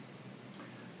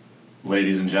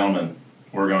Ladies and gentlemen,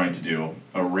 we're going to do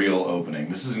a real opening.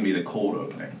 This is going to be the cold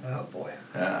opening. Oh, boy.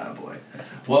 Ah, boy.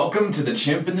 Welcome to the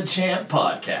Chimp and the Champ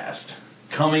podcast.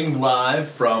 Coming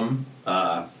live from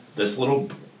this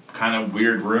little kind of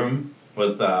weird room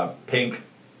with pink,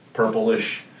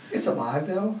 purplish... Is it live,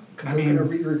 though? Because I mean, they're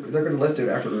going to list it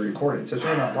after we record it, so it's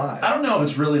really not live. I don't know if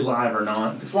it's really live or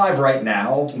not. It's live right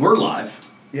now. We're live.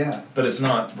 Yeah. But it's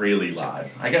not really live.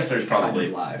 I guess there's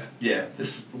probably... Kind of live. Yeah.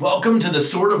 Welcome to the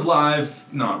sort of live,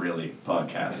 not really,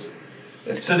 podcast.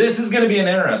 So this is going to be an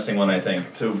interesting one, I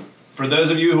think. So for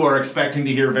those of you who are expecting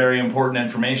to hear very important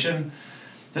information,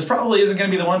 this probably isn't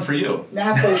going to be the one for you.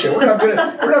 Nah, bullshit. We're going to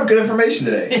have good information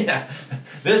today. Yeah.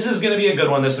 This is going to be a good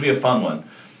one. This will be a fun one.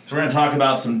 So we're going to talk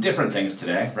about some different things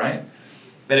today, right?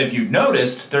 And if you've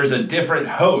noticed, there's a different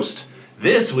host.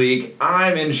 This week,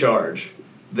 I'm in charge.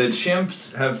 The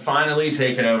chimps have finally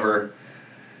taken over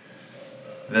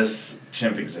this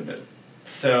chimp exhibit.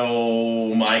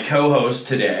 So my co-host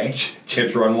today...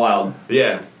 Chimps Run Wild.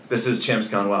 Yeah, this is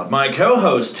Chimps Gone Wild. My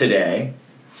co-host today,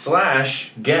 /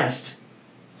 guest,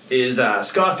 is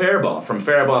Scott Faribault from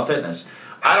Faribault Fitness.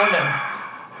 I don't know...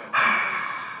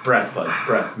 Breath, bud.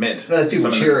 Breath. Mint. No, that's people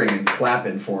cheering and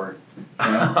clapping for it.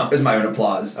 You know? It was my own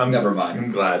applause. Never mind. I'm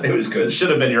glad. It was good. It should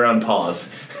have been your own pause.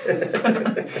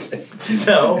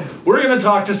 So, we're going to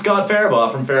talk to Scott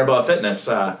Faribault from Faribault Fitness.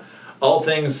 All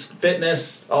things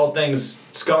fitness, all things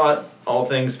Scott, all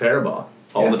things Faribault.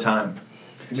 All the time.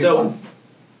 So,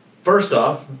 first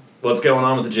off, what's going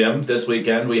on with the gym? This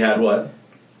weekend we had what?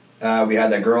 We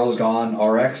had that Girls Gone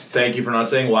RX. Thank you for not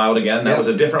saying Wild again. That was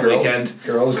a different weekend.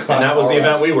 Girls Gone And that was RX. the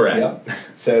event we were at. Yep.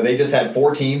 So they just had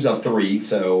 4 teams of 3.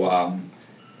 So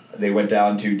they went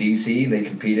down to DC. They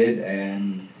competed,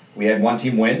 and we had 1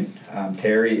 team win.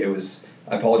 Terry, I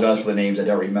apologize for the names. I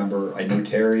don't remember. I know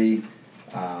Terry.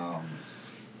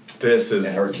 This is...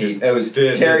 And her team. It was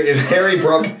Terry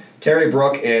Brooke. Terry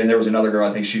Brooke, and there was another girl,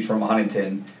 I think she's from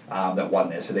Huntington, that won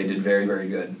this. So they did very, very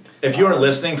good. If you are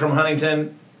listening from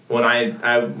Huntington... When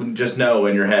I would just know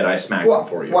in your head, I smacked it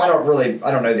for you. Well, I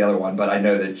don't know the other one, but I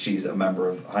know that she's a member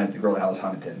of the Girl House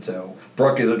Huntington. So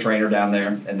Brooke is a trainer down there,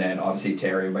 and then obviously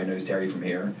Terry, everybody knows Terry from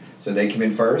here. So they came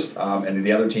in first, and then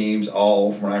the other teams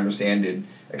all, from what I understand, did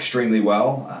extremely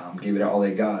well, gave it all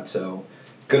they got. So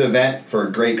good event for a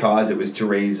great cause. It was to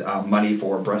raise money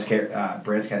for breast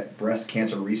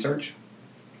cancer research,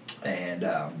 and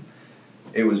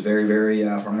it was very, very,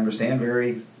 from what I understand,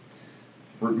 very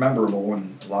memorable,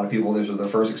 and a lot of people, this was their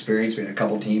first experience. We had a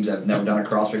couple teams that have never done a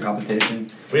CrossFit competition.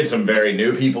 We had some very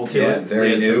new people to it.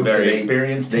 Very new, some very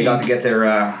experienced. They got to get their,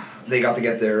 I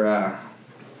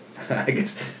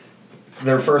guess,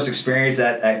 their first experience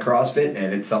at CrossFit,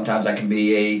 and sometimes that can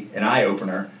be an eye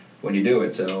opener when you do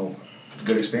it. So,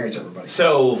 good experience, everybody.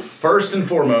 So, first and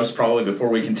foremost, probably before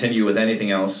we continue with anything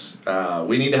else,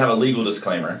 we need to have a legal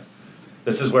disclaimer.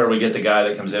 This is where we get the guy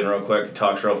that comes in real quick,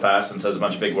 talks real fast, and says a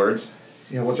bunch of big words.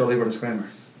 Yeah, what's our legal disclaimer?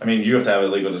 I mean, you have to have a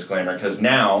legal disclaimer because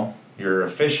now you're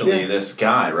officially this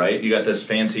guy, right? You got this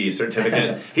fancy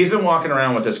certificate. He's been walking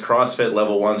around with this CrossFit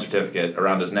Level 1 certificate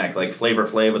around his neck, like Flavor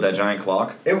Flav with that giant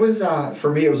clock. It was, for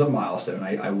me, it was a milestone.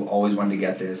 I always wanted to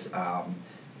get this.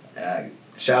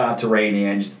 Shout out to Ray and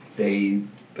Ange. They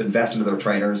invest into their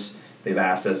trainers. They've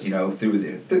asked us, through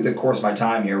the course of my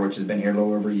time here, which has been here a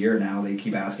little over a year now, they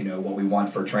keep asking, what we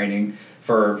want for training,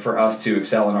 for us to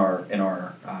excel in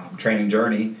our training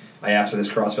journey. I asked for this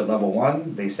CrossFit Level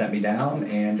 1. They sent me down,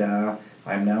 and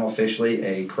I'm now officially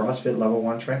a CrossFit Level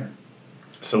 1 trainer.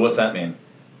 So what's that mean?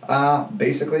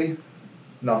 Basically,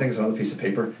 nothing's another piece of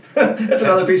paper. It's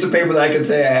another piece of paper that I can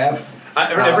say I have.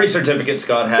 Every certificate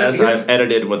Scott has, I've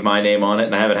edited with my name on it,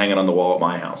 and I have it hanging on the wall at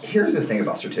my house. Here's the thing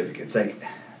about certificates.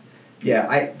 Yeah,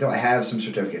 I have some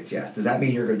certificates, yes. Does that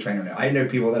mean you're a good trainer? No. I know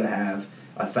people that have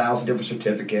 1,000 different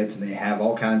certificates, and they have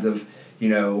all kinds of,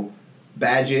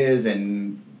 badges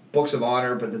and books of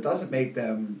honor, but that doesn't make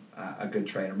them a good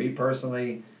trainer. Me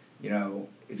personally,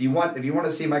 if you want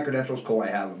to see my credentials, cool,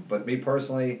 I have them. But me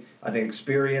personally, I think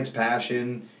experience,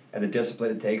 passion, and the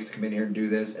discipline it takes to come in here and do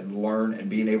this and learn, and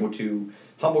being able to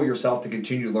humble yourself to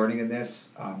continue learning in this,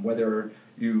 whether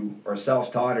you are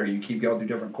self-taught or you keep going through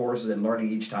different courses and learning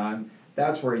each time,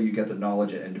 that's where you get the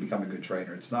knowledge and to become a good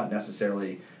trainer. It's not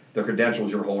necessarily the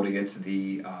credentials you're holding, it's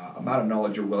the amount of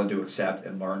knowledge you're willing to accept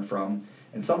and learn from.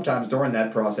 And sometimes during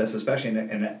that process, especially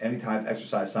in any type of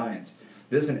exercise science,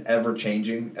 this is an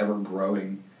ever-changing,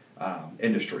 ever-growing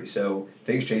industry. So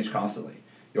things change constantly.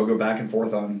 You'll go back and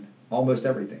forth on almost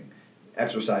everything.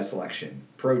 Exercise selection,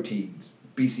 proteins,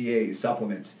 BCAAs,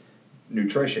 supplements,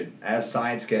 nutrition. As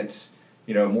science gets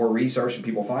more research and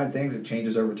people find things, it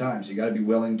changes over time. So you got to be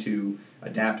willing to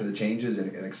adapt to the changes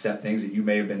and accept things that you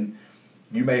may have been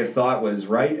you may have thought was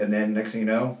right, and then next thing you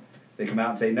know, they come out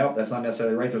and say, nope, that's not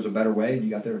necessarily right. There's a better way, and you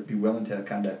got to be willing to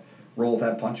kind of roll with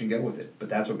that punch and go with it. But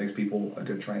that's what makes people a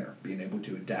good trainer, being able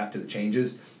to adapt to the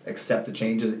changes, accept the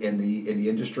changes in the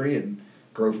industry, and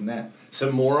grow from that.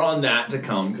 So more on that to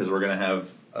come, because we're going to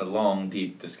have a long,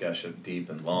 deep discussion. Deep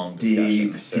and long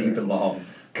Deep discussion. and long.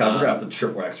 God, we're going to have to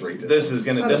triple X rate this.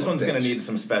 This one's going to need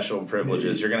some special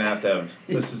privileges. You're going to have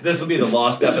this will be the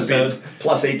lost this episode.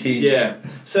 Plus 18. Yeah.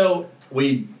 So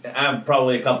we have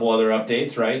probably a couple other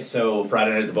updates, right? So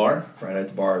Friday Night at the Bar. Friday Night at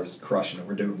the Bar is crushing it.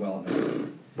 We're doing well in that.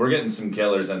 We're getting some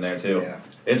killers in there too. Yeah.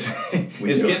 It's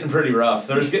getting pretty rough.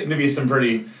 There's getting to be some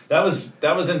pretty that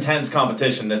was intense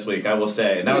competition this week, I will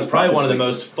say. And that was probably one of the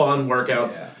most fun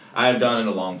workouts I've done in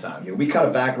a long time. Yeah, we cut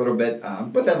it back a little bit.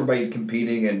 With everybody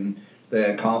competing and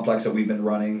the complex that we've been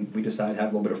running, we decided to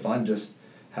have a little bit of fun, just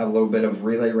have a little bit of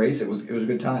relay race. It was a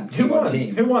good time. Who won?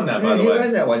 Who won that, by the way? Who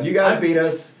won that one? You guys beat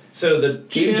us. So the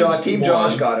Team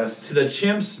Josh got us. To the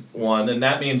Chimps won, and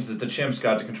that means that the Chimps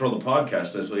got to control the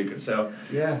podcast this week. So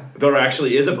there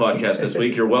actually is a podcast this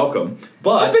week. You're welcome.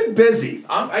 But I've been busy.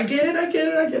 I get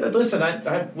it.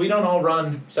 Listen, we don't all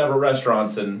run several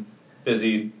restaurants and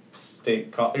busy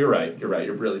state. You're right.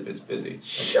 You're really busy.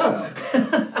 Shut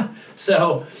up.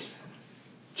 So,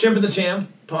 Chimp and the Champ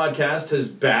podcast is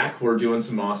back. We're doing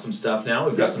some awesome stuff now.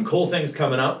 We've got some cool things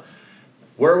coming up.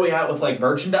 Where are we at with, like,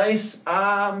 merchandise?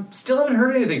 Still haven't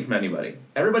heard anything from anybody.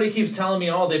 Everybody keeps telling me,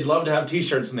 they'd love to have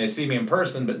t-shirts when they see me in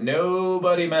person, but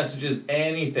nobody messages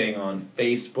anything on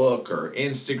Facebook or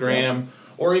Instagram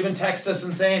or even text us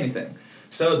and say anything.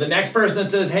 So the next person that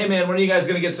says, hey, man, when are you guys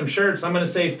going to get some shirts? I'm going to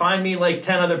say, find me, like,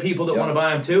 10 other people that want to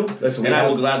buy them, too, and I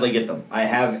will gladly get them. I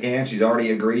have Ann. She's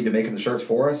already agreed to making the shirts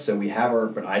for us, so we have her,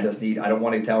 but I don't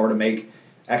want to tell her to make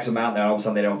X amount, and then all of a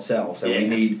sudden they don't sell. So we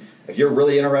need... If you're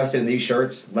really interested in these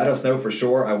shirts, let us know for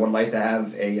sure. I would like to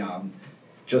have a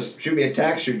just shoot me a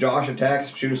text, shoot Josh a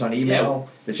text, shoot us on email,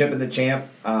 thechimpandthechamp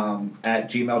at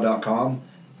gmail.com.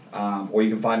 Or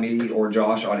you can find me or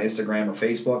Josh on Instagram or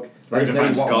Facebook. Let us know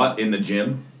find Scott in the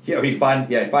gym. Yeah, you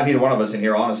find either one of us in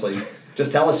here, honestly.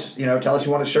 Just tell us you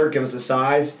want a shirt, give us a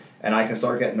size, and we can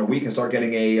start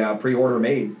getting a pre-order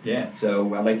made. Yeah.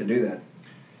 So I'd like to do that.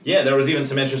 Yeah, there was even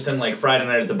some interest in, like, Friday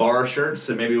Night at the Bar shirts,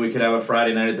 so maybe we could have a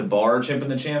Friday Night at the Bar Chimp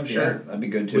and the Champ shirt. Yeah, that'd be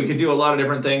good, too. We could do a lot of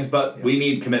different things, but we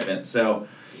need commitment, so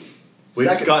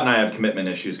Scott and I have commitment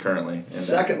issues currently.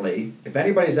 Secondly, if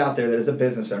anybody's out there that is a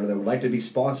business owner that would like to be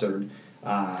sponsored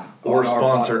or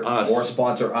sponsor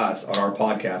us on our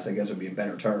podcast, I guess would be a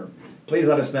better term, please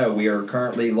let us know. We are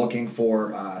currently looking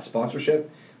for sponsorship.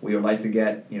 We would like to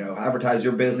get, advertise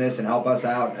your business and help us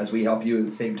out as we help you at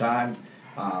the same time.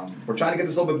 We're trying to get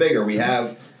this a little bit bigger. We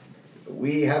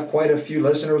have quite a few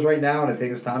listeners right now, and I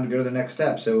think it's time to go to the next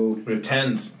step. So we have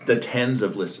tens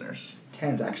of listeners.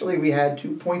 Actually, we had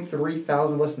 2.3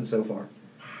 thousand listens so far.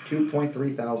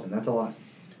 2.3 thousand. That's a lot.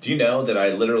 Do you know that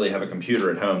I literally have a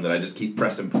computer at home that I just keep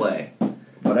pressing play?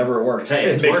 Whatever it works. Hey,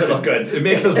 it makes it look good. It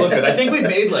makes us look good. I think we've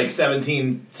made like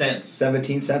 17 cents.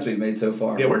 17 cents we've made so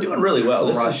far. Yeah, we're doing really well.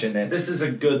 This is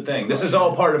a good thing. This is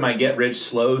all part of my get rich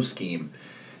slow scheme.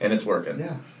 And it's working.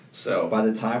 Yeah. So by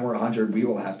the time we're 100, we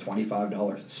will have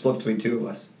 $25 split between two of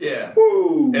us. Yeah.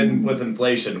 Woo! And with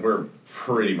inflation, we're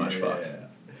pretty much fucked.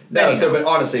 No, but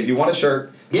honestly, if you want a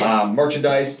shirt,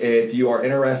 merchandise, if you are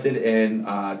interested in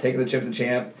taking the Chimp and the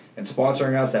Champ and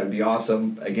sponsoring us, that would be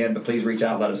awesome. Again, but please reach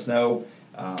out, let us know.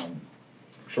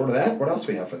 Short of that, what else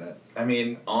do we have for that? I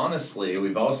mean, honestly,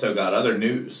 we've also got other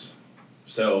news.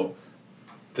 So,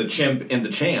 the Chimp and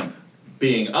the Champ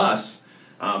being us.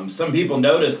 Some people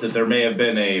noticed that there may have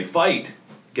been a fight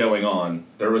going on.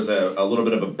 There was a little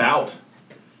bit of a bout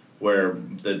where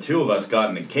the two of us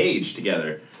got in a cage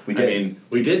together. We did. I mean,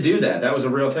 we did do that. That was a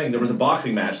real thing. There was a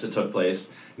boxing match that took place.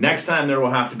 Next time there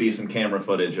will have to be some camera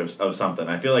footage of something.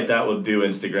 I feel like that will do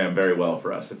Instagram very well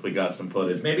for us if we got some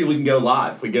footage. Maybe we can go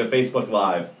live. We go Facebook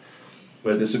Live.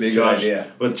 This would be a good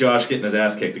idea. With Josh getting his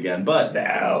ass kicked again. But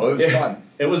no, it was fun.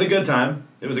 It was a good time.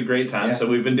 It was a great time. Yeah. So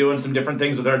we've been doing some different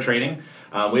things with our training.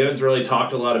 We haven't really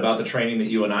talked a lot about the training that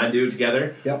you and I do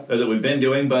together, or that we've been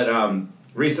doing, but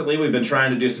recently we've been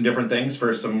trying to do some different things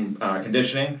for some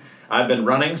conditioning. I've been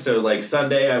running, so like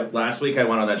Sunday, last week I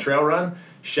went on that trail run.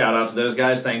 Shout out to those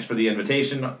guys. Thanks for the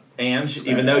invitation. And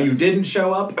even though you didn't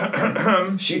show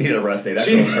up, she needed a rest day. That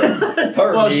was her.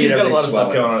 Well, she's got a lot of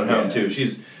stuff going on at home too.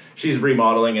 She's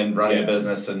remodeling and running a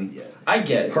business, and I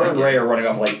get it. Her and Ray are running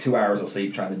off like 2 hours of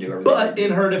sleep trying to do everything. But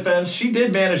in her defense, she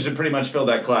did manage to pretty much fill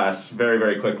that class very,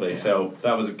 very quickly. So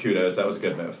that was a kudos. That was a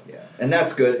good move. Yeah, and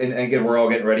that's good. And again, we're all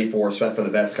getting ready for Sweat for the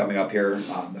Vets coming up here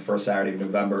the first Saturday of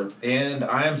November. And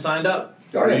I am signed up.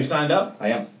 Are you signed up? I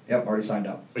am. Yep, already signed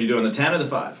up. Are you doing the 10 or the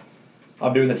 5?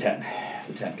 I'm doing the 10.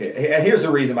 The 10K. And here's the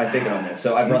reason I'm thinking on this.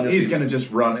 So I've run this. He's going to just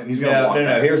run it. He's going to walk it.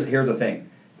 No. Here's the thing.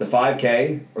 The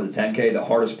 5K or the 10K, the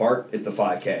hardest part is the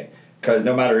 5K. Because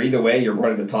no matter either way, you're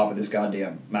running the top of this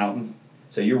goddamn mountain.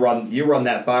 So you run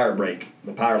that fire break,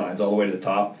 the power lines, all the way to the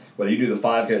top, whether you do the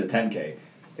 5K or the 10K.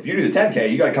 If you do the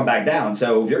 10K, you got to come back down.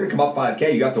 So if you're going to come up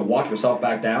 5K, you have to walk yourself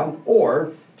back down,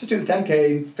 or just do the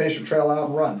 10K and finish your trail out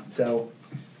and run. So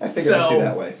I figured I'd do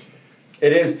that way.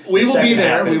 It is. We will be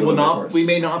there. We will not. We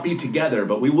may not be together,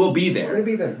 but we will be there. We're gonna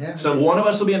be there. Yeah. So one of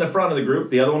us will be in the front of the group.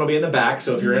 The other one will be in the back.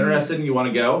 So if you're interested and you want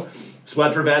to go,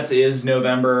 Sweat for Vets is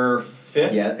November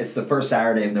 5th. Yeah, it's the first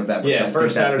Saturday of November. Yeah, so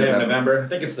first Saturday of November. I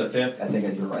think it's the 5th. I think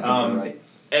you're right. You're right.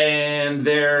 And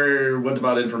what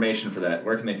about information for that?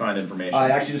 Where can they find information?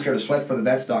 Actually, just go to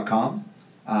sweatforthevets.com.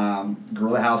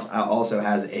 Gorilla House also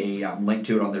has a link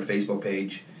to it on their Facebook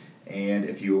page. And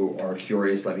if you are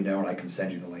curious, let me know, and I can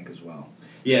send you the link as well.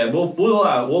 Yeah, we'll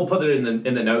put it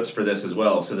in the notes for this as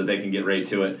well, so that they can get right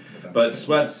to it. But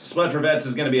Sweat for Vets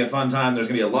is going to be a fun time. There's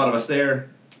going to be a lot of us there.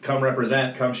 Come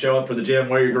represent. Come show up for the gym.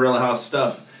 Wear your Gorilla House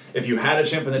stuff. If you had a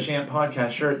Chimp and the Champ podcast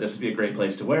shirt, this would be a great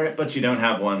place to wear it. But you don't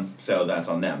have one, so that's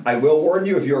on them. I will warn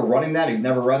you, if you're running that, if you've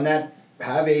never run that,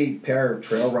 have a pair of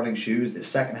trail running shoes. The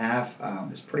second half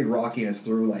is pretty rocky, and it's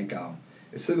through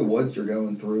it's through the woods you're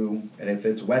going through, and if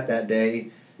it's wet that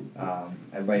day,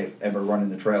 everybody ever running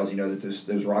the trails, you know that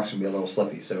those rocks can be a little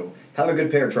slippy. So have a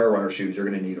good pair of trail runner shoes. You're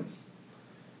going to need them.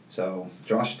 So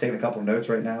Josh is taking a couple of notes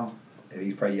right now.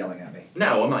 He's probably yelling at me.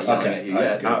 No, I'm not yelling at you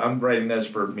yet. I'm writing this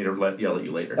for me to yell at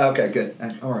you later. Okay, good.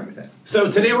 I'm all right with that. So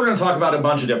today we're going to talk about a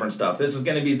bunch of different stuff. This is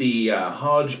going to be the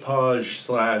hodgepodge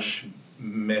 /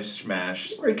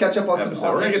 mishmash. We're going to catch up on episode.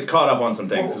 some. We're going to get caught up on some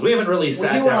things because we haven't really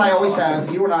sat down. You and I always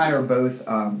have. You and I are both.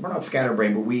 We're not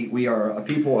scatterbrained, but we are a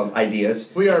people of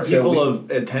ideas. We are people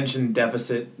of attention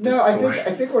deficit. No, I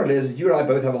think what it is. You and I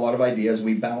both have a lot of ideas.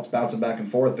 We bounce them back and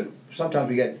forth, but sometimes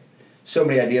we get so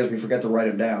many ideas we forget to write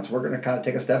them down. So we're going to kind of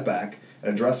take a step back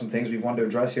and address some things we wanted to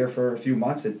address here for a few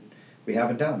months that we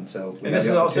haven't done. So and this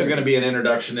is also going to be an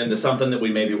introduction into something that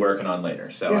we may be working on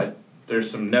later. So yeah. There's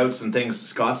some notes and things.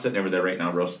 Scott's sitting over there right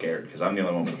now real scared because I'm the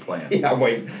only one with a plan. Yeah, I'm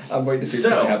waiting to see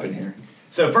what's going to happen here.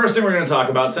 So first thing we're going to talk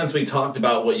about, since we talked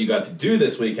about what you got to do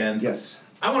this weekend, yes,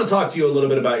 I want to talk to you a little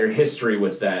bit about your history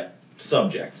with that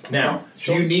subject. Now,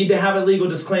 sure. Do you need to have a legal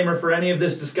disclaimer for any of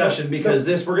this discussion? Because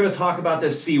we're going to talk about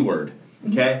this C word,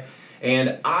 okay?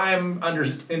 And I'm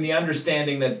in the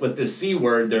understanding that with this C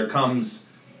word, there comes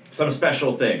some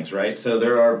special things, right? So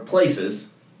there are places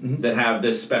that have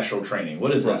this special training.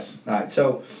 What is this? All right,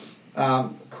 so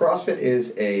CrossFit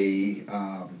is a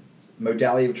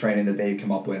modality of training that they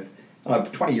come up with.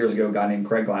 20 years ago, a guy named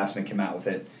Craig Glassman came out with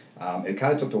it. It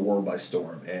kind of took the world by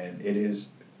storm, and it's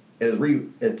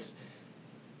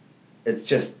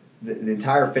just the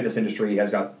entire fitness industry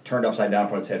has got turned upside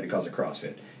down on its head because of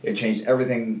CrossFit. It changed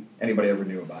everything anybody ever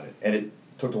knew about it, and it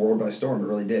took the world by storm. It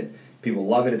really did. People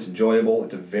love it. It's enjoyable.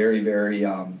 It's a very, very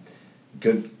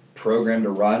good program to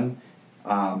run.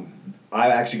 I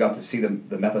actually got to see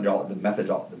the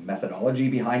methodology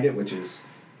behind it, which is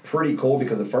pretty cool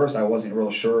because at first I wasn't real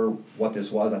sure what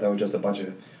this was. I thought it was just a bunch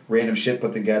of random shit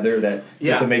put together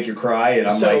just to make you cry, and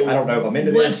I'm like, I don't know if I'm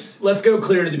into this. Let's go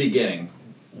clear to the beginning.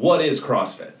 What is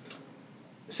CrossFit?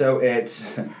 So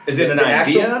it's is it an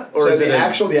idea or is it the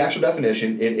actual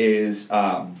definition? It is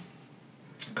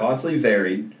constantly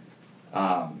varied.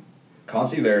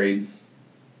 Constantly varied.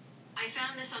 I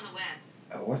found this on the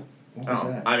web. What was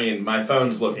that? I mean, my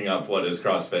phone's looking up what is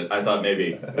CrossFit. I thought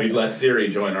maybe we'd let Siri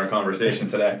join our conversation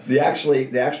today. The actual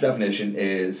definition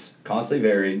is constantly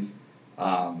varied,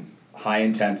 high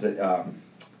intensity.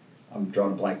 I'm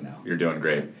drawing a blank now. You're doing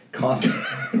great.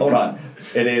 Hold on.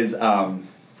 It is.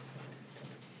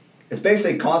 It's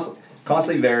basically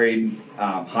constantly varied,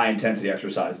 high intensity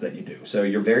exercises that you do. So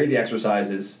you vary the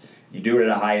exercises. You do it at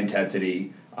a high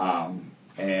intensity.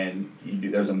 And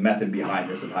there's a method behind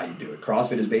this of how you do it.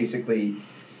 CrossFit is basically,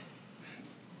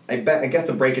 I guess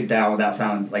to break it down without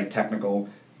sounding like technical,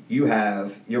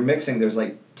 you're mixing, there's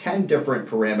like 10 different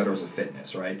parameters of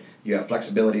fitness, right? You have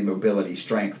flexibility, mobility,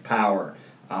 strength, power,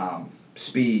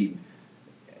 speed.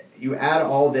 You add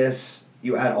all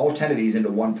 10 of these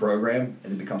into one program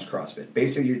and it becomes CrossFit.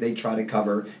 Basically, they try to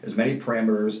cover as many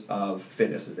parameters of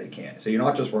fitness as they can. So you're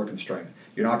not just working strength,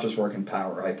 you're not just working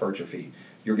power, hypertrophy.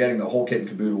 You're getting the whole kit and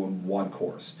caboodle in one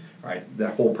course, right? The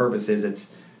whole purpose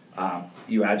is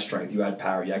you add strength, you add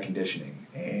power, you add conditioning,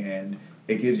 and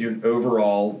it gives you an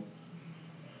overall,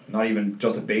 not even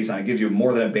just a baseline, it gives you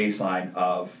more than a baseline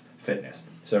of fitness.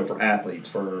 So for athletes,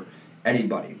 for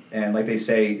anybody, and like they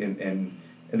say in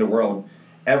the world,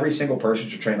 every single person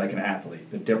should train like an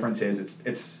athlete. The difference is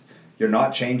it's you're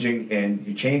not changing, and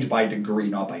you change by degree,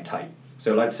 not by type.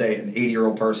 So let's say an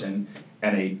 80-year-old person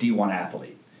and a D1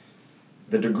 athlete.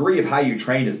 The degree of how you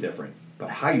train is different, but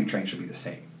how you train should be the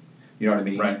same. You know what I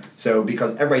mean? Right. So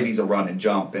because everybody needs to run and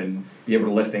jump and be able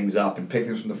to lift things up and pick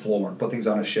things from the floor and put things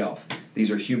on a shelf. These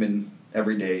are human,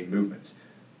 everyday movements.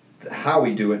 How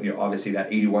we do it, obviously that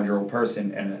 81-year-old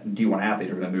person and a D1 athlete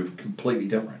are going to move completely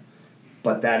different.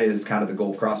 But that is kind of the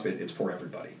goal of CrossFit. It's for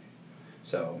everybody.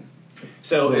 So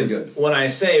really good. When I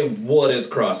say what is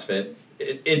CrossFit,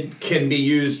 it can be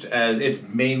used as, it's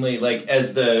mainly like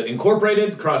as the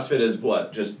incorporated CrossFit is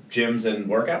what? Just gyms and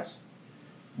workouts?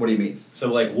 What do you mean?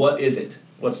 So like what is it?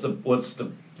 What's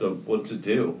it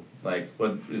do? Like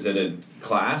what is it, a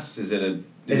class? Is it a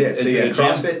So yeah,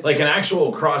 CrossFit, like an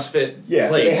actual CrossFit yeah,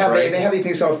 place, so they have right? they have these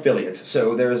things called affiliates.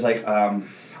 So there's like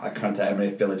I can't tell you how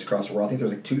many affiliates across the world. I think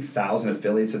there's like 2,000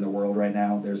 affiliates in the world right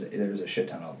now. There's a shit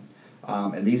ton of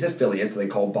them. And these affiliates, they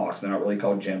call box. They're not really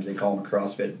called gyms. They call them a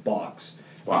CrossFit box.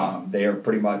 Wow. They are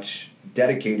pretty much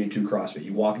dedicated to CrossFit.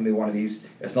 You walk into one of these.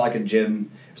 It's not like a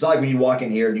gym. It's not like when you walk in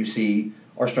here and you see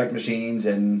our strength machines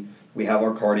and we have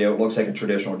our cardio. It looks like a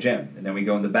traditional gym. And then we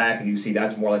go in the back and you see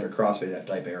that's more like a CrossFit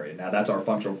type area. Now that's our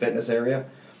functional fitness area.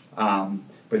 But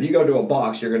if you go to a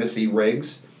box, you're going to see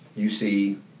rigs. You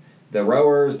see the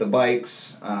rowers, the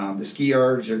bikes, the ski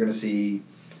ergs. You're going to see,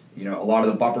 a lot of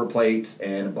the bumper plates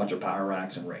and a bunch of power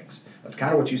racks and rings. That's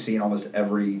kind of what you see in almost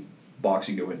every box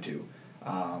you go into.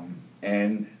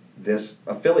 And this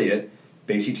affiliate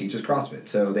basically teaches CrossFit.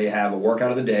 So they have a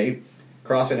workout of the day.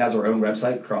 CrossFit has their own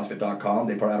website, CrossFit.com.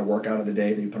 They put out a workout of the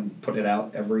day. They put it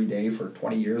out every day for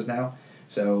 20 years now.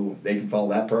 So they can follow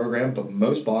that program. But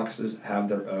most boxes have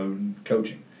their own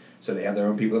coaching. So they have their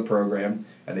own people in the program,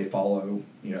 and they follow,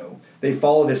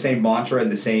 the same mantra and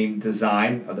the same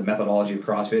design of the methodology of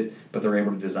CrossFit, but they're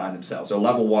able to design themselves. So a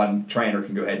level 1 trainer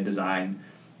can go ahead and design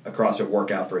a CrossFit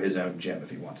workout for his own gym if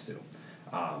he wants to.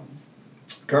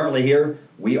 Currently here,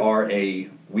 we are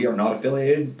not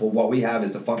affiliated, but what we have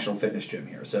is the functional fitness gym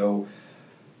here. So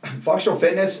functional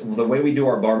fitness, the way we do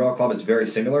our barbell club, it's very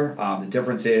similar. The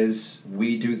difference is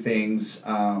we do things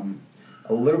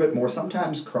a little bit more.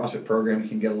 Sometimes CrossFit programs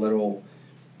can get a little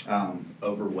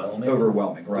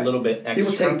overwhelming, right? A little bit extra.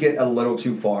 People take it a little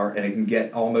too far, and it can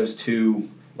get almost too,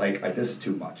 like this is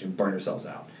too much, and burn yourselves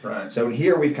out. Right. So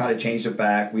here we've kind of changed it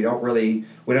back. We don't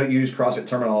use CrossFit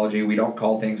terminology. We don't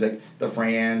call things like the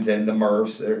Frans and the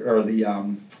Murphs or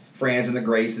the Frans and the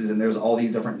Graces, and there's all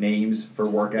these different names for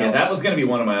workouts. Yeah, that was going to be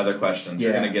one of my other questions. Yeah.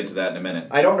 We're going to get to that in a minute.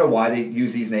 I don't know why they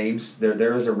use these names.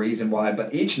 There is a reason why,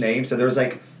 but each name, so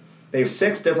they have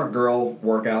 6 different girl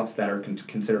workouts that are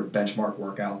considered benchmark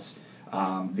workouts.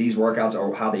 These workouts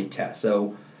are how they test.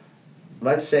 So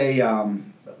let's say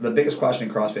the biggest question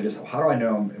in CrossFit is, how do I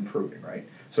know I'm improving, right?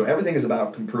 So everything is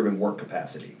about improving work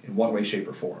capacity in one way, shape,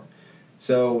 or form.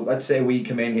 So let's say we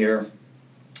come in here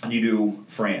and you do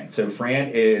Fran. So Fran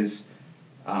is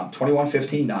 21,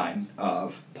 15, 9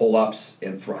 of pull-ups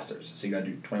and thrusters. So you got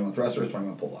to do 21 thrusters,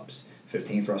 21 pull-ups,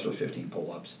 15 thrusters, 15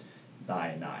 pull-ups,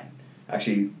 9 and 9.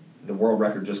 Actually, the world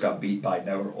record just got beat by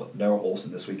Noah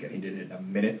Olson this weekend. He did it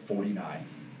in 1:49.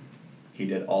 He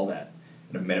did all that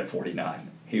in 1:49.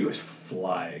 He was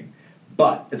flying.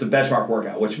 But it's a benchmark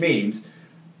workout, which means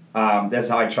that's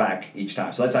how I track each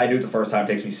time. So let's say I do it the first time, it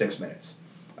takes me 6 minutes.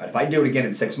 If I do it again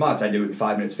in 6 months, I do it in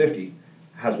 5 minutes 50.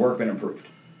 Has work been improved?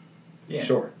 Yeah.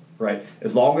 Sure, right?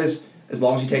 As long as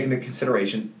you take into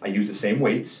consideration, I use the same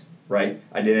weights, right?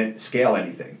 I didn't scale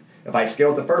anything. If I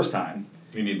scaled the first time,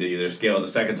 you need to either scale it the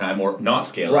second time or not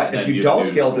scale it. Right. If you don't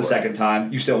scale it the forward. second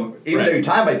time, you still, even though your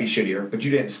time might be shittier, but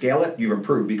you didn't scale it, you've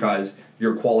improved because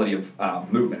your quality of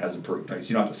movement has improved. Right? So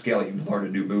you don't have to scale it, you've learned a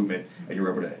new movement, and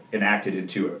you're able to enact it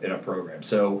in a program.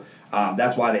 So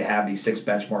that's why they have these 6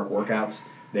 benchmark workouts.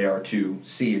 They are to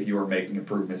see if you are making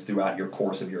improvements throughout your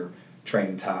course of your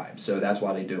training time. So that's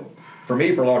why they do them. For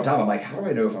me, for a long time, I'm like, how do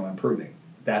I know if I'm improving?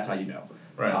 That's how you know.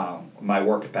 Right. My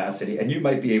work capacity, and you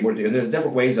might be able to. And there's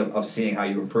different ways of seeing how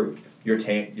you improved. Your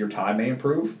time may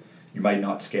improve. You might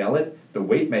not scale it. The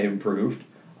weight may have improved.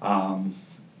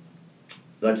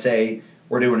 Let's say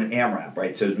we're doing an AMRAP,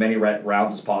 right? So as many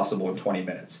rounds as possible in 20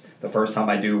 minutes. The first time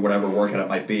I do whatever workout it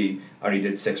might be, I already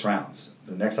did 6 rounds.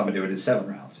 The next time I do it is 7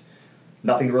 rounds.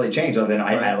 Nothing really changed other than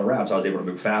I added a round, so I was able to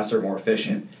move faster, more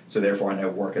efficient. So therefore, I know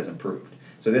work has improved.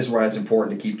 So this is where it's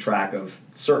important to keep track of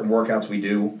certain workouts we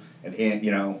do.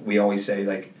 And we always say,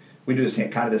 like, we do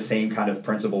the same kind of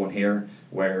principle in here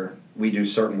where we do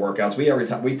certain workouts.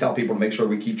 We tell people to make sure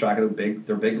we keep track of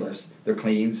their big lifts, their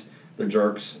cleans, their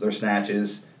jerks, their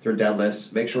snatches, their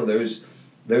deadlifts. Make sure those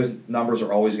numbers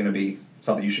are always going to be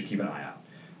something you should keep an eye out.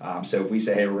 So if we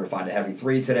say, hey, we're going to find a heavy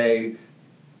 3 today,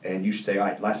 and you should say, all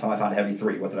right, last time I found a heavy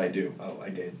 3, what did I do? Oh, I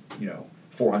did,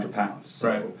 400 pounds. So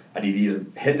Right. I need to either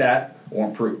hit that or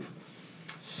improve.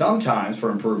 Sometimes for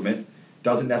improvement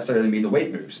doesn't necessarily mean the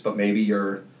weight moves, but maybe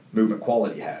your movement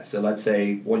quality has. So let's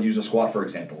say we'll use a squat for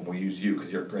example. We'll use you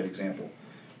because you're a great example.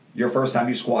 Your first time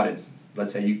you squatted,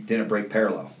 let's say you didn't break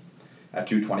parallel at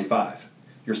 225.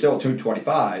 You're still at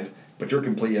 225, but you're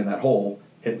completely in that hole,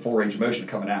 hitting full range of motion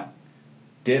coming out.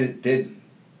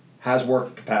 Has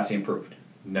work capacity improved?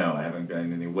 No, I haven't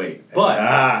gained any weight. But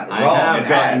I wrong. have It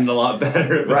gotten has. a lot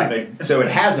better at moving. Right. So it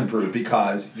has improved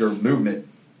because your movement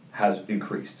has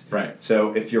increased. Right.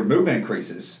 So if your movement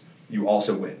increases, you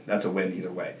also win. That's a win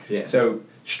either way. Yeah. So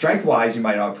strength-wise, you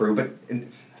might not improve, but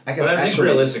I guess But I think actually,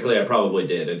 realistically, I probably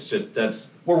did. It's just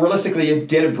well, realistically, it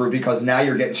did improve because now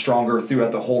you're getting stronger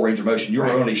throughout the whole range of motion. You were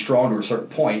Right. only strong to a certain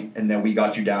point, and then we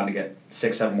got you down to get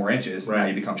 6, 7 more inches. And now Right.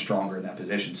 you become stronger in that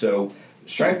position. So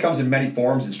strength comes in many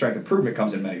forms, and strength improvement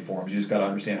comes in many forms. You just got to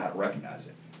understand how to recognize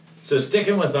it. So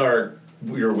sticking with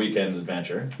your weekend's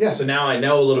adventure. Yeah. So now I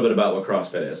know a little bit about what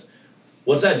CrossFit is.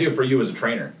 What's that do for you as a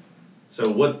trainer? So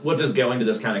what does going to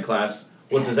this kind of class?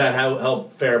 What does that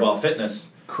help Faribault Fitness?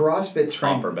 CrossFit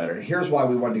training. Offer better. Here's why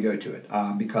we wanted to go to it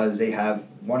because they have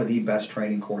one of the best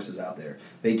training courses out there.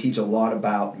 They teach a lot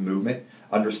about movement,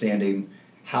 understanding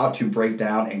how to break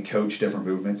down and coach different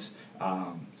movements.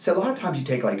 So a lot of times you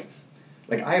take like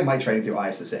I have my training through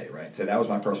ISSA, right? So that was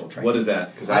my personal training. What is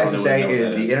that? ISSA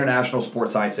is the International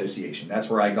Sports Science Association. That's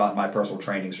where I got my personal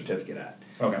training certificate at.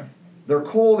 Okay. They're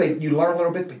cool. You learn a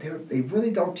little bit, but they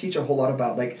really don't teach a whole lot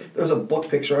about, like, there's a book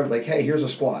picture of, like, hey, here's a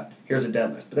squat, here's a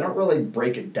deadlift. But they don't really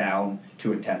break it down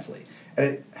too intensely.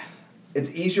 And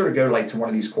it's easier to go, like, to one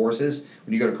of these courses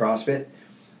when you go to CrossFit.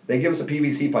 They give us a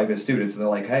PVC pipe as students, and they're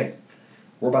like, hey,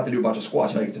 we're about to do a bunch of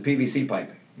squats. You're like, it's a PVC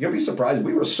pipe. You'll be surprised.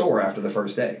 We were sore after the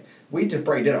first day. We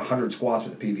probably did 100 squats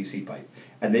with a PVC pipe.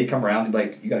 And they come around and be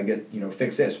like, you got to get,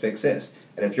 fix this, fix this.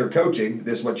 And if you're coaching,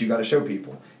 this is what you got to show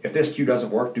people. If this cue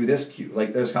doesn't work, do this cue.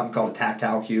 Like there's something called a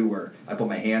tactile cue where I put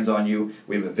my hands on you.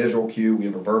 We have a visual cue. We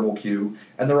have a verbal cue.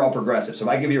 And they're all progressive. So if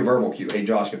I give you a verbal cue, hey,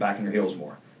 Josh, get back on your heels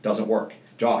more. Doesn't work.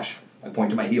 Josh, I point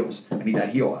to my heels. I need that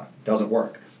heel out. Doesn't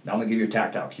work. Now I'm going to give you a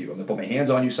tactile cue. I'm going to put my hands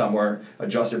on you somewhere,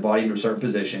 adjust your body into a certain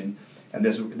position. And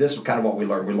this is kind of what we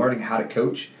learn. We're learning how to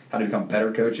coach, how to become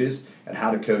better coaches, and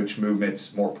how to coach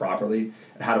movements more properly,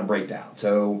 and how to break down.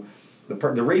 So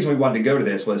the reason we wanted to go to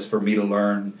this was for me to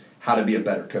learn how to be a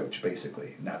better coach,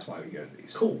 basically. And that's why we go to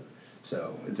these. Cool.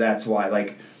 So that's why,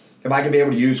 like, am I going to be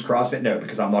able to use CrossFit? No,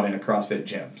 because I'm not in a CrossFit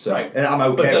gym. So, Right. And I'm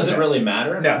okay. But does with it that. really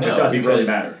matter? No, it doesn't really because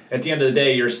matter. At the end of the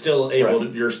day, you're still able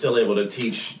Right. to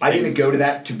teach. I things. didn't go to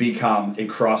that to become a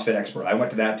CrossFit expert. I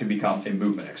went to that to become a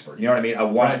movement expert. You know what I mean?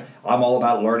 Right. I'm all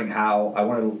about learning how I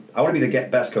want to be the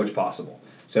best coach possible.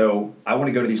 So I want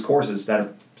to go to these courses that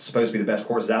are supposed to be the best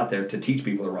courses out there to teach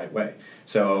people the right way.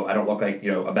 So I don't look like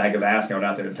a bag of ass going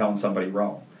out there and telling somebody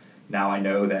wrong. Now I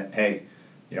know that, hey,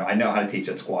 I know how to teach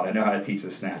that squat. I know how to teach the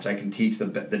snatch. I can teach the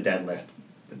deadlift.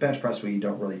 The bench press we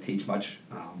don't really teach much.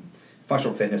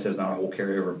 Functional fitness is not a whole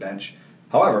carryover bench.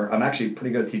 However, I'm actually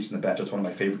pretty good at teaching the bench. That's one of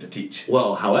my favorite to teach.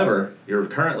 Well, however, you're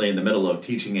currently in the middle of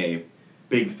teaching a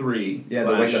Big 3. Yeah,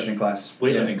 the weightlifting class.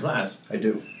 Weightlifting Yeah, class. I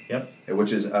do. Yep.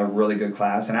 Which is a really good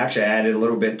class. And actually, I added a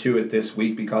little bit to it this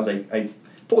week because I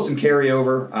pulled some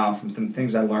carryover from some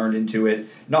things I learned into it.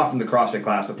 Not from the CrossFit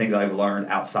class, but things I've learned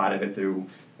outside of it through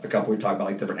a couple. We talked about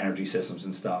like different energy systems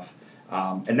and stuff.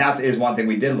 And that is one thing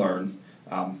we did learn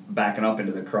backing up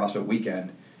into the CrossFit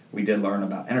weekend. We did learn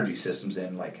about energy systems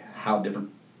and like how the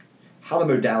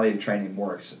modality of training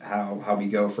works. How we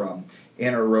go from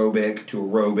anaerobic to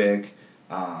aerobic,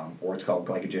 or it's called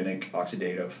glycogenic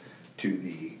oxidative, to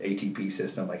the ATP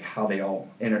system, like how they all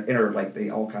they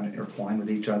all kind of intertwine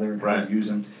with each other and how Right. to use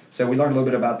them. So we learned a little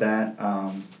bit about that,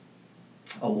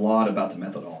 a lot about the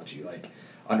methodology, like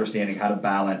understanding how to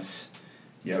balance,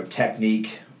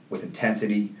 technique with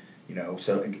intensity.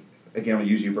 So again, I'm gonna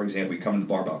use you for example. You come to the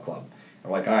barbell club.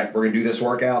 I'm like, all right, we're gonna do this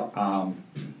workout.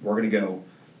 We're gonna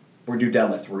do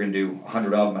deadlift. We're gonna do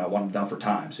 100 of them, and I want them done for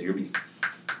time. So you'll be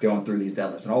going through these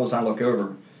deadlifts, and all of a sudden I look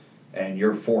over, and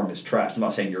your form is trash. I'm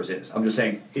not saying yours is. I'm just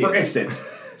saying, for instance,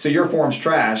 so your form's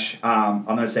trash. I'm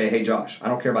going to say, hey, Josh, I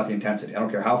don't care about the intensity. I don't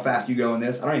care how fast you go in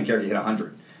this. I don't even care if you hit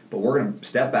 100. But we're going to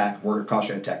step back. We're going to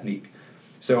concentrate on technique.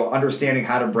 So understanding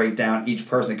how to break down each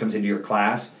person that comes into your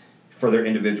class for their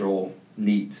individual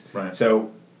needs. Right.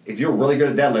 So if you're really good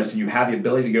at deadlifts and you have the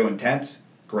ability to go intense,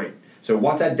 great. So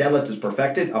once that deadlift is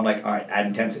perfected, I'm like, all right, add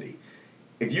intensity.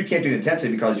 If you can't do the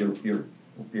intensity because you're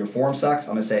your form sucks,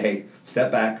 I'm going to say, hey,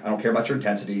 step back. I don't care about your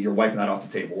intensity. You're wiping that off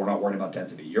the table. We're not worrying about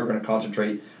intensity. You're going to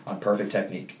concentrate on perfect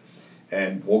technique.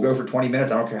 And we'll go for 20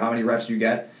 minutes. I don't care how many reps you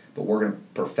get, but we're going to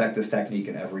perfect this technique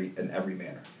in every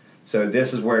manner. So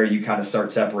this is where you kind of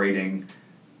start separating.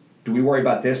 Do we worry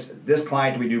about this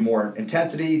client? Do we do more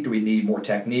intensity? Do we need more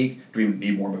technique? Do we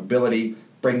need more mobility?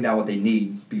 Bring down what they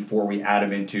need before we add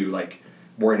them into like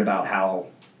worrying about how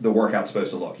the workout's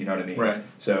supposed to look. You know what I mean? Right.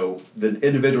 So the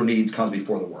individual needs comes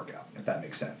before the workout, if that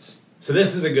makes sense. So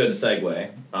this is a good segue,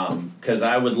 because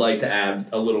I would like to add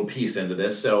a little piece into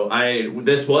this. So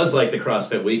this was like the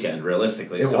CrossFit weekend,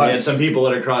 realistically. We had some people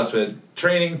at a CrossFit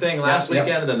training thing last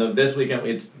weekend, and then this weekend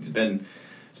it's been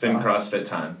CrossFit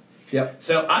time. Yep.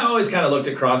 So I always kind of looked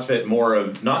at CrossFit more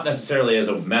of not necessarily as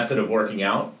a method of working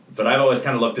out, but I've always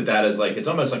kind of looked at that as like it's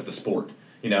almost like the sport.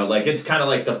 Like it's kind of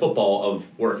like the football of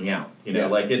working out.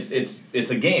 Like it's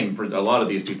a game for a lot of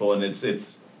these people, and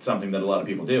it's something that a lot of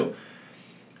people do.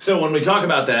 So when we talk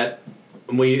about that,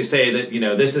 when we say that,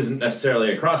 this isn't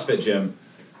necessarily a CrossFit gym,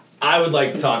 I would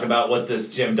like to talk about what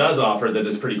this gym does offer that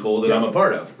is pretty cool that I'm a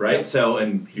part of, right? Yep. So,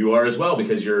 and you are as well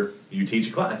because you teach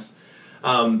a class.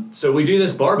 So we do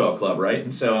this barbell club, right?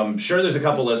 And so I'm sure there's a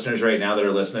couple listeners right now that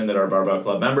are listening that are barbell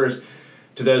club members.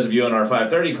 To those of you in our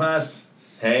 5:30 class,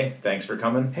 hey, thanks for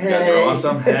coming. Hey. You guys are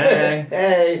awesome. Hey.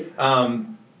 Hey.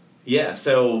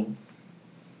 So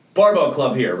barbell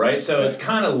club here, right? So it's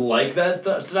kind of like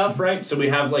that stuff, right? So we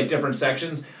have like different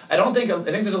sections. I think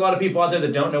there's a lot of people out there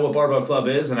that don't know what barbell club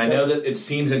is, and I know that it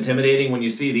seems intimidating when you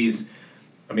see these.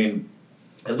 I mean,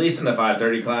 at least in the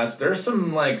 5:30 class, there's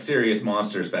some like serious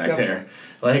monsters back there.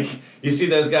 Like you see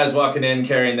those guys walking in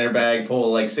carrying their bag full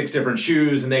of like 6 different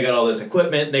shoes, and they got all this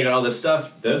equipment, they got all this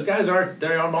stuff. Those guys they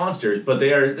are monsters, but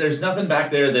there's nothing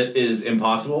back there that is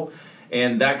impossible.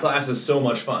 And that class is so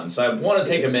much fun. So I want to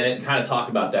take a minute and kind of talk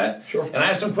about that. Sure. And I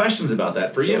have some questions about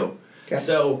that for you. Okay.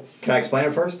 So can I explain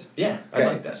it first? Yeah, Okay. I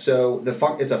like that. So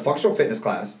it's a functional fitness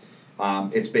class.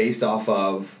 It's based off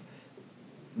of,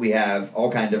 we have all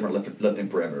kind of different lifting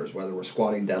parameters, whether we're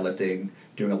squatting, deadlifting,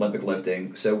 doing Olympic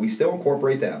lifting. So we still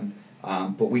incorporate them,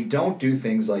 but we don't do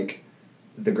things like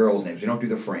the girls' names. We don't do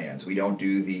the Frans. We don't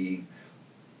do the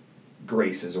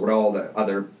Graces or what all the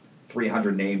other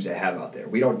 300 names they have out there.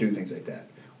 We don't do things like that.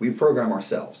 We program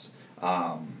ourselves.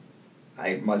 I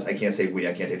can't say we.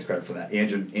 I can't take the credit for that.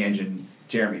 Ange and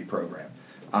Jeremy program,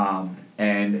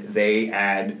 and they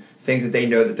add things that they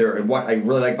know that they're. And what I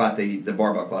really like about the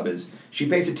barbell club is she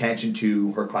pays attention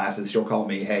to her classes. She'll call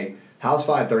me, hey, how's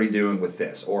 5:30 doing with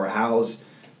this, or how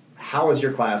is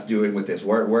your class doing with this?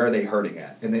 Where are they hurting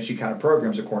at? And then she kind of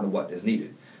programs according to what is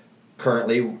needed.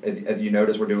 Currently, if you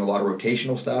notice, we're doing a lot of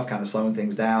rotational stuff, kind of slowing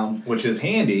things down. Which is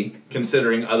handy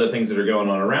considering other things that are going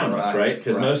on around us, right?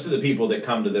 Because most of the people that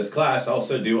come to this class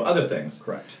also do other things.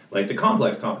 Correct. Like the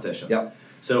complex competition. Yep.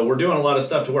 So we're doing a lot of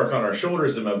stuff to work on our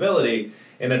shoulders and mobility,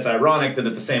 and it's ironic that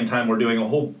at the same time we're doing a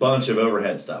whole bunch of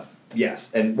overhead stuff.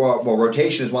 Yes, and well,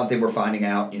 rotation is one thing we're finding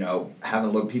out. People are having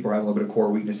a little bit of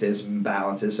core weaknesses, some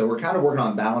imbalances. So we're kind of working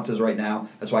on balances right now.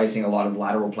 That's why you're seeing a lot of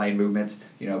lateral plane movements.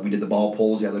 We did the ball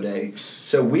pulls the other day.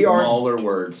 So we are smaller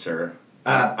words, sir.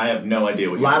 I have no idea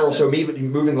what you lateral. Said. So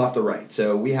moving left to right.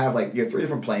 So we have you have 3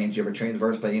 different planes. You have a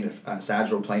transverse plane, a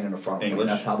sagittal plane, and a frontal plane.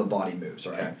 That's how the body moves,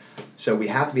 right? Okay. So we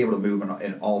have to be able to move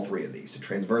in all 3 of these: the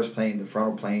transverse plane, the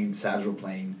frontal plane, sagittal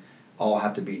plane. All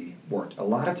have to be worked. A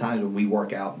lot of times when we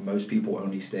work out, most people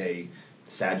only stay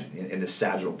in the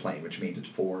sagittal plane, which means it's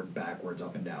forward, backwards,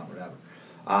 up and down, whatever.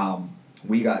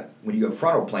 When you go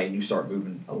frontal plane, you start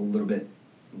moving a little bit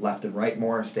left and right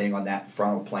more, staying on that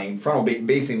frontal plane. Frontal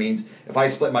basically means if I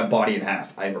split my body in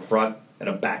half, I have a front and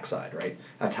a back side, right?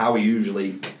 That's how we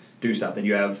usually do stuff. Then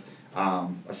you have a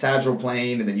sagittal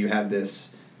plane, and then you have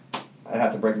this. I'd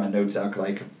have to break my notes out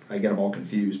because I get them all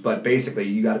confused. But basically,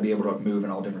 you got to be able to move in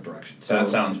all different directions. So that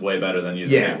sounds way better than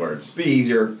using big words. Be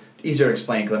easier to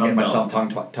explain because I'm getting myself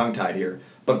tongue-tied here.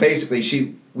 But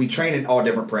basically, we train in all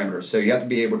different parameters. So you have to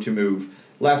be able to move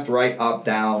left, right, up,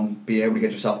 down, being able to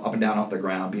get yourself up and down off the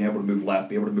ground, being able to move left,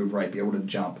 be able to move right, be able to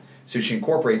jump. So she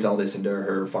incorporates all this into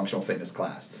her functional fitness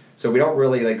class. So we don't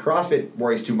really, CrossFit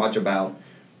worries too much about,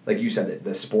 like you said,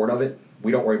 the sport of it.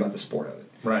 We don't worry about the sport of it.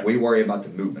 Right. We worry about the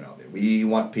movement of it. We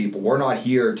want people. We're not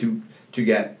here to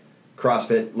get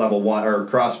CrossFit level 1 or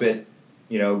CrossFit,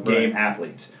 game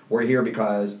athletes. We're here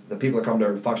because the people that come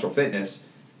to functional fitness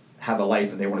have a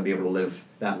life and they want to be able to live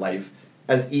that life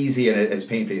as easy and as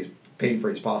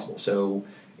pain-free as possible. So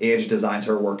Ange designs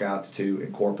her workouts to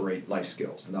incorporate life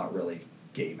skills, not really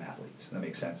game athletes. That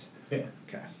makes sense? Yeah.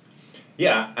 Okay.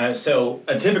 Yeah, so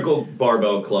a typical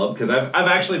barbell club, because I've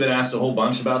actually been asked a whole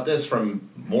bunch about this from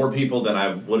more people than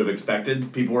I would have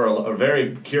expected. People are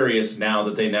very curious now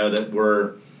that they know that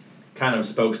we're kind of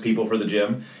spokespeople for the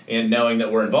gym, and knowing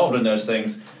that we're involved in those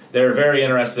things, they're very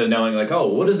interested in knowing, like, oh,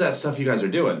 what is that stuff you guys are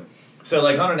doing? So,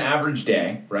 like, on an average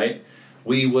day, right,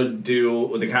 we would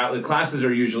do, the classes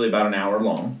are usually about an hour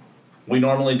long. We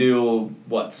normally do,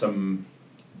 some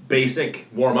basic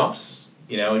warm-ups.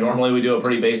 Normally we do a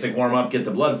pretty basic warm-up, get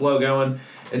the blood flow going,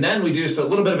 and then we do a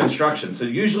little bit of instruction. So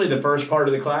usually the first part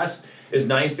of the class is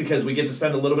nice because we get to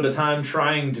spend a little bit of time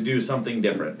trying to do something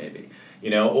different, maybe.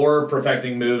 Or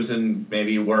perfecting moves and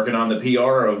maybe working on the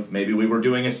PR of maybe we were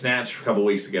doing a snatch a couple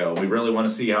weeks ago. We really want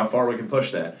to see how far we can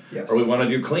push that. Yes. Or we want to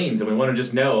do cleans and we want to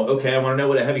just know, okay, I want to know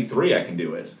what a heavy 3 I can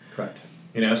do is. Correct.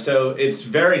 So it's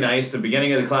very nice. The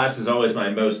beginning of the class is always my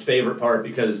most favorite part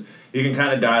because you can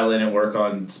kind of dial in and work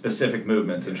on specific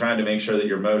movements and trying to make sure that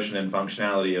your motion and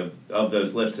functionality of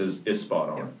those lifts is spot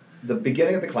on. Yeah. The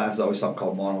beginning of the class is always something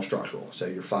called monostructural. So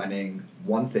you're finding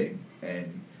one thing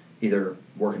and either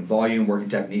working volume, working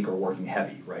technique, or working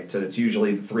heavy, right? So it's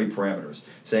usually the 3 parameters.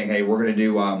 Saying, hey, we're gonna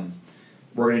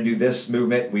do this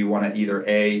movement. We want to either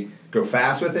A, go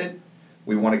fast with it,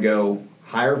 we want to go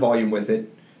higher volume with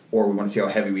it, or we want to see how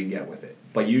heavy we can get with it.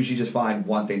 But usually just find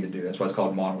one thing to do. That's why it's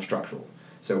called monostructural.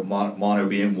 So mono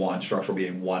being one, structural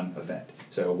being one event.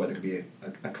 So whether it could be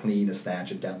a clean, a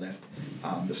snatch, a deadlift,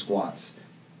 the squats,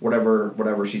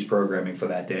 whatever she's programming for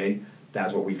that day,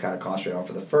 that's what we kind of concentrate on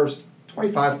for the first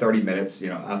 25, 30 minutes,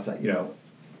 outside,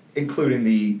 including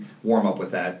the warm-up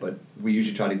with that. But we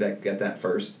usually try to get that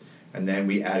first, and then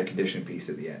we add a conditioning piece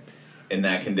at the end. And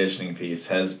that conditioning piece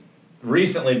has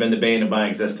recently been the bane of my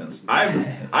existence.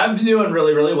 I've been doing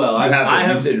really, really well. I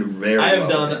have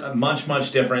done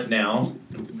much different now,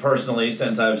 personally,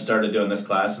 since I've started doing this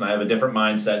class, and I have a different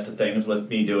mindset to things with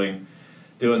me doing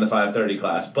the 5:30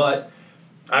 class. But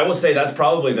I will say that's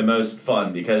probably the most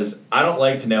fun because I don't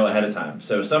like to know ahead of time.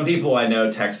 So some people I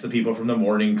know text the people from the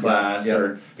morning class,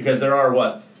 or because there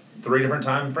are 3 different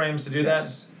time frames to do that.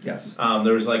 Yes.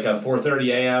 There's like a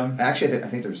 4:30 a.m. Actually, I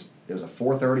think there's a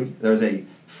 4:30. There's a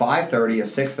 5:30, a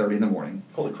 6:30 in the morning.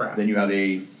 Holy crap! Then you have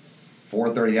a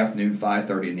 4:30 in the afternoon,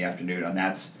 5:30 in the afternoon, and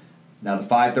that's now the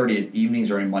 5:30 in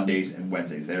evenings are in Mondays and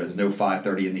Wednesdays. There is no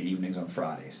 5:30 in the evenings on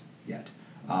Fridays yet.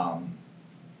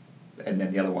 And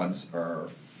then the other ones are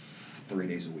 3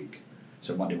 days a week.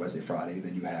 So Monday, Wednesday, Friday.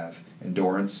 Then you have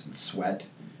endurance and sweat,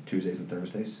 Tuesdays and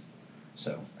Thursdays.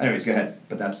 So, anyways, go ahead.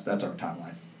 But that's our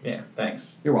timeline. Yeah,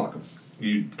 thanks. You're welcome.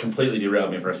 You completely derailed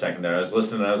me for a second there. I was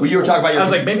listening. You were talking about I was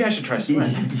like, maybe I should try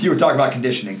sweat. You were talking about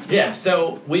conditioning. Yeah.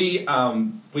 So we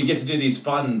get to do these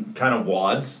fun kind of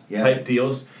WODs type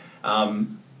deals.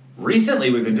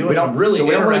 Recently, we've been doing some really so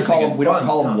we don't really interesting we don't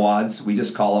call stuff. them WODs. We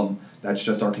just call them. That's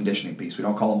just our conditioning piece. We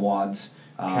don't call them WODs.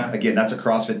 Okay. Again, that's a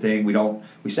CrossFit thing.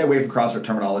 We stay away from CrossFit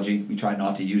terminology. We try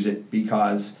not to use it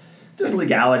because there's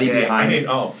legality behind it.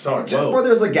 Oh, sorry. Well,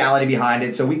 there's legality behind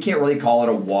it, so we can't really call it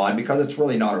a WOD because it's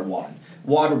really not a WOD.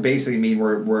 WOD would basically mean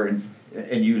we're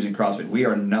in using CrossFit. We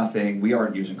are nothing. We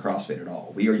aren't using CrossFit at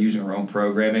all. We are using our own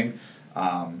programming.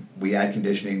 We add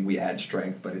conditioning, we add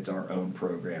strength, but it's our own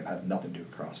program. Have nothing to do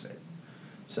with CrossFit.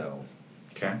 So.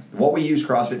 Okay. What we use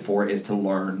CrossFit for is to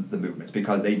learn the movements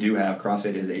because they do have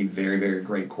CrossFit is a very, very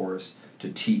great course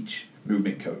to teach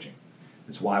movement coaching.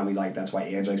 That's why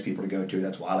Ange likes people to go to.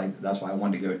 That's why I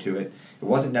wanted to go to it. It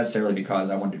wasn't necessarily because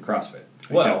I wanted to do CrossFit.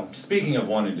 Well, speaking of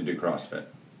wanting to do CrossFit,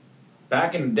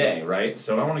 back in the day, right?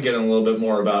 So I want to get in a little bit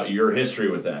more about your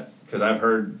history with that because I've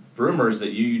heard rumors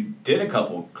that you did a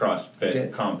couple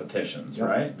CrossFit competitions,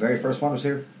 right? Very first one was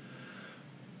here.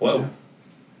 Whoa.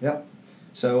 Yep.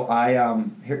 So I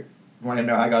here. You want to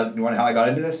know how I got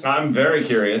into this? I'm very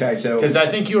curious. Okay, so because I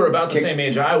think you were about the same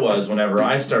age I was whenever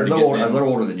I started. I was a little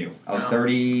older than you. I was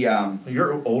 30.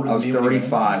 You're older. I was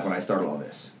 35 when I started all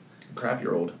this. Crap,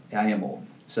 you're old. I am old.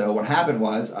 So what happened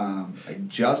was I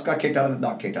just got kicked out of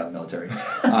the military.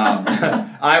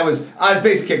 I was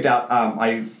basically kicked out.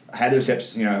 I had those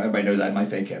hips. Everybody knows I had my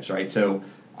fake hips, right? So.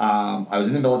 I was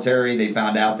in the military. They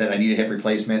found out that I needed hip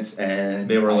replacements, and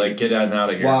they were like, "Get out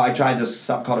of here." Well, I tried this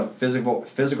something called a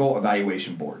physical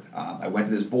evaluation board. I went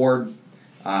to this board.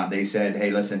 They said,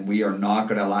 "Hey, listen, we are not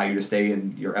going to allow you to stay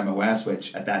in your MOS,"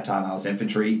 which at that time I was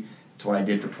infantry. It's what I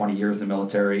did for 20 years in the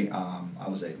military. I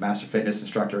was a master fitness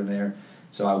instructor in there,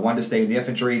 so I wanted to stay in the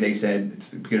infantry. They said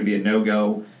it's going to be a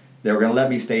no-go. They were going to let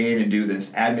me stay in and do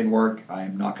this admin work.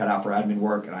 I'm not cut out for admin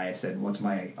work. And I said, what's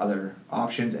my other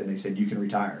options? And they said, you can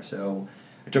retire. So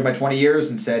I took my 20 years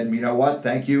and said, you know what,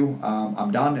 thank you,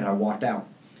 I'm done. And I walked out.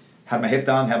 Had my hip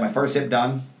done, had my first hip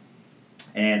done.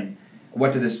 And I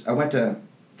went to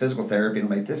physical therapy and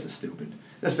I'm like, this is stupid.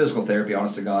 this physical therapy,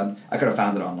 honest to God, I could have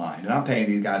found it online. And I'm paying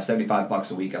these guys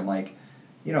 $75 a week. I'm like,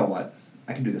 you know what?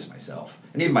 I can do this myself.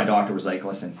 And even my doctor was like,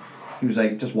 listen, he was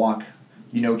like, just walk.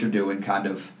 You know what you're doing, kind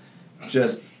of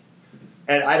just.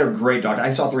 And I had a great doctor.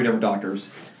 I saw 3 different doctors.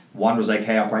 One was like,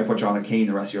 hey, I'll probably put you on a cane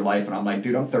the rest of your life. And I'm like,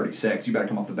 dude, I'm 36. You better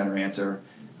come up with a better answer.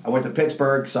 I went to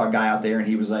Pittsburgh, saw a guy out there, and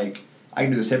he was like, I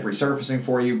can do this hip resurfacing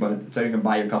for you, but it's only going to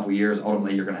buy you a couple of years.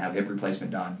 Ultimately, you're going to have hip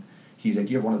replacement done. He's like,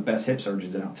 you have one of the best hip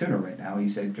surgeons in Altoona right now. He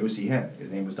said, go see him.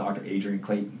 His name was Dr. Adrian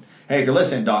Clayton. Hey, if you're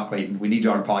listening, Doc Clayton, we need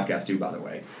you on our podcast too, by the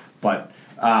way. But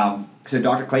so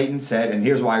Dr. Clayton said, and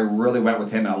here's why I really went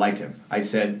with him and I liked him. I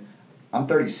said, I'm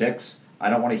 36. I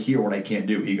don't want to hear what I can't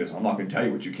do. He goes, I'm not going to tell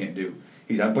you what you can't do.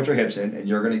 He said, put your hips in, and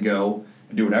you're going to go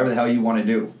and do whatever the hell you want to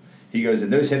do. He goes,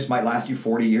 and those hips might last you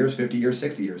 40 years, 50 years,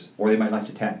 60 years, or they might last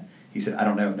you 10. He said, I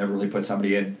don't know. Never really put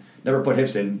somebody in, never put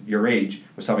hips in your age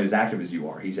with somebody as active as you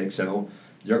are. He's like, so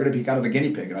you're going to be kind of a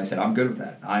guinea pig. And I said, I'm good with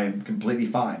that. I am completely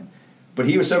fine. But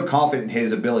he was so confident in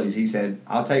his abilities. He said,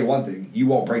 I'll tell you one thing. You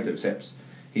won't break those hips.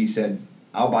 He said,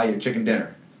 I'll buy you a chicken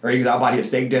dinner. Or he goes, I'll buy you a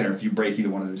steak dinner if you break either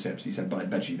one of those hips. He said, but I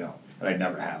bet you don't. And I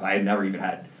never have. I had never even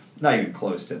had, not even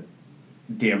close to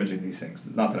damaging these things.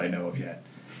 Not that I know of yet.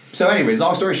 So anyways,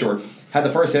 long story short, had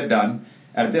the first hip done.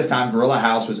 And at this time, Gorilla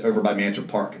House was over by Mansion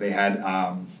Park. They had,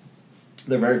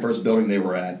 the very first building they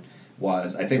were at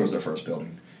was, I think it was their first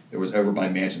building. It was over by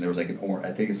Mansion. There was like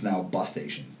I think it's now a bus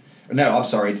station. No, I'm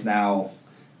sorry, it's now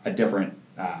a different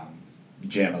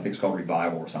gym. I think it's called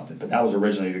Revival or something. But that was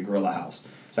originally the Gorilla House.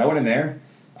 So I went in there.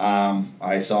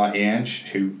 I saw Ange,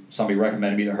 who somebody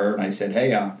recommended me to her, and I said,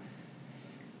 hey,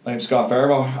 my name's Scott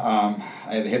Faribault.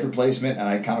 I have a hip replacement, and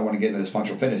I kind of want to get into this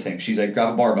functional fitness thing. She's like,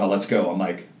 grab a barbell, let's go. I'm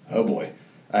like, oh boy.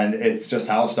 And it's just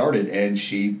how it started. And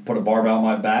she put a barbell on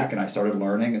my back, and I started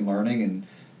learning, and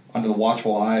under the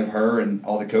watchful eye of her and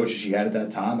all the coaches she had at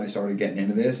that time, I started getting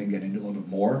into this and getting into a little bit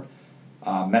more.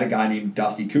 Met a guy named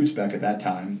Dusty Kutzbeck at that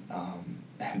time,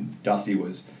 and Dusty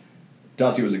was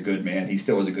a good man. He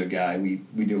still was a good guy. We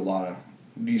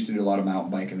used to do a lot of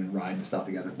mountain biking and riding and stuff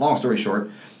together. Long story short,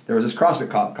 there was this CrossFit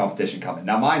competition coming.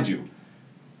 Now, mind you,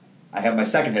 I have my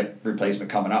second hip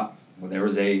replacement coming up. Well, there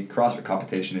was a CrossFit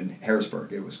competition in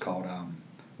Harrisburg. It was called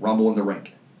Rumble in the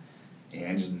Rink.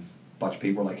 And a bunch of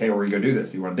people were like, hey, where are you going to do this?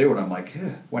 Do you want to do it? I'm like,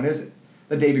 when is it?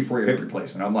 The day before your hip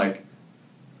replacement. I'm like,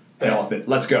 hell with it.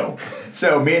 Let's go.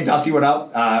 So me and Dusty went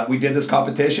up. We did this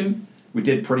competition. We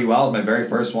did pretty well. It was my very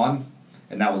first one.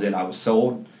 And that was it. I was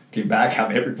sold. Came back,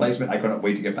 had a hip replacement. I couldn't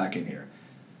wait to get back in here.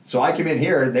 So I came in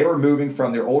here. They were moving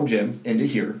from their old gym into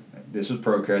here. This was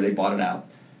ProCare. They bought it out.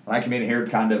 And I came in here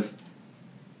to kind of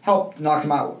help knock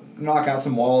out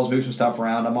some walls, move some stuff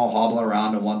around. I'm all hobbling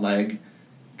around on one leg.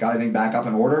 Got everything back up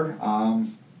in order.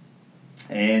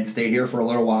 And stayed here for a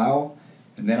little while.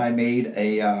 And then I made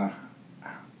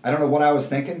I don't know what I was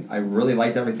thinking. I really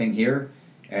liked everything here.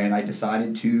 And I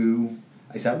decided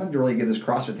I said, I'm going to really give this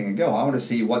CrossFit thing a go. I want to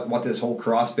see what this whole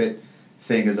CrossFit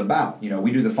thing is about. You know,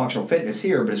 we do the functional fitness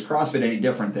here, but is CrossFit any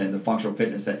different than the functional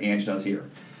fitness that Ange does here?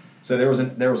 So there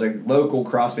was a local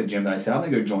CrossFit gym that I said, I'm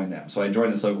going to go join them. So I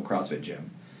joined this local CrossFit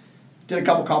gym. Did a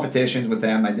couple competitions with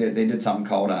them. They did something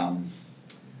called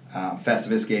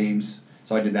Festivus Games.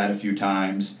 So I did that a few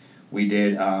times. We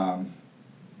did a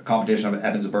competition up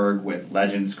at Evansburg with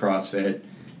Legends CrossFit.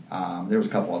 There was a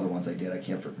couple other ones I did. I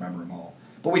can't remember them all.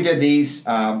 But we did these,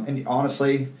 and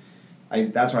honestly,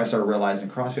 that's when I started realizing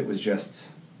CrossFit was just,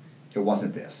 it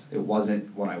wasn't this. It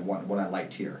wasn't what I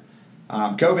liked here.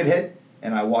 COVID hit,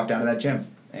 and I walked out of that gym,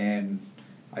 and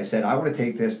I said, I want to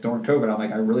take this, during COVID, I'm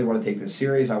like, I really want to take this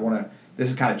serious. This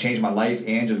has kind of changed my life.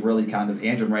 Ange and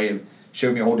Ray have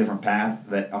showed me a whole different path,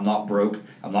 that I'm not broke,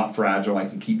 I'm not fragile, I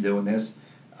can keep doing this.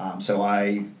 So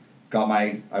I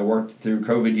worked through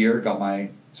COVID year, got my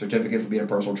certificate for being a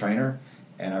personal trainer,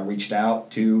 and I reached out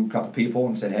to a couple people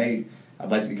and said, hey, I'd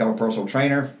like to become a personal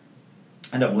trainer.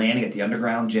 Ended up landing at the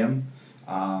Underground Gym.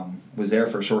 Was there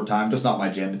for a short time. Just not my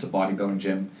gym. It's a bodybuilding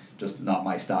gym. Just not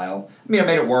my style. I mean, I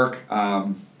made it work.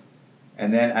 And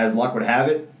then, as luck would have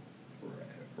it,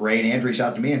 Ray and Andrew reached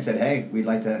out to me and said, hey, we'd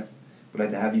like to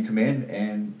have you come in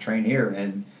and train here.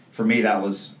 And for me, that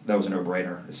was a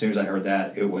no-brainer. As soon as I heard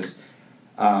that, it was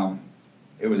a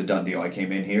done deal. I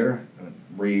came in here,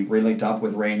 re-linked up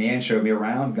with Ray and Ann, showed me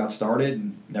around, got started,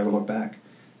 and never looked back.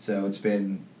 So it's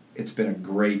been a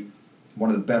great, one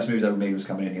of the best moves I ever made was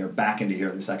coming in here, back into here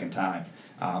the second time.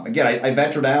 Again, I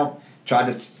ventured out, tried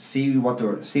to see what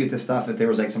this stuff, if there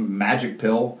was like some magic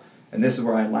pill, and this is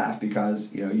where I laugh because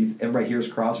everybody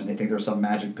hears CrossFit and they think there's some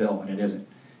magic pill, and it isn't.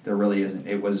 There really isn't.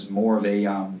 It was more of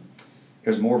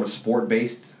a sport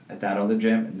based at that other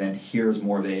gym, and then here's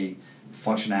more of a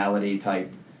functionality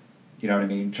type, you know what I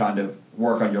mean, trying to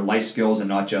work on your life skills and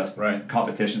not just Right.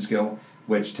 competition skill,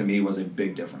 which to me was a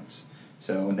big difference.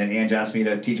 So, and then Ange asked me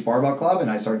to teach barbell club, and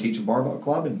I started teaching barbell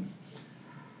club, and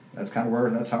that's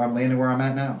how I'm landing where I'm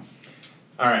at now.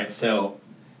 All right, so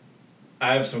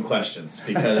I have some questions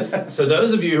because so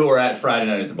those of you who are at Friday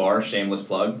night at the bar, shameless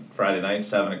plug, Friday night,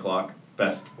 7:00,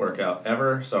 best workout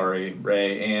ever. Sorry,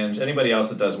 Ray, Ange, anybody else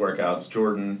that does workouts,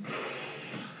 Jordan,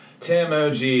 Tim,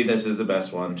 OG, this is the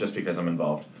best one just because I'm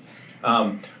involved.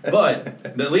 But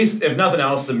at least, if nothing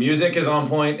else, the music is on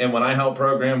point, and when I help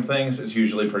program things, it's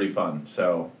usually pretty fun.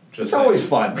 So just It's always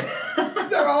fun.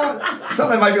 They're all some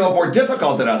that might be a little more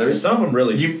difficult than others. some of them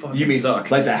really You fucking mean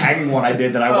suck. like the hanging one I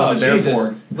did that I wasn't there Jesus.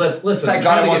 for? Let's listen. Thank I'm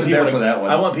God trying I to get wasn't people there to- for that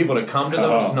one. I want people to come to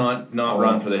those, Oh. not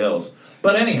run for the hills.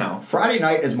 But anyhow, Friday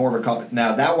night is more of a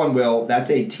now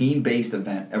that's a team-based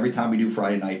event. Every time we do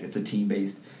Friday night, it's a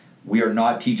team-based. We are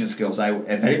not teaching skills.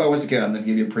 If anybody wants to get, I'm going to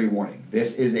give you a pre-warning.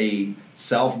 This is a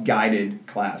self-guided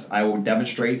class. I will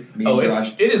demonstrate. Me and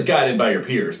Josh. it is guided by your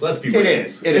peers. Let's be real. It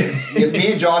is.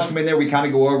 Me and Josh come in there. We kind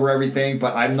of go over everything,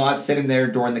 but I'm not sitting there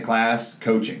during the class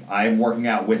coaching. I'm working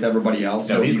out with everybody else.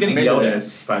 No, so he's if you getting come into yelled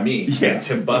this. at by me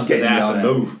to bust he's his getting ass yelled and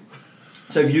at. move.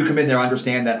 So if you come in there,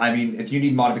 understand that. I mean, if you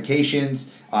need modifications,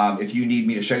 if you need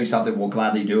me to show you something, we'll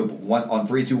gladly do it. But on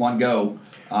 3, 2, 1, go.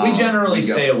 We generally we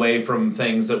go. stay away from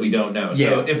things that we don't know. So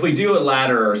Yeah. if we do a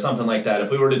ladder or something like that,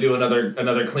 if we were to do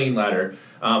another clean ladder,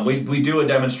 we do a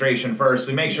demonstration first.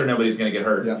 We make sure nobody's going to get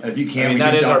hurt. Yeah, and if you can, I mean, we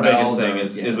that do is our biggest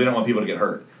dumbbells thing is we don't want people to get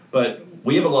hurt. But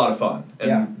we have a lot of fun. And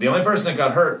Yeah. the only person that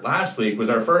got hurt last week was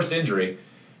our first injury.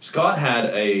 Scott had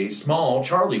a small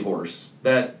Charlie horse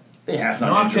that Yeah, it's not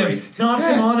knocked an him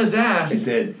injury. on his ass. It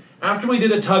did. After we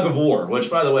did a tug of war, which,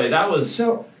 by the way, that was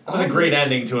So, a great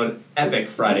ending to an epic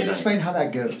Friday Let me night. explain how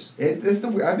that goes.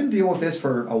 I've been dealing with this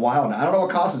for a while now. I don't know what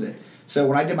causes it. So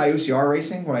when I did my OCR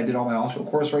racing, when I did all my obstacle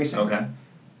course racing, Okay.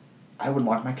 I would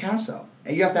lock my calves up.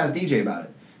 And you have to ask DJ about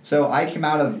it. So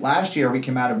last year, we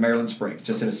came out of Maryland Springs,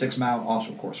 just did a 6-mile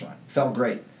obstacle course run. Felt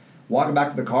great. Walking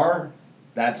back to the car,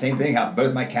 that same thing happened.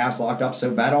 Both my calves locked up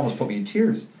so bad, it almost put me in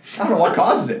tears. I don't know what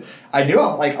causes it. I knew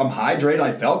I'm hydrated,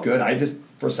 I felt good. I just,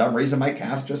 for some reason, my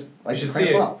calves just You should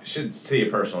cramp up. see a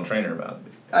personal trainer about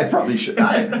it. I probably should.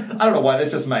 I don't know what.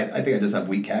 It's just I think I just have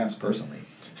weak calves personally.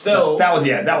 So that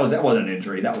wasn't an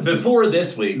injury. That was before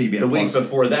this week, me being the a week puss.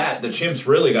 before that, the chimps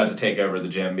really got to take over the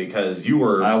gym because you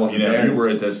were I wasn't there. you were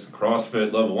at this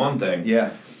CrossFit level 1 thing.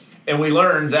 Yeah. And we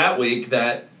learned that week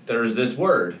that there's this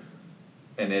word,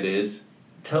 and it is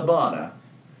Tabata.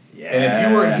 Yeah. And if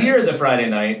you were here the Friday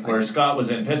night where Scott was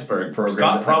in Pittsburgh,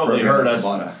 Scott probably heard us.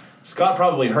 Tabata. Scott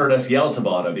probably heard us yell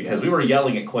Tabata because we were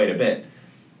yelling it quite a bit.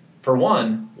 For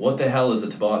one, what the hell is a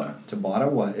Tabata?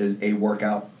 Tabata is a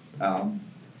workout.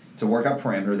 It's a workout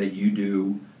parameter that you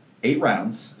do 8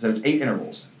 rounds. So it's 8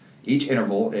 intervals. Each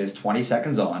interval is 20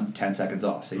 seconds on, 10 seconds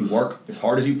off. So you work as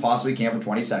hard as you possibly can for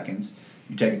 20 seconds.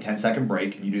 You take a 10-second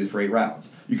break, and you do it for 8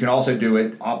 rounds. You can also do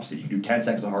it opposite. You can do 10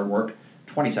 seconds of hard work,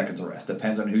 20 seconds of rest.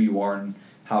 Depends on who you are and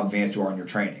how advanced you are in your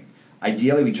training.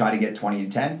 Ideally, we try to get 20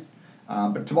 and 10.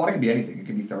 But Tabata can be anything. It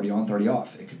could be 30 on, 30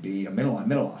 off. It could be a middle on,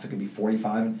 middle off. It could be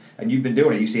 45. And you've been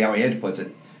doing it. You see how Edge puts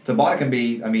it. Tabata can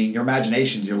be, your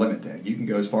imagination's your limit there. You can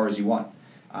go as far as you want.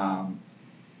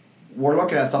 We're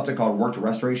looking at something called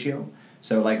work-to-rest ratio.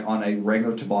 So like on a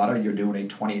regular Tabata, you're doing a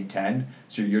 20 and 10.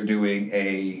 So you're doing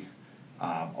a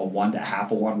 1 to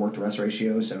half of 1 work-to-rest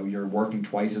ratio. So you're working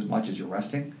twice as much as you're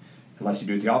resting. Unless you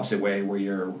do it the opposite way where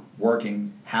you're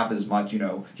working half as much,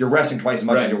 you're resting twice as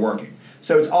much as you're working.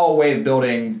 So it's all a way of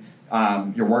building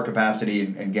your work capacity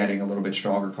and getting a little bit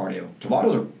stronger cardio.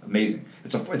 Tabatas are amazing.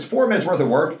 It's 4 minutes worth of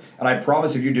work, and I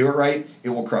promise if you do it right, it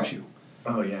will crush you.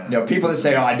 Oh, yeah. People that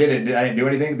say, I didn't do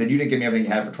anything, then you didn't give me everything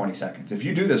you had for 20 seconds. If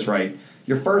you do this right,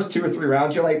 your first 2 or 3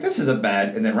 rounds, you're like, this isn't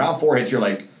bad. And then round 4 hits, you're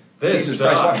like, This Jesus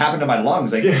Christ, what sucks. happened to my lungs?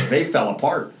 They fell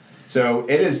apart. So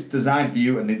it is designed for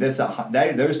you, and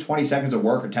those 20 seconds of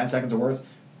work or 10 seconds of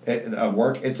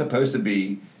work, it's supposed to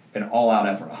be an all-out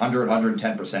effort, 100,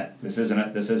 110%. This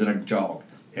isn't a jog.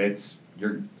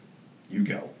 You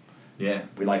go. Yeah.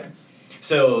 We like them.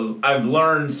 So I've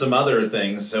learned some other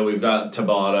things. So we've got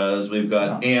Tabatas, we've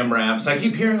got AMRAPs. I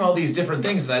keep hearing all these different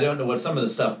things, and I don't know what some of the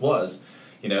stuff was.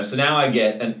 So now I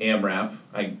get an AMRAP.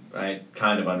 I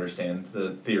kind of understand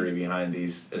the theory behind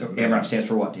these. AMRAP stands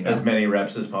for what? Do you know? As many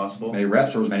reps as possible. Many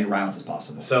reps or as many rounds as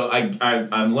possible. So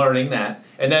I'm learning that.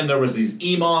 And then there was these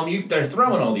EMOM. They're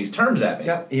throwing all these terms at me.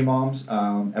 Yep,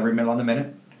 EMOMs, every minute on the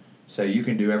minute. So you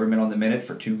can do every minute on the minute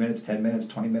for 2 minutes, 10 minutes,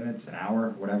 20 minutes, an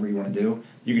hour, whatever you want to do.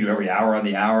 You can do every hour on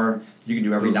the hour. You can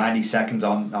do every 90 seconds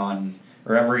on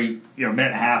or every minute and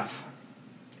a half.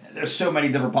 There's so many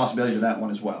different possibilities with that one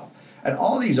as well. And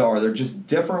all these they're just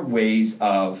different ways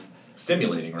of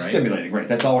Stimulating, right? stimulating, right?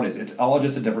 That's all it is. It's all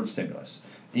just a different stimulus.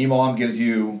 EMOM gives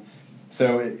you,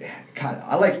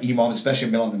 I like EMOM, especially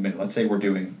middle in the minute. Let's say we'll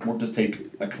just take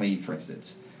a clean, for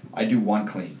instance. I do one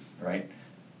clean, right?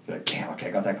 You're like, damn, okay,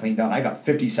 I got that clean done. I got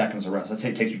 50 seconds of rest. Let's say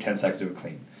it takes you 10 seconds to do a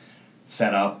clean.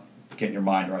 Set up, get your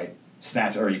mind right.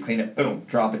 Snatch, or you clean it, boom,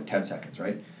 drop it, 10 seconds,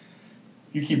 right?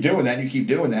 You keep doing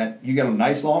that, you get a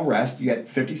nice long rest, you get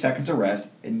 50 seconds of rest,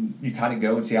 and you kind of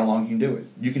go and see how long you can do it.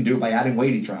 You can do it by adding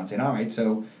weight each round, saying, all right,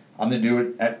 so I'm going to do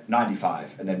it at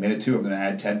 95, and then minute 2, I'm going to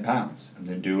add 10 pounds. I'm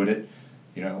going to do it at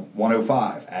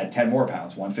 105, add 10 more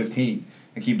pounds, 115,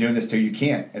 and keep doing this till you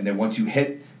can't. And then once you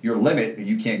hit your limit and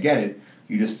you can't get it,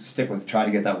 you just stick with try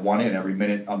to get that one in every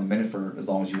minute on the minute for as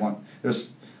long as you want.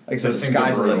 There's, like I said, the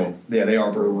sky's the limit. Yeah, they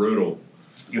are brutal.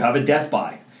 You have a death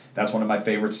by. That's one of my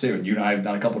favorites too. And you and I have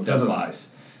done a couple of death buys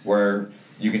where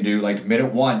you can do like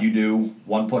minute 1, you do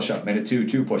 1 push-up, minute 2,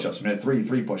 2 push-ups, minute 3,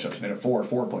 3 push-ups, minute 4,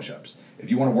 4 push-ups. If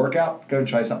you want to work out, go and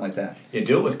try something like that. Yeah,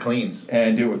 do it with cleans.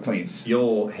 And do it with cleans.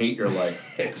 You'll hate your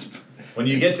life. It's when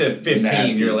you get to 15,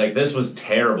 nasty. You're like, this was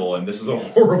terrible and this is a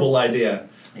horrible idea.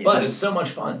 It But is. it's so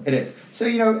much fun. It is. So,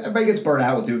 everybody gets burnt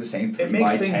out with doing the same 3 It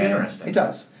makes by things 10. interesting. It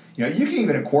does. You can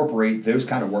even incorporate those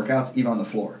kind of workouts even on the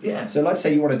floor. Yeah. So let's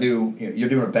say you want to do, you're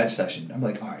doing a bench session. I'm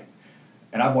like, all right.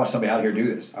 And I've watched somebody out here do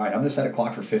this. All right, I'm going to set a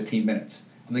clock for 15 minutes.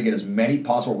 I'm going to get as many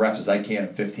possible reps as I can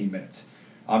in 15 minutes.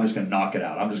 I'm just going to knock it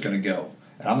out. I'm just going to go.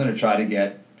 And I'm going to try to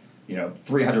get,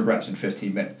 300 reps in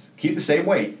 15 minutes. Keep the same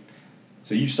weight.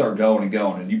 So you start going and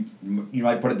going. And you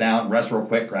might put it down, rest real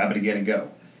quick, grab it again and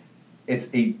go. It's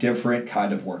a different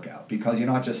kind of workout because you're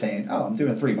not just saying, oh, I'm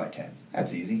doing a 3 by 10.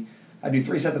 That's easy. I do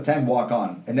 3 sets of 10, walk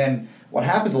on. And then what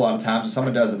happens a lot of times when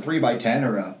someone does a 3 by 10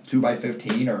 or a 2 by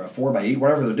 15 or a 4 by 8,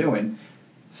 whatever they're doing,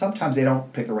 sometimes they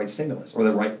don't pick the right stimulus or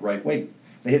the right weight.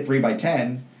 They hit 3 by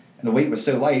 10 and the weight was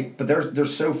so light, but they're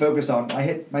so focused on, I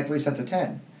hit my 3 sets of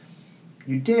 10.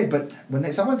 You did, but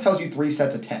when someone tells you 3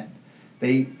 sets of 10,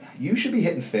 you should be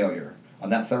hitting failure on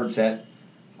that 3rd set,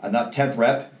 on that 10th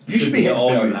rep. You should be hitting all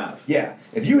failure. you have. Yeah.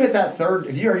 If you hit that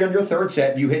if you're on your 3rd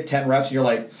set and you hit 10 reps and you're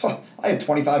like, I had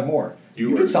 25 more.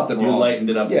 You did something wrong. You lightened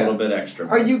it up a little bit extra.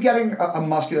 Are you getting a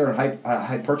muscular and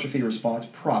hypertrophy response?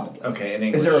 Probably. Okay, in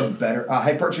English. Is there a better...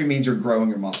 hypertrophy means you're growing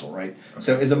your muscle, right? Okay.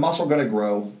 So is a muscle going to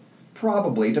grow?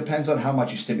 Probably. Depends on how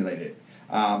much you stimulate it.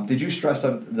 Did you stress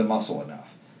the muscle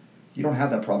enough? You don't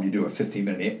have that problem. You do a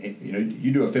 15-minute...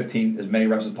 You do as many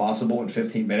reps as possible in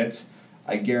 15 minutes.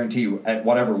 I guarantee you, at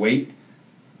whatever weight,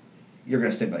 you're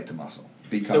going to stimulate the muscle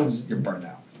because you're burned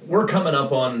out. We're coming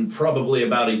up on probably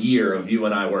about a year of you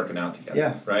and I working out together.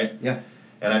 Yeah. Right? Yeah.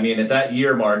 And I mean, at that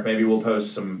year mark, maybe we'll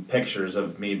post some pictures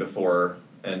of me before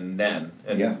and then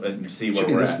and see where we're at. It should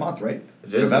be this at. month, right?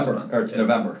 It is November. this month. Or it's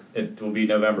November. It will be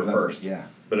November 1st. Yeah.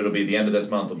 But it'll be the end of this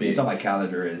month. It's on my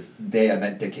calendar is day I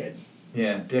meant dickhead.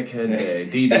 Yeah, dickhead day.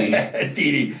 DD.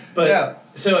 DD. But, yeah.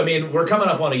 So, I mean, we're coming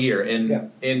up on a year. And yeah.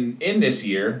 in this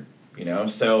year,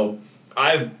 so...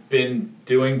 I've been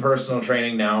doing personal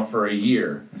training now for a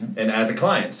year and as a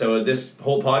client. So this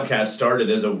whole podcast started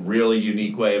as a really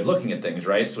unique way of looking at things,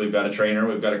 right? So we've got a trainer,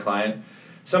 we've got a client,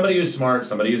 somebody who's smart,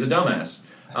 somebody who's a dumbass.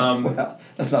 Well,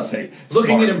 let's not say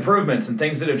looking smart. at improvements and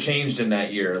things that have changed in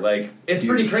that year. Like, it's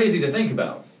pretty crazy to think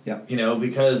about. Yeah.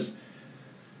 Because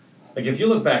like if you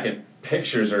look back at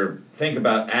pictures or think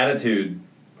about attitude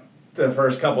the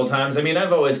first couple of times, I mean,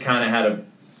 I've always kind of had a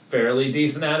fairly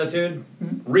decent attitude.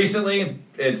 Mm-hmm. Recently,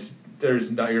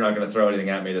 you're not going to throw anything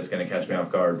at me that's going to catch me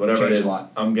off guard. Whatever it is,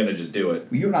 I'm going to just do it.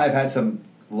 Well, you and I have had some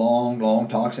long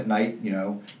talks at night,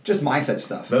 just mindset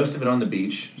stuff. Most of it on the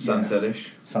beach,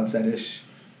 sunset-ish. Sunset-ish,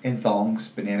 in thongs,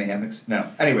 banana hammocks. No.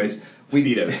 Anyways.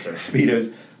 Speedos.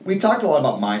 Speedos. We talked a lot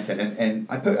about mindset, and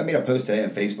I made a post today on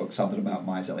Facebook, something about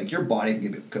mindset. Like, your body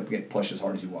can get pushed as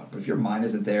hard as you want, but if your mind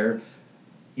isn't there,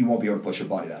 you won't be able to push your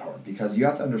body that hard because you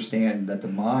have to understand that the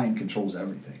mind controls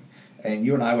everything. And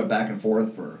you and I went back and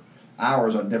forth for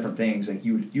hours on different things. Like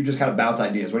you just kind of bounce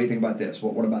ideas. What do you think about this?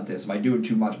 What about this? Am I doing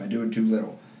too much? Am I doing too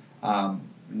little?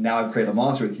 Now I've created a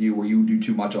monster with you where you do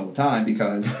too much all the time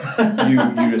because you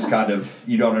just kind of,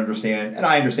 you don't understand. And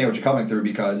I understand what you're coming through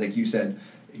because, like you said,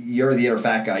 you're the inner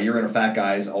fat guy. Your inner fat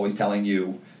guy is always telling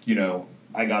you,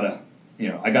 I gotta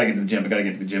get to the gym. I gotta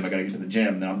get to the gym. I gotta get to the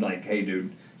gym. And then I'm like, hey,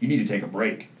 dude, you need to take a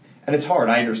break. And it's hard.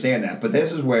 I understand that. But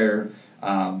this is where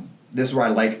I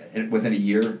like within a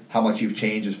year how much you've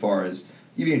changed as far as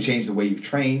you've even changed the way you've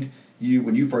trained.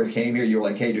 When you first came here, you were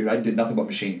like, hey, dude, I did nothing but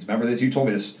machines. Remember this? You told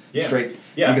me this straight.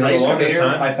 Yeah, because I used to come in here,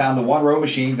 time. I found the one row of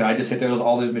machines, and I just sit there with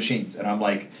all those machines. And I'm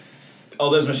like...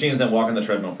 All those machines, then walk on the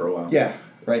treadmill for a while. Yeah,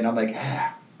 right. And I'm like,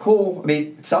 cool. I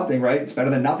mean, it's something, right? It's better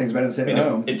than nothing. It's better than sitting at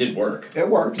home. It did work. It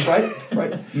worked, right?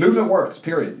 Right. Movement works,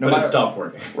 period. But it stopped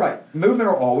working. Right. Movement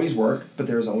will always work, but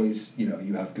there's always,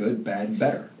 you have good, bad, and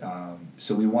better.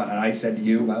 So and I said to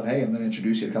you about, hey, I'm going to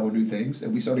introduce you to a couple of new things,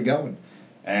 and we started going.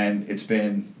 And it's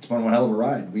been one hell of a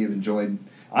ride.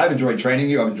 I've enjoyed training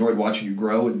you. I've enjoyed watching you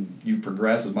grow, and you've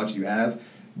progressed as much as you have.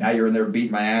 Now you're in there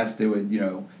beating my ass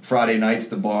doing, Friday nights at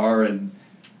the bar, and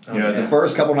the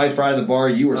first couple nights Friday at the bar,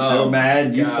 you were so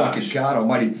mad. You fucking, God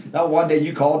almighty. That one day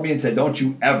you called me and said, if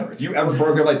you ever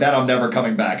program like that, I'm never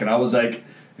coming back. And I was like,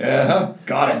 yeah,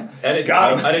 got him. I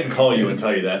didn't call you and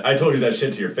tell you that. I told you that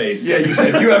shit to your face. Yeah, you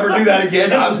said, if you ever do that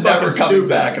again, I'm never coming stupid.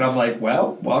 back. And I'm like,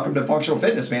 well, welcome to functional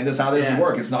fitness, man. This is how this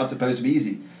works. It's not supposed to be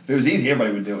easy. If it was easy,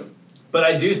 everybody would do it. But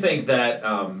I do think that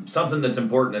something that's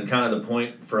important, and kind of the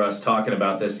point for us talking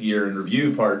about this year in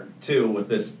review part 2 with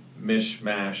this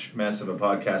mishmash mess of a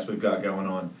podcast we've got going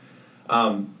on.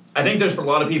 I think there's a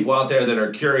lot of people out there that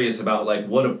are curious about like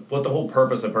what the whole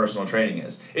purpose of personal training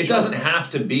is. It doesn't have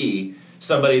to be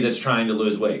somebody that's trying to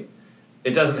lose weight.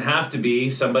 It doesn't have to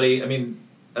be somebody. I mean,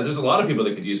 there's a lot of people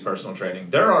that could use personal training.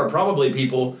 There are probably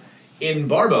people in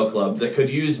Barbell Club that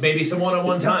could use maybe some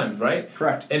one-on-one time, right?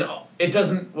 Correct. And it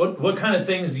doesn't. What kind of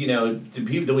things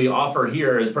do we offer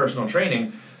here as personal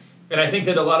training? And I think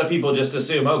that a lot of people just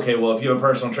assume, okay, well, if you have a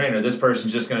personal trainer, this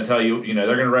person's just going to tell you, they're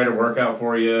going to write a workout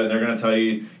for you, and they're going to tell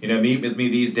you, meet with me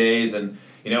these days, and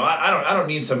I don't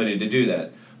need somebody to do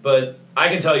that. But I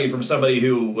can tell you from somebody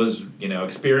who was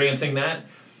experiencing that,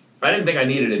 I didn't think I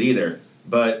needed it either.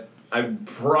 But I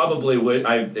probably would.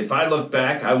 If I look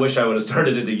back, I wish I would have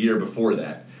started it a year before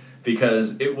that,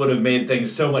 because it would have made things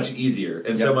so much easier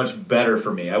and so much better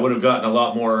for me. I would have gotten a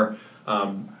lot more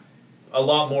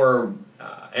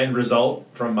end result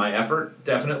from my effort,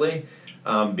 definitely,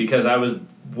 because I was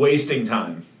wasting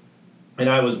time, and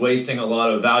I was wasting a lot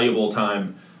of valuable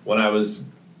time when I was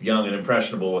young and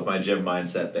impressionable with my gym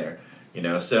mindset there.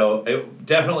 So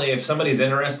definitely, if somebody's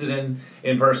interested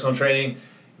in personal training,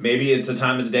 maybe it's a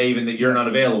time of the day even that you're not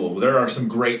available. There are some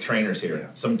great trainers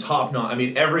here, some top-notch. I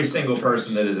mean, every single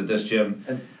person that is at this gym,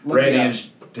 Randy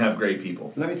and have great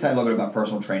people. Let me tell you a little bit about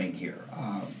personal training here.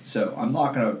 So I'm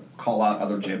not going to call out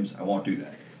other gyms. I won't do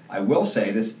that. I will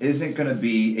say this isn't going to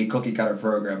be a cookie-cutter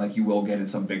program like you will get in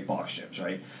some big box gyms,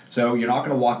 right? So you're not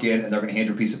going to walk in and they're going to hand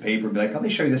you a piece of paper and be like, let me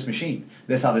show you this machine.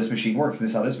 This is how this machine works. This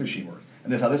is how this machine works.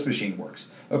 And this is how this machine works.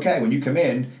 Okay, when you come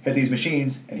in, hit these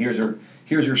machines, and here's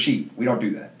your sheet. We don't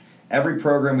do that. Every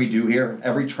program we do here,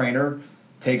 every trainer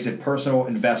takes a personal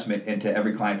investment into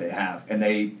every client they have, and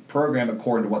they program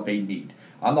according to what they need.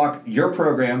 Your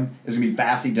program is going to be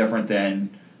vastly different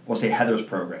than, we'll say, Heather's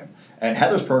program. And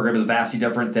Heather's program is vastly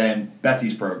different than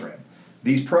Betsy's program.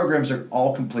 These programs are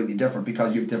all completely different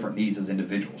because you have different needs as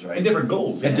individuals, right? And different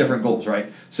goals. And different goals,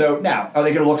 right? So now, are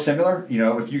they going to look similar?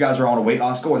 If you guys are on a weight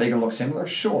loss goal, are they going to look similar?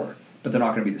 Sure. But they're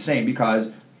not going to be the same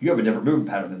because you have a different movement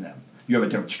pattern than them. You have a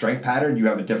different strength pattern. You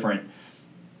have a different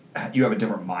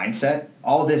mindset.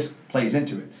 All this plays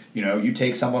into it. You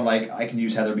take someone like, I can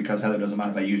use Heather because Heather doesn't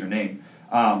mind if I use her name.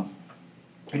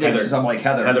 Someone like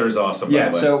Heather. Heather is awesome. Yeah. By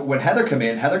the way. So when Heather come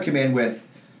in with,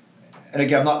 and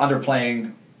again, I'm not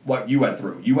underplaying what you went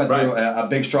through. You went through a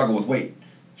big struggle with weight.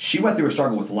 She went through a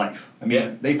struggle with life. I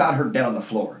mean, they found her dead on the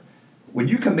floor. When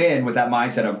you come in with that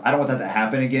mindset of, I don't want that to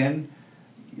happen again,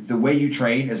 the way you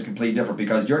train is completely different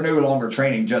because you're no longer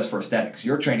training just for aesthetics.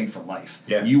 You're training for life.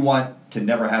 Yeah. You want to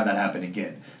never have that happen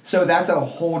again. So that's a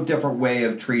whole different way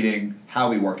of treating how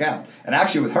we work out. And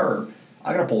actually with her,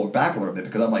 I got to pull her back a little bit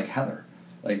because I'm like, Heather,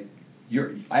 like,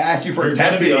 I asked you for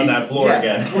intensity. You're on that floor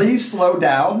again. Please slow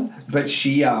down. But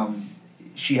she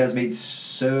has made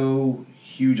so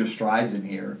huge of strides in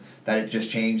here that it just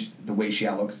changed the way she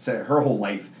outlooks. So her whole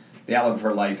life, the outlook of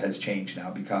her life has changed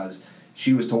now because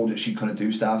she was told that she couldn't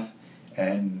do stuff,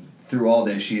 and through all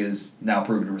this, she has now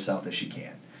proven to herself that she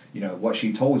can. What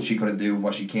she told she couldn't do and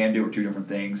what she can do are two different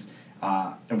things,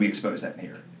 and we expose that in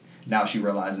here. Now she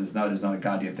realizes, no, there's not a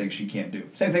goddamn thing she can't do.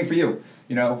 Same thing for you.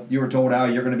 You were told how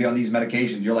you're going to be on these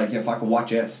medications. You're like, yeah, if I can watch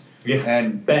this. Yeah.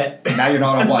 And bet. Now you're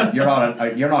not on what? You're not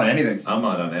on anything. I'm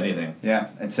not on anything. Yeah.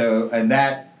 And so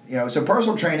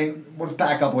personal training, let's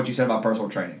back up what you said about personal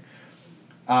training.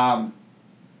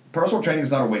 Personal training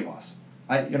is not a weight loss.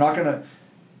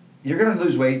 You're gonna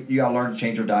lose weight. You gotta learn to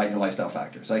change your diet and your lifestyle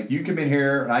factors. Like, you come in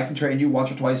here and I can train you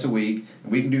once or twice a week,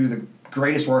 and we can do the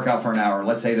greatest workout for an hour.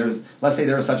 Let's say there is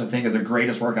such a thing as the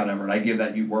greatest workout ever, and I give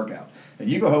that workout. And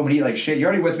you go home and eat like shit. You're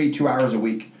already with me 2 hours a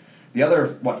week. The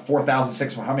other,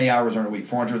 4,600, how many hours are in a week?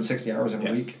 460 hours in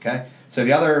a week, okay? So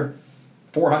the other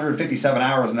 457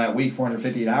 hours in that week,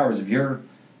 458 hours, if your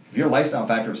lifestyle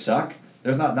factors suck,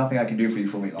 There's nothing I can do for you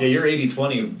for weight loss. Yeah, your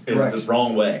 80-20 is Correct. the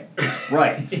wrong way.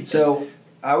 Right. So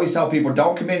I always tell people,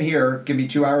 don't come in here, give me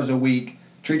 2 hours a week,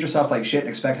 treat yourself like shit, and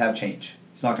expect to have change.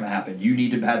 It's not going to happen. You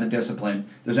need to have the discipline.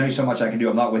 There's only so much I can do.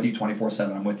 I'm not with you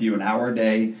 24/7. I'm with you an hour a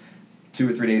day, 2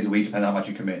 or 3 days a week, depending on how much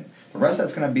you come in. The rest of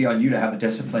that's going to be on you to have the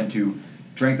discipline to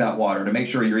drink that water, to make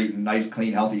sure you're eating nice,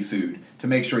 clean, healthy food, to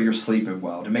make sure you're sleeping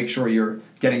well, to make sure you're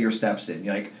getting your steps in.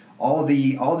 Like all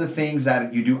the things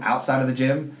that you do outside of the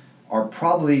gym are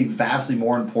probably vastly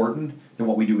more important than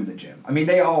what we do in the gym. I mean,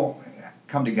 they all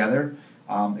come together.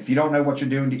 If you don't know what you're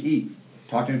doing to eat,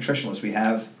 talk to nutritionists. We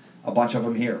have a bunch of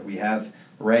them here. We have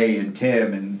Ray and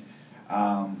Tim and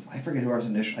I forget who ours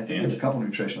initially. I think there's a couple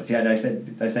nutritionists. Yeah,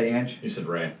 did I say Ange? You said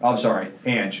Ray. Oh, I'm sorry,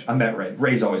 Ange. I meant Ray.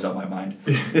 Ray's always on my mind.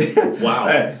 Wow.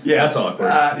 Yeah, That's awkward.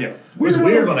 Yeah. It was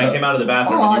weird when I came out of the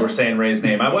bathroom and you were saying Ray's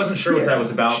name. I wasn't sure what that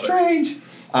was about. Strange.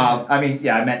 I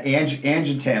met Ange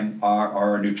and Tim are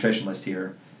our nutritionalists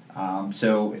here.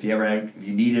 So if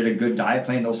you needed a good diet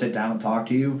plan, they'll sit down and talk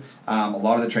to you. A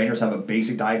lot of the trainers have a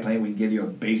basic diet plan. We can give you a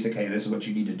basic, hey, this is what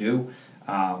you need to do.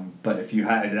 But if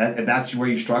that's where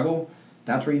you struggle,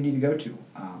 that's where you need to go to.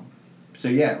 So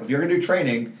yeah, if you're gonna do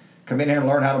training, come in here and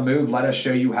learn how to move. Let us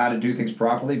show you how to do things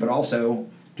properly, but also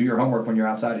do your homework when you're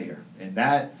outside of here. And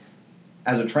that,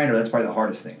 as a trainer, that's probably the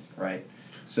hardest thing, right?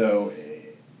 So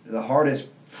the hardest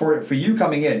for you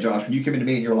coming in, Josh, when you come into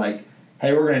me and you're like,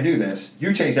 hey, we're going to do this,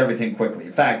 you changed everything quickly.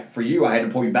 In fact, for you, I had to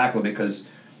pull you back a little bit because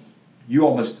you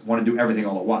almost want to do everything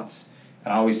all at once.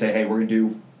 And I always say, hey, we're going to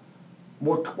do,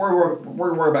 we're going to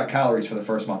worry about calories for the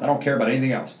first month. I don't care about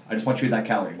anything else. I just want you at that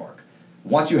calorie mark.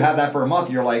 Once you have that for a month,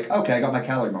 you're like, okay, I got my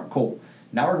calorie mark, cool.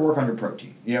 Now we're going to work on your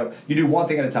protein. You do one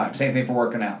thing at a time. Same thing for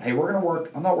working out. Hey, we're going to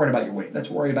work, I'm not worried about your weight. Let's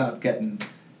worry about getting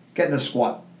the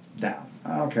squat down.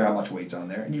 I don't care how much weight's on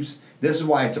there. And this is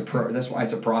why it's a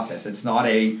process. It's not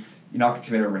you're not going to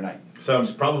commit overnight. So I'm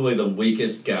probably the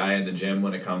weakest guy in the gym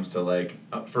when it comes to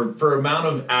for amount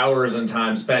of hours and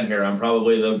time spent here. I'm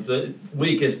probably the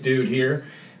weakest dude here,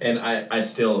 and I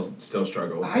still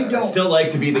struggle with that. I still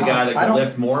like to be the guy that can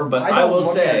lift more, but I will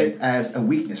say it as a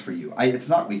weakness for you. It's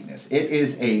not weakness. It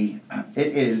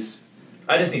is.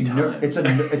 I just need time.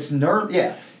 It's nerve.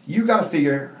 Yeah, you got to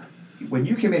figure when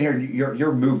you came in here.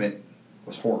 Your movement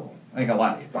was horrible. I ain't gonna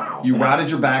lie to you. Wow. You routed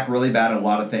your back really bad in a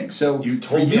lot of things. So you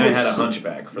told me I had a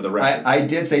hunchback for the record. I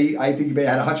did say I think you may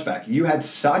have had a hunchback. You had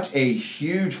such a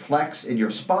huge flex in your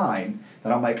spine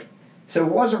that I'm like, so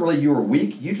it wasn't really you were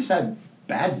weak. You just had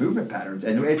bad movement patterns,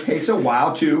 and it takes a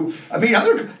while to. I mean,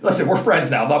 listen, we're friends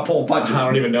now. I'm not pulling punches. I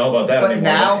don't even know about that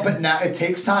anymore. But now it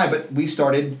takes time. But we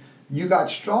started. You got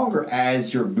stronger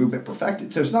as your movement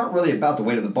perfected. So it's not really about the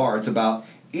weight of the bar. It's about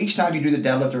each time you do the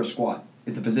deadlift or a squat.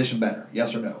 Is the position better?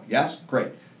 Yes or no? Yes? Great.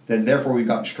 Then therefore we've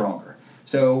gotten stronger.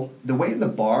 So the weight of the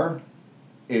bar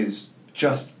is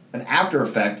just an after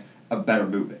effect of better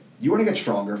movement. You want to get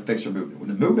stronger, fix your movement. When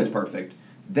the movement's perfect,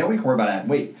 then we can worry about adding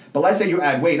weight. But let's say you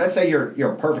add weight. Let's say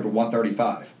you're perfect at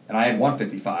 135, and I add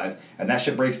 155, and that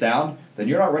shit breaks down, then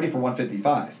you're not ready for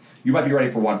 155. You might be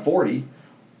ready for 140,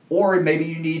 or maybe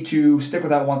you need to stick with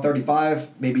that 135,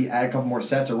 maybe add a couple more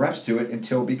sets or reps to it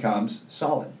until it becomes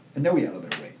solid. And then we add a little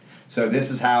bit of weight. So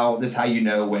this is how you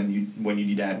know when you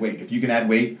need to add weight. If you can add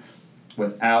weight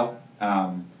without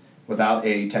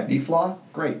a technique flaw,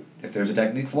 great. If there's a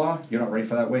technique flaw, you're not ready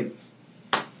for that weight.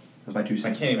 That's my 2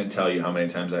 cents. I can't even tell you how many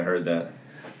times I heard that.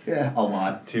 Yeah, a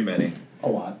lot. Too many. A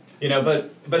lot.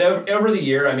 But over the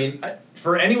year, I mean,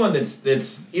 for anyone that's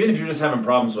even if you're just having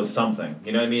problems with something,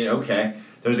 you know what I mean? Okay,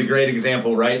 there's a great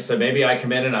example, right? So maybe I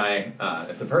come in and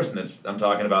if the person I'm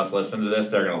talking about is listening to this,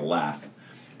 they're gonna laugh.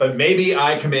 But maybe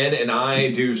I come in and I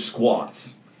do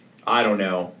squats. I don't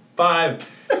know, 5-6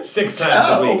 times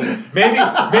a week. Maybe.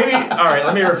 All right,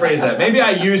 let me rephrase that. Maybe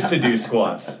I used to do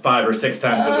squats 5 or 6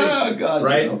 times a week. Oh, God,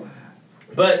 right? Joe.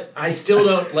 But I still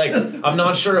don't I'm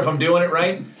not sure if I'm doing it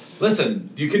right.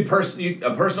 Listen,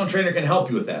 a personal trainer can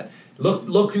help you with that.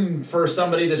 Looking for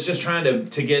somebody that's just trying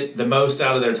to get the most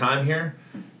out of their time here.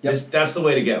 Yep. That's the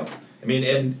way to go. I mean,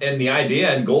 and the idea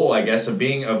and goal, I guess, of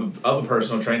being of a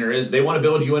personal trainer is they want to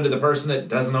build you into the person that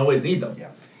doesn't always need them.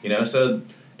 Yeah. So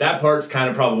that part's kind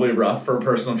of probably rough for a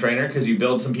personal trainer because you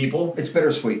build some people. It's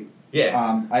bittersweet.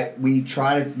 Yeah. We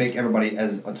try to make everybody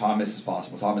as autonomous as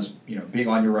possible. Autonomous, being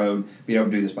on your own, being able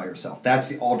to do this by yourself. That's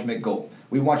the ultimate goal.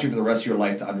 We want you for the rest of your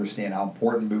life to understand how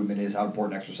important movement is, how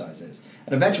important exercise is.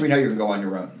 And eventually we know you're going to go on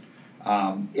your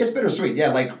own. It's bittersweet.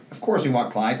 Yeah, of course we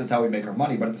want clients. That's how we make our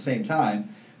money. But at the same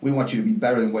time, we want you to be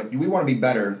better than we want to be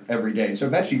better every day. So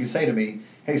eventually you can say to me,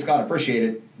 hey, Scott, I appreciate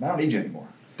it. I don't need you anymore.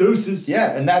 Deuces.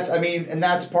 Yeah, and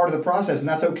that's part of the process, and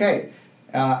that's okay.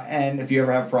 And if you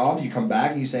ever have problems, you come back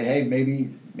and you say, hey,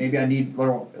 maybe maybe I need a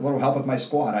little help with my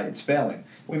squat. It's failing.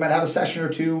 We might have a session or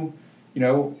two,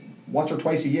 once or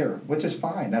twice a year, which is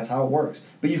fine. That's how it works.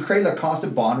 But you've created a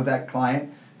constant bond with that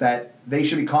client that they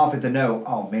should be confident to know,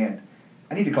 oh man,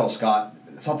 I need to call Scott.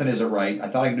 Something isn't right. I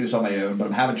thought I could do this on my own, but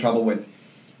I'm having trouble with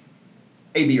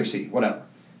A, B, or C, whatever.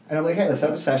 And I'm like, hey, let's set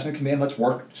up a session to come in. Let's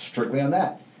work strictly on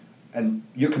that. And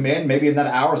you come in, maybe in that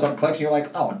hour, something clicks, and you're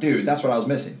like, oh, dude, that's what I was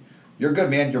missing. You're good,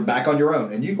 man. You're back on your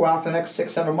own. And you go out for the next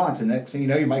 6-7 months, and next thing you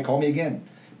know, you might call me again.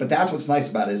 But that's what's nice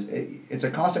about it is it's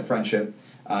a constant friendship.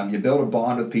 You build a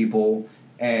bond with people,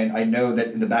 and I know that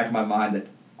in the back of my mind that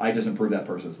I just improved that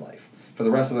person's life. For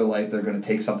the rest of their life, they're going to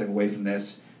take something away from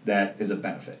this that is a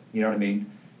benefit. You know what I mean?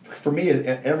 For me,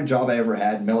 every job I ever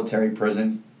had, military,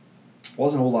 prison,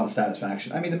 wasn't a whole lot of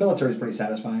satisfaction. I mean, the military is pretty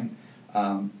satisfying,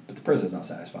 but the prison is not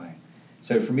satisfying.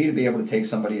 So for me to be able to take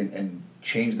somebody and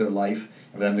change their life,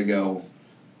 for them to go,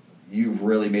 you've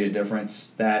really made a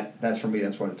difference, that's for me,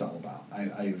 that's what it's all about.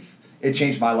 It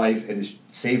changed my life, it has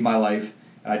saved my life,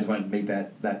 and I just want to make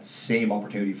that same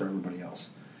opportunity for everybody else.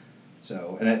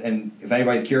 So, and if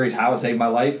anybody's curious how it saved my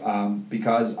life,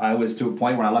 because I was to a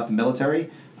point when I left the military,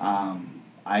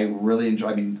 I really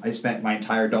enjoyed, I spent my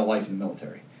entire adult life in the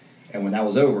military. And when that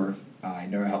was over, I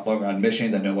no longer had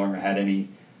missions, I no longer had any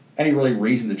really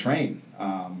reason to train.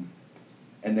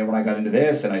 And then when I got into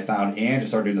this and I found Ange and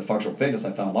started doing the functional fitness,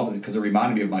 I fell in love with it because it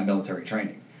reminded me of my military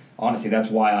training. Honestly, that's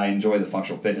why I enjoy the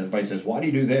functional fitness. Everybody says, why do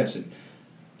you do this? And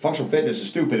functional fitness is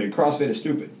stupid and CrossFit is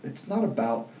stupid. It's not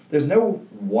about, there's no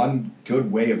one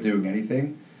good way of doing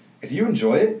anything. If you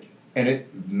enjoy it and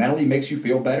it mentally makes you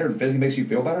feel better and physically makes you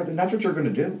feel better, then that's what you're going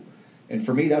to do. And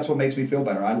for me, that's what makes me feel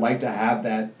better. I like to have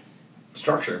that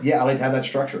structure. Yeah, I like to have that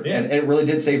structure. Yeah. And it really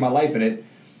did save my life. And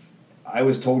I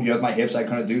was told, with my hips I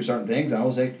couldn't do certain things. And I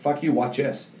was like, fuck you, watch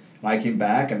this. And I came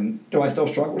back, and do I still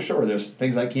struggle? Sure. There's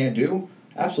things I can't do.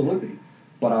 Absolutely.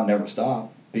 But I'll never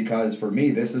stop. Because for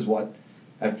me, this is what,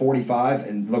 at 45,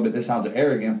 and a little bit, this sounds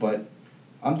arrogant, but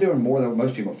I'm doing more than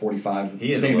most people at 45.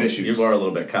 Same issues. You are a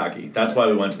little bit cocky. That's why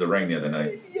we went to the ring the other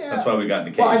night. Yeah. That's why we got in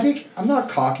the cage. Well, I think I'm not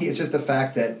cocky. It's just the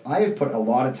fact that I have put a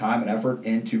lot of time and effort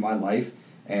into my life.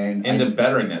 And into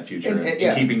bettering that future,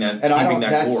 and keeping that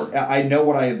core. I know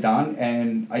what I have done,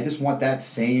 and I just want that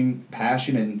same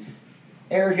passion and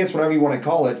arrogance, whatever you want to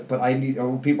call it. But I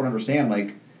want people to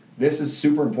understand, this is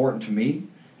super important to me,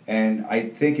 and I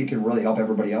think it can really help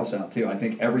everybody else out too. I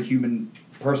think every human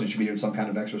person should be doing some kind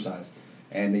of exercise,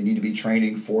 and they need to be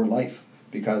training for life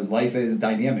because life is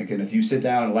dynamic, and if you sit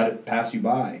down and let it pass you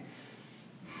by,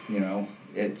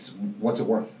 it's what's it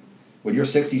worth? When you're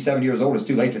 67 years old, it's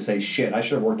too late to say, shit, I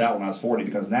should have worked out when I was 40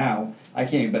 because now I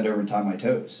can't even bend over and tie my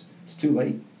toes. It's too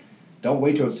late. Don't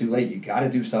wait till it's too late. You got to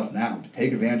do stuff now.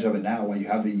 Take advantage of it now while you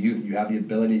have the youth, you have the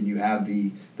ability, and you have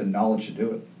the knowledge to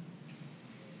do it.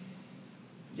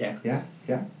 Yeah. Yeah.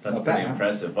 That's pretty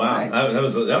impressive. Wow. Thanks.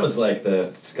 That was like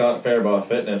the Scott Faribault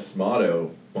Fitness mantra.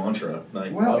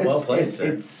 Well played, sir.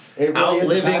 It really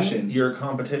is a passion. Outliving your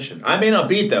competition. I may not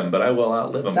beat them, but I will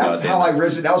outlive them. That was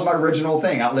my original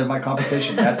thing. Outlive my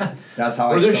competition. That's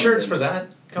how I. Were there shirts for that?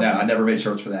 No, I never made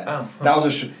shirts for that. Oh.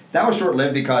 That was short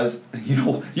lived because you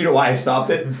know why I stopped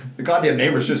it. The goddamn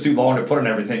name was just too long to put on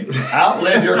everything.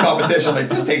 Outlive your competition.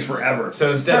 This takes forever.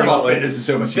 So instead,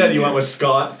 you went with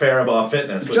Scott Faribault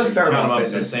Fitness. Which Just Faribault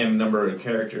Fitness. The same number of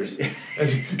characters.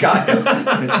 Kind of.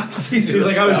 He's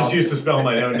like, I was just used to spelling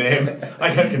my own name.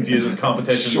 I got confused with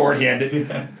competition. Shorthanded.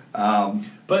 Yeah.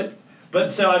 But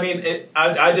so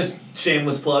I just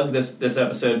shameless plug this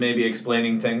episode, maybe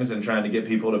explaining things and trying to get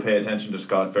people to pay attention to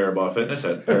Scott Faribault Fitness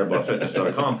at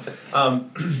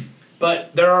faribaultfitness.com.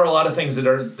 But there are a lot of things that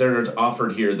are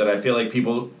offered here that I feel like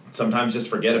people sometimes just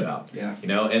forget about. Yeah.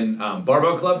 And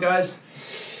Barbell Club guys.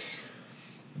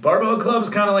 Barbell Club's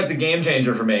kind of like the game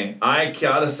changer for me. I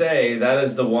gotta say that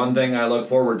is the one thing I look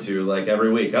forward to every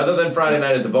week, other than Friday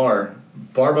night at the bar.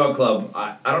 Barbell Club,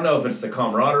 I don't know if it's the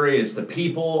camaraderie, it's the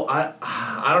people.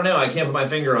 I don't know. I can't put my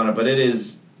finger on it, but it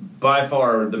is by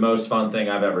far the most fun thing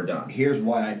I've ever done. Here's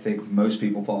why I think most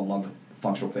people fall in love with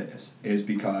functional fitness is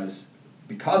because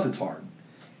it's hard.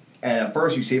 And at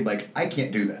first you see I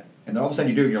can't do that. And then all of a sudden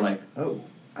you do it and you're like, oh,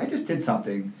 I just did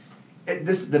something.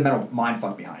 This is the mental mind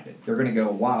fuck behind it. You're going to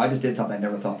go, wow, I just did something I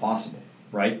never thought possible,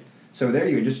 right? So there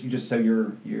you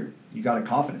got a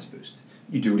confidence boost.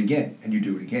 You do it again, and you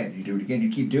do it again, and you do it again.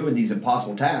 You keep doing these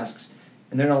impossible tasks,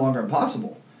 and they're no longer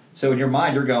impossible. So in your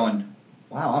mind, you're going,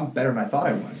 wow, I'm better than I thought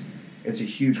I was. It's a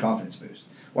huge confidence boost.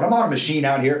 When I'm on a machine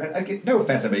out here, and I get no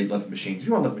offense to anybody lifting machines. If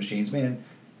you want to lift machines, man,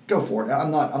 go for it.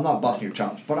 I'm not busting your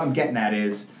chops. What I'm getting at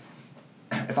is,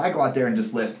 if I go out there and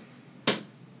just lift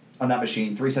on that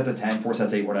machine, 3 sets of 10, 4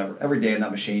 sets of 8, whatever, every day on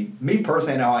that machine, me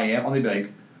personally, I know how I am. I'm going to be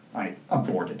like, I'm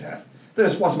bored to death.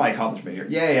 What's my accomplishment here?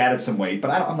 Yeah, I added some weight,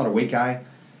 but I'm not a weight guy.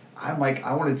 I'm like,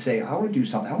 I want to do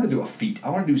something. I want to do a feat. I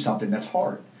want to do something that's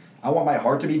hard. I want my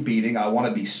heart to be beating. I want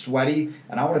to be sweaty,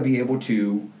 and I want to be able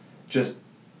to just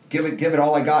give it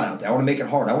all I got out there. I want to make it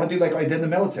hard. I want to do like I did in the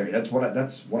military. That's what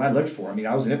I lived for. I mean,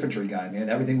 I was an infantry guy, man.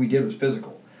 Everything we did was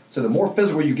physical. So the more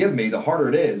physical you give me, the harder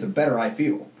it is, the better I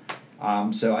feel.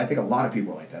 So I think a lot of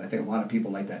people are like that. I think a lot of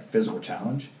people like that physical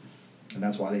challenge, and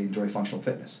that's why they enjoy functional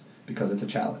fitness, because it's a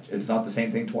challenge. It's not the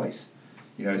same thing twice.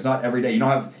 You know, it's not every day. We don't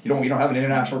have an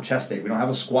international chest day. We don't have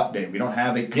a squat day. We don't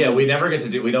have a we never get to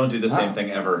do. We don't do the same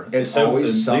thing ever. It's so always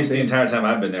at least the something. entire time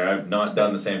I've been there, I've not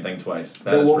done the same thing twice.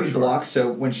 That There is will for be sure. blocks. So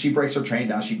when she breaks her training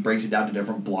down, she breaks it down to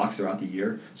different blocks throughout the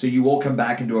year. So you will come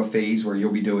back into a phase where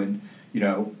you'll be doing,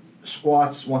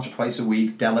 squats once or twice a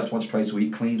week, deadlift once or twice a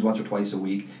week, cleans once or twice a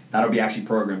week. That'll be actually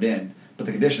programmed in, but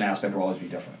the condition aspect will always be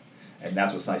different. And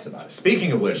that's what's nice about it.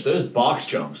 Speaking of which, those box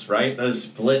jumps, right? Those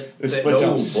split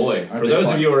jumps. Oh boy! Aren't For they those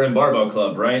fun? of you who are in barbell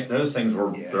club, right? Those things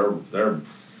were they're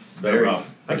Very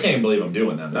rough. I can't even believe I'm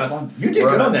doing them. That's fun. You did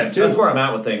where good I'm on at. them, too. That's where I'm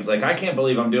at with things. Like I can't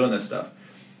believe I'm doing this stuff.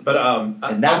 But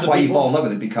And that's why you fall in love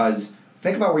with it, because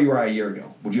think about where you were a year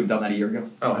ago. Would you have done that a year ago?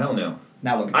 Oh hell no!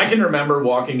 Now look at I that. can remember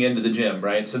walking into the gym,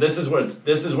 right? So this is where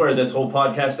this whole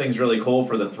podcast thing's really cool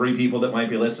for the 3 people that might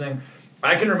be listening.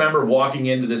 I can remember walking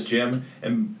into this gym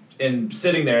and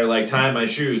sitting there like tying my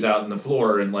shoes out on the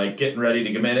floor and like getting ready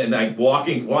to come in and like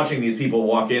watching these people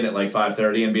walk in at like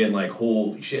 5:30 and being like,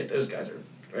 holy shit, those guys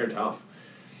they're tough.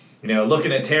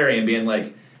 Looking at Terry and being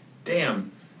like,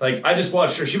 damn. Like I just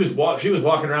watched her. She was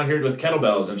walking around here with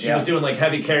kettlebells and she was doing like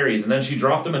heavy carries and then she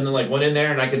dropped them and then like went in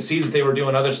there and I could see that they were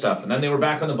doing other stuff and then they were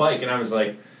back on the bike and I was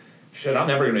like, shit, I'm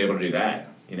never gonna be able to do that.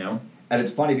 And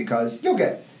it's funny because you'll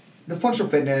get the functional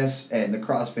fitness and the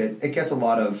CrossFit, it gets a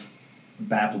lot of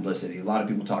bad publicity. A lot of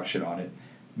people talk shit on it.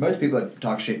 Most people that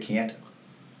talk shit can't,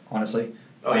 honestly.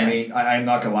 Oh, yeah. I mean, I'm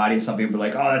not going to lie to you. Some people are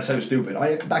like, oh, that's so stupid. Oh,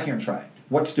 yeah, come back here and try it.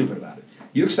 What's stupid about it?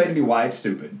 You explain to me why it's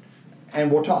stupid,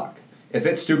 and we'll talk. If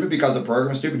it's stupid because the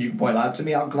program is stupid, you can point it out to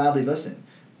me, I'll gladly listen.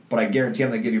 But I guarantee I'm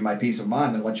going to give you my peace of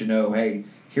mind and let you know, hey,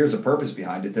 here's the purpose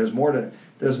behind it. There's more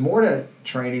to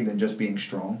training than just being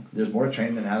strong. There's more to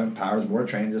training than having power. There's more to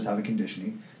training than just having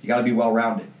conditioning. You got to be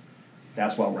well-rounded.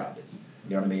 That's well-rounded.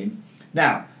 You know what I mean?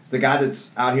 Now, the guy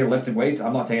that's out here lifting weights,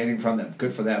 I'm not taking anything from them.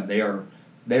 Good for them. They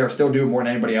are still doing more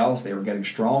than anybody else. They are getting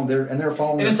strong. They're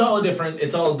following. And it's all a different.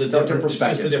 It's all the different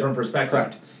perspective. It's just a different perspective.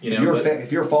 Correct.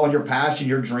 If you're following your passion,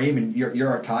 your dream, and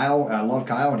you're a Kyle, and I love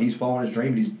Kyle, and he's following his dream,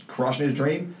 and he's crushing his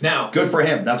dream. Now, good for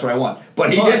him. That's what I want.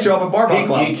 But he did show up at Barbell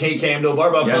Club. He came to a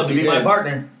Barbell Club to be my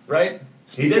partner, right?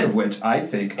 Speaking of which, I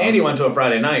think Andy went to a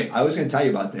Friday night. I was going to tell you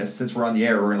about this. Since we're on the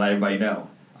air, we're going to let everybody know.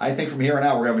 I think from here on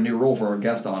out, we're going to have a new rule for our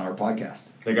guest on our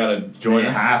podcast. They got to join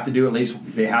us.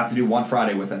 They have to do one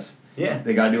Friday with us. Yeah.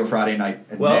 They got to do a Friday night.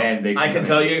 And well, then they I can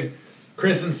tell you,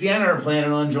 Chris and Sienna are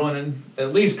planning on joining.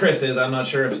 At least Chris is. I'm not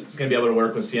sure if it's going to be able to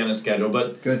work with Sienna's schedule,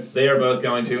 but good. They are both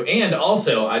going to. And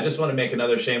also, I just want to make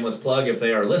another shameless plug if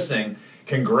they are listening.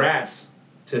 Congrats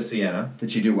to Sienna.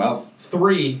 Did she do well?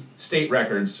 3 state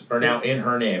records are now in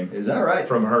her name. Is that right?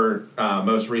 From her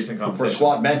most recent competition. For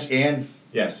squat, bench, and...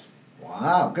 Yes.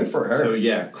 Wow, good for her. So,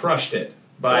 yeah, crushed it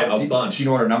by a bunch. Do you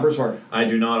know what her numbers were? I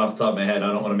do not off the top of my head. I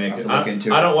don't want to make it.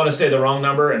 I don't want to say the wrong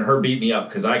number and her beat me up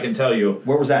because I can tell you.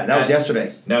 Where was that? That was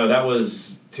yesterday. No, that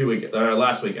was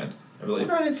last weekend, I believe.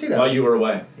 I didn't see that. While you were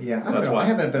away. Yeah, That's why. I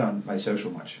haven't been on my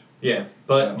social much. Yeah,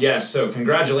 but yes, so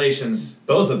congratulations,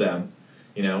 both of them.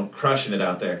 Crushing it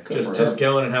out there. Just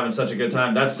going and having such a good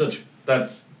time. That's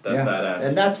badass.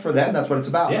 And that's for them. That's what it's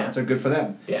about. Yeah. So good for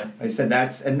them. Yeah. I said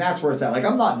that's where it's at. Like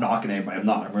I'm not knocking anybody.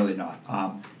 I'm really not.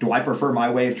 Do I prefer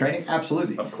my way of training?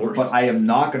 Absolutely. Of course. But I am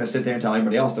not going to sit there and tell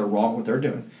anybody else they're wrong what they're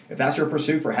doing. If that's your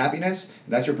pursuit for happiness, if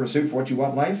that's your pursuit for what you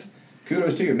want in life,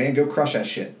 kudos to you, man. Go crush that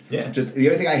shit. Yeah. Just the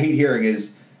only thing I hate hearing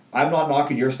is, I'm not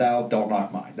knocking your style. Don't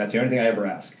knock mine. That's the only thing I ever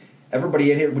ask.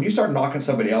 Everybody in here, when you start knocking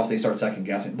somebody else, they start second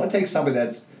guessing. Let's take somebody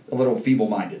that's a little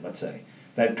feeble-minded, let's say,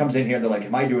 that comes in here and they're like,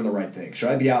 am I doing the right thing? Should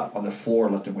I be out on the floor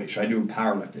lifting weights? Should I do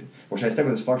powerlifting? Or should I stick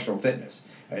with this functional fitness?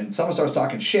 And someone starts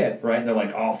talking shit, right? And they're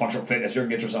like, oh, functional fitness, you're going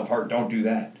to get yourself hurt. Don't do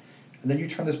that. And then you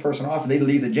turn this person off and they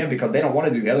leave the gym because they don't want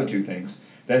to do the other 2 things.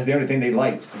 That's the only thing they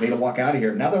liked. They don't walk out of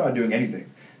here. Now they're not doing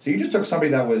anything. So you just took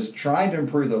somebody that was trying to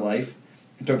improve their life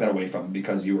and took that away from them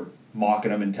because you were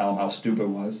mocking them and telling them how stupid it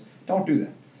was. Don't do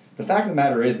that. The fact of the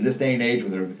matter is, in this day and age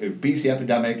with an obesity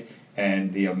epidemic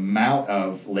and the amount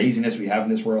of laziness we have in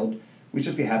this world, we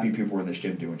should be happy people are in this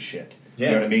gym doing shit. Yeah.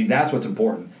 You know what I mean? That's what's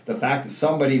important. The fact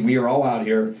that we are all out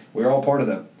here, we're all part of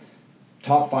the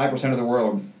top 5% of the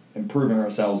world improving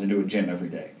ourselves into a gym every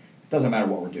day. Doesn't matter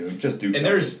what we're doing, just do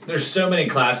something. And there's so many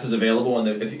classes available,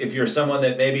 and if you're someone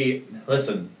that maybe,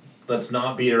 listen, let's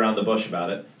not beat around the bush about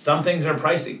it. Some things are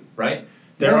pricey, right?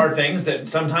 There are things that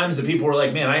sometimes the people are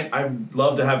like, man, I'd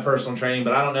love to have personal training,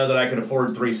 but I don't know that I can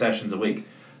afford 3 sessions a week.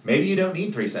 Maybe you don't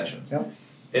need 3 sessions. Yep.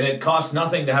 And it costs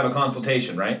nothing to have a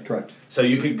consultation, right? Correct. So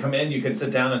you could come in, you could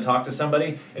sit down and talk to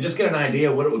somebody and just get an idea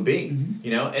of what it would be,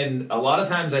 you know? And a lot of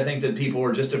times I think that people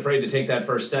are just afraid to take that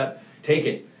first step. Take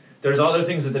it. There's other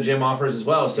things that the gym offers as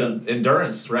well. So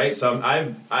endurance, right? So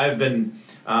I've been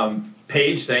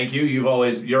Paige, thank you.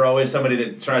 You're always somebody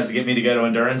that tries to get me to go to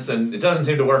endurance, and it doesn't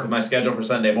seem to work with my schedule for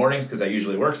Sunday mornings because I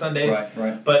usually work Sundays.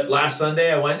 Right. But last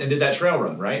Sunday I went and did that trail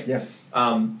run, right? Yes.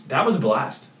 That was a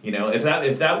blast. You know,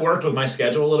 if that worked with my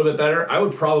schedule a little bit better, I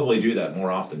would probably do that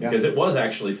more often because it was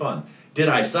actually fun. Did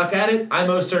I suck at it? I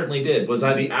most certainly did. Was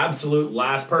I the absolute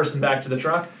last person back to the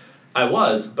truck? I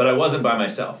was, but I wasn't by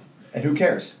myself. And who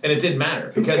cares? And it didn't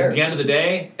matter because at the end of the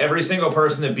day, every single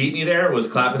person that beat me there was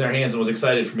clapping their hands and was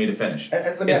excited for me to finish. And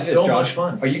let me it's ask you so this, John. much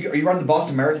fun. Are you running the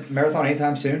Boston Marathon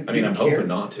anytime soon? I mean, I'm hoping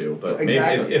not to, but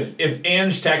Exactly. maybe if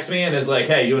Ange texts me and is like,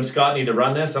 "Hey, you and Scott need to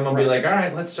run this," I'm gonna be like, "All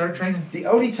right, let's start training." The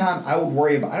only time I would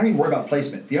worry about, I don't even worry about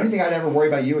placement. The only thing I'd ever worry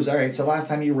about you is, all right, so last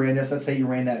time you ran this, let's say you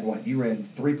ran that, you ran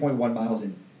 3.1 miles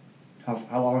in,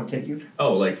 how long did it take you?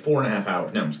 Oh, like 4.5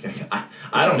 hours. No, I'm just kidding.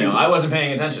 I don't know. I wasn't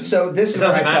paying attention. So this it is what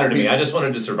doesn't I matter tell to me. people. I just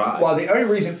wanted to survive. Well, the only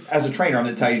reason, as a trainer, I'm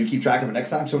going to tell you to keep track of it next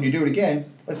time, so when you do it again,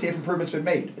 let's see if improvement's been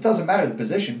made. It doesn't matter the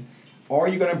position. Are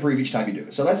you going to improve each time you do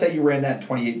it? So let's say you ran that in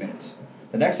 28 minutes.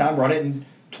 The next time, run it in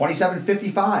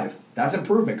 27:55. That's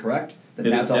improvement, correct? Then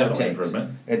It that's is all it definitely takes.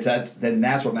 improvement. Then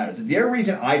that's what matters. The only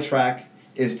reason I track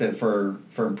is for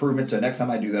improvement. So next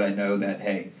time I do that, I know that,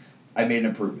 hey, I made an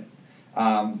improvement.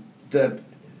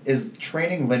 Is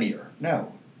training linear?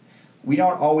 No. We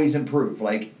don't always improve.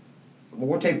 Like,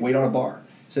 we'll take weight on a bar.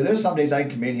 So there's some days I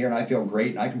can come in here and I feel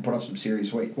great and I can put up some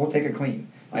serious weight. We'll take a clean.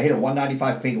 I hit a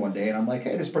 195 clean one day and I'm like,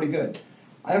 hey, this is pretty good.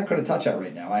 I couldn't touch that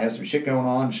right now. I have some shit going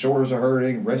on. Shoulders are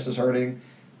hurting. Wrist is hurting.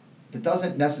 That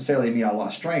doesn't necessarily mean I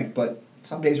lost strength, but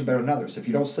some days are better than others. If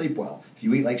you don't sleep well, if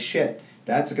you eat like shit,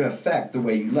 that's going to affect the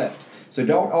way you lift. So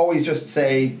don't always just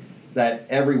say that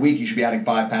every week you should be adding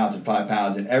 5 pounds and 5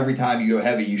 pounds, and every time you go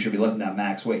heavy, you should be lifting that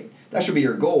max weight. That should be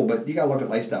your goal, but you got to look at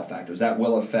lifestyle factors. That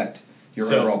will affect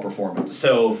your overall performance.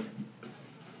 So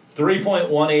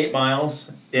 3.18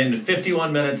 miles in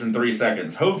 51 minutes and 3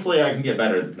 seconds. Hopefully I can get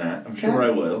better than that. I'm sure I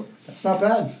will. That's not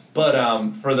bad.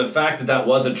 But for the fact that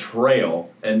was a trail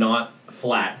and not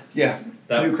flat. Yeah.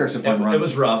 Canoe Creek's a fun run. It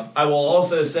was rough. I will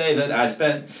also say that I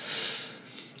spent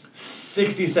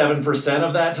 67%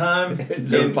 of that time in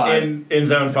Zone 5. In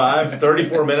Zone 5.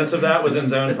 34 minutes of that was in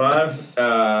Zone 5.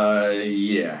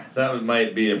 Yeah, that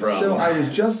might be a problem. So I was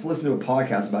just listening to a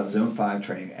podcast about Zone 5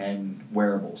 training and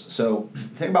wearables. So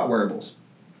think about wearables.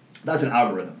 That's an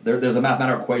algorithm. There's a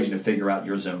mathematical equation to figure out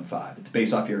your Zone 5. It's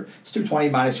based off it's 220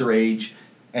 minus your age,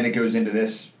 and it goes into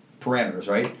this parameters,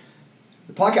 right?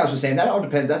 The podcast was saying that all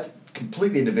depends. That's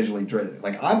completely individually driven.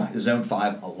 Like, I'm Zone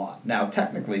 5 a lot. Now,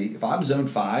 technically, if I'm Zone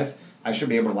 5, I should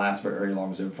be able to last very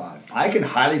long Zone 5. I can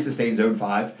highly sustain Zone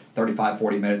 5, 35,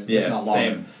 40 minutes, if not longer.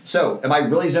 Same. So, am I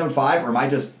really Zone 5, or am I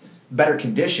just better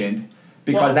conditioned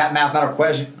because that mathematical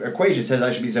equation says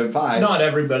I should be Zone 5? Not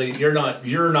everybody. You're not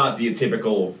the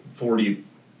typical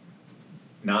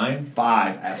 49.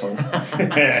 5, asshole.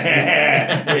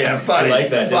 Yeah, funny. I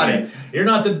like that. Funny. You're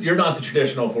not the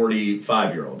traditional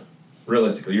 45-year-old.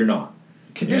 Realistically, you're not.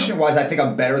 Condition-wise, I think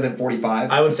I'm better than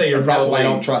 45. I would say you're that's probably. why I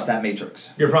don't trust that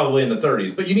matrix. You're probably in the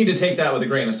 30s, but you need to take that with a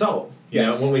grain of salt. You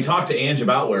know, when we talk to Ange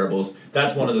about wearables,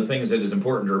 that's one of the things that is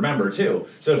important to remember too.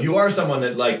 So if you are someone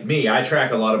that, like me, I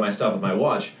track a lot of my stuff with my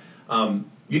watch.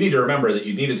 You need to remember that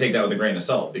you need to take that with a grain of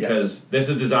salt because this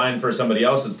is designed for somebody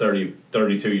else that's 30,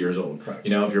 32 years old. Correct.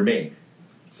 You know, if you're me,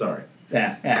 sorry.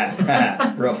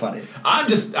 Yeah, real funny. I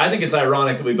think it's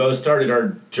ironic that we both started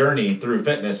our journey through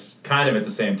fitness kind of at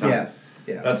the same time.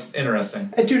 Yeah. That's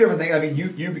interesting. And two different things. I mean,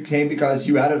 you became because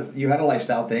you had a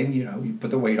lifestyle thing. You know, you put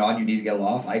the weight on. You need to get it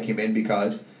off. I came in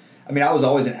because, I mean, I was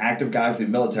always an active guy for the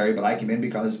military, but I came in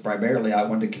because primarily I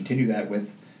wanted to continue that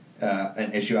with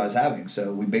an issue I was having.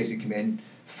 So we basically came in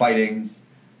fighting,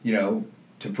 you know,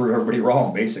 to prove everybody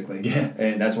wrong, basically. Yeah.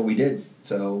 And that's what we did.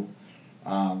 So,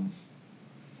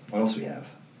 what else do we have?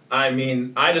 I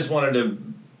mean, I just wanted to,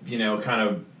 you know, kind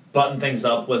of button things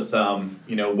up with,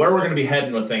 you know, where we're going to be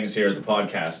heading with things here at the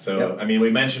podcast. So, I mean, we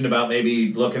mentioned about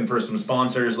maybe looking for some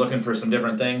sponsors, looking for some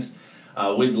different things.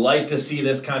 We'd like to see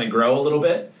this kind of grow a little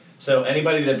bit. So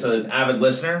anybody that's an avid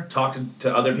listener, talk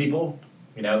to other people,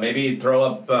 you know, maybe throw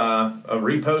up a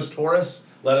repost for us.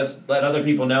 Let other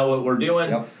people know what we're doing.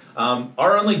 Yep.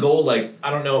 Our only goal, like, I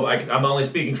don't know, I'm only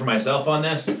speaking for myself on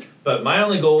this, but my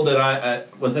only goal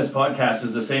that with this podcast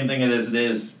is the same thing as it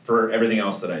is for everything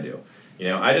else that I do. You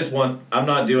know, I'm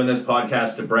not doing this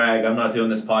podcast to brag. I'm not doing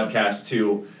this podcast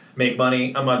to make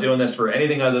money. I'm not doing this for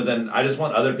anything other than I just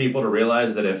want other people to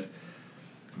realize that if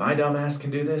my dumbass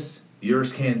can do this,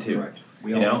 yours can too. Right.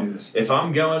 We all can do this.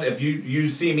 If you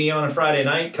see me on a Friday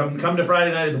night, come to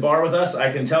Friday night at the bar with us,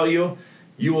 I can tell you,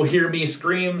 you will hear me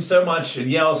scream so much and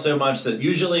yell so much that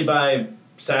usually by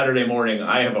Saturday morning,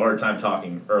 I have a hard time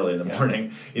talking early in the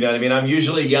morning. You know what I mean? I'm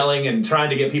usually yelling and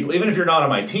trying to get people, even if you're not on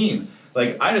my team.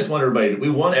 Like, I just want we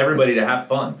want everybody to have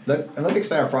fun. Let me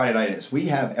explain how Friday night is. We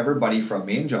have everybody from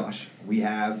me and Josh. We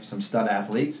have some stud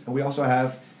athletes, and we also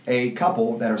have a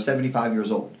couple that are 75 years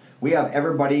old. We have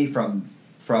everybody from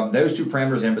those two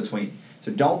parameters in between.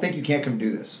 So don't think you can't come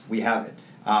do this. We have it.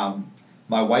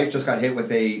 My wife just got hit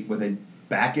with a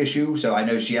back issue, so I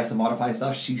know she has to modify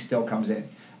stuff. She still comes in.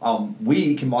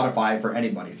 We can modify it for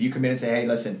anybody. If you come in and say, hey,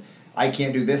 listen, I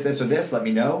can't do this, or this, let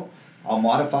me know. I'll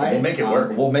modify it. We'll make it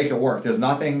work. We'll make it work. There's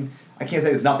nothing, I can't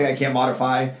say there's nothing I can't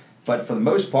modify, but for the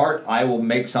most part, I will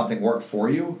make something work for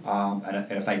you.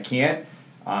 And if I can't,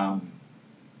 I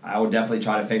will definitely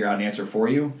try to figure out an answer for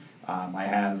you.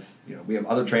 We have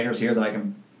other trainers here that I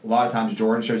can, a lot of times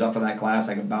Jordan shows up for that class.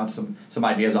 I can bounce some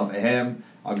ideas off of him.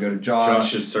 I'll go to Josh.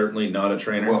 Josh is certainly not a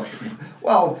trainer.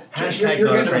 Well, Hashtag you're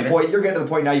not a getting to trainer. the point. You're getting to the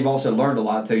point now. You've also learned a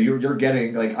lot too. You're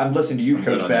getting like I'm listening to you, I'm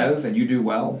Coach good on Bev, and you do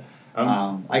well.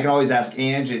 I can always ask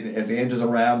Ange, and if Ange is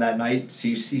around that night,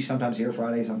 she's sometimes here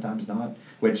Friday, sometimes not.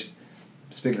 Which,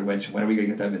 speaking of which, when are we gonna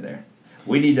get them in there?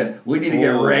 We need to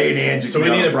get Ray and Ange So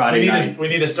on Friday night. we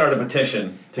need to start a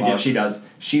petition to get. She does.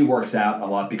 She works out a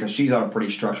lot because she's on a pretty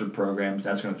structured program.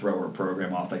 That's going to throw her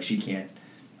program off. Like she can't.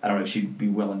 I don't know if she'd be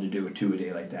willing to do a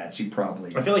 2-a-day like that. She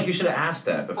probably. I feel like you should have asked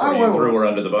that before you threw her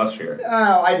under the bus here.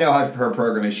 I know how her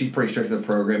program is. She's pretty strict with the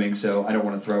programming, so I don't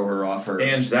want to throw her off her.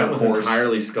 And that was course.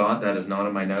 entirely Scott. That is not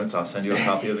in my notes. I'll send you a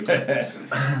copy of the class.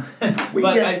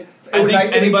 I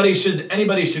think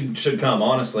anybody should come.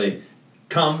 Honestly,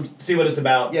 come see what it's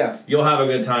about. Yeah, you'll have a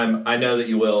good time. I know that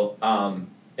you will.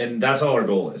 And that's all our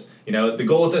goal is. You know, the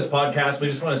goal with this podcast, we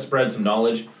just want to spread some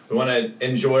knowledge. We want to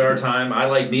enjoy our time. I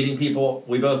like meeting people.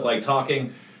 We both like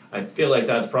talking. I feel like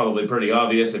that's probably pretty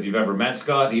obvious if you've ever met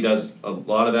Scott. He does a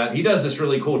lot of that. He does this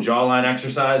really cool jawline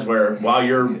exercise where while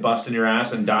you're busting your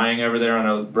ass and dying over there on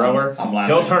a rower, I'm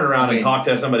laughing. he'll turn around and talk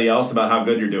to somebody else about how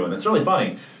good you're doing. It's really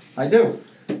funny. I do.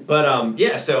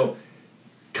 But, so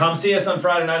come see us on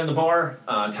Friday night in the bar.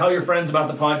 Tell your friends about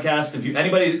the podcast.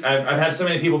 If I've had so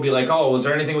many people be like, "Oh, was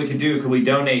there anything we could do? Could we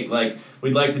donate? Like,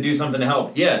 we'd like to do something to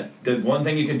help." Yeah, the one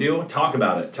thing you can do, talk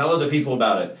about it. Tell other people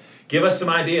about it. Give us some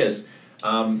ideas.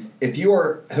 If you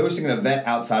are hosting an event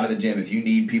outside of the gym, if you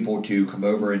need people to come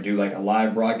over and do like a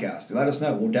live broadcast, let us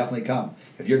know. We'll definitely come.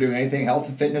 If you're doing anything health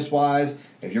and fitness wise,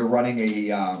 if you're running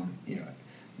a,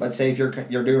 let's say if you're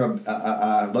doing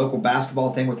a local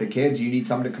basketball thing with the kids, you need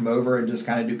someone to come over and just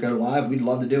kind of go live. We'd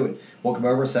love to do it. We'll come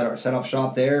over, set up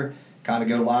shop there, kind of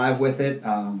go live with it.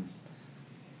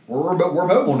 We're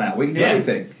mobile now. We can do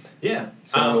anything. Yeah.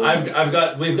 So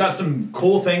we've got some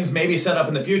cool things maybe set up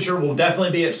in the future. We'll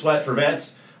definitely be at Sweat for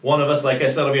Vets. One of us, like I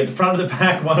said, will be at the front of the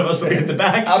pack. One of us will be at the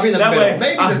back. I'll be in the middle. Way,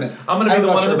 Maybe the middle. I'm going to be the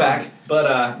one in the back.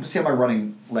 But let's see how my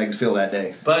running legs feel that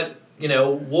day. But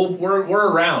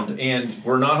we're around and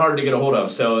we're not hard to get a hold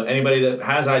of. So anybody that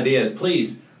has ideas,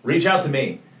 please reach out to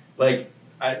me. Like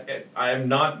I'm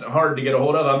not hard to get a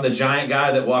hold of. I'm the giant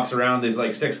guy that walks around. He's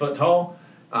like 6 foot tall.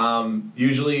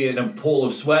 Usually in a pool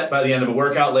of sweat by the end of a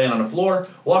workout, laying on the floor.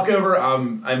 Walk over.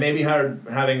 I may be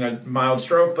having a mild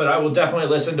stroke, but I will definitely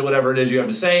listen to whatever it is you have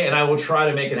to say, and I will try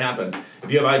to make it happen.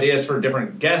 If you have ideas for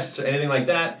different guests, anything like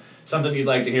that, something you'd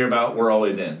like to hear about, we're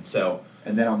always in. So.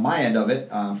 And then on my end of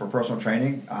it, for personal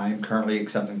training, I'm currently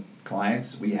accepting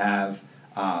clients. We have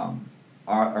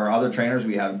our other trainers.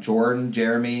 We have Jordan,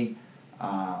 Jeremy,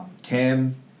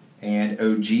 Tim, and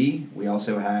OG. We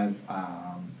also have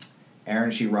Erin.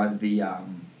 She runs the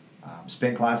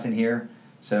spin class in here.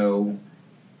 So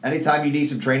anytime you need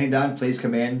some training done, please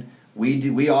come in.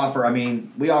 We offer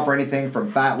anything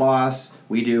from fat loss.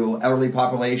 We do elderly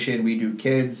population. We do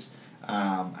kids,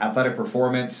 athletic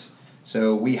performance.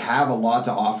 So we have a lot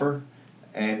to offer,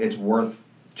 and it's worth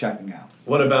checking out.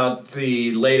 What about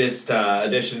the latest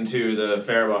addition to the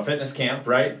Faribault Fitness Camp,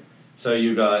 right? So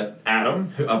you got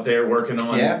Adam up there working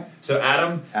on. Yeah. So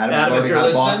Adam, Adam's if you're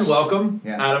listening, box. welcome.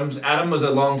 Yeah. Adam was a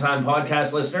longtime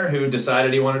podcast listener who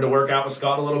decided he wanted to work out with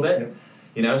Scott a little bit.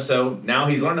 Yep. So now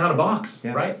he's learning how to box,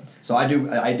 right? So I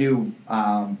do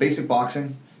basic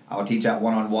boxing. I'll teach out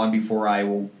one-on-one before I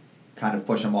will kind of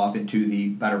push them off into the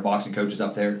better boxing coaches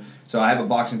up there. So I have a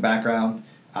boxing background,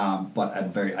 but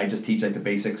I just teach like the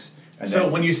basics. And So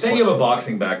then when you say you have a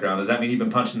boxing background, does that mean you've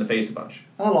been punched in the face a bunch?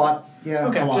 a lot, yeah.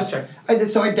 Okay, a lot. just check.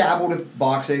 So I dabbled with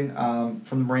boxing from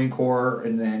the Marine Corps,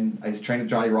 and then I trained with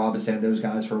Johnny Robinson and those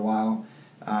guys for a while,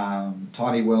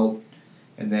 Tawny Wilt,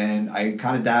 and then I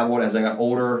kind of dabbled as I got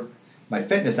older. My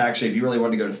fitness, actually, if you really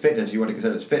wanted to go to fitness, if you want to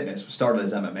consider it as fitness, started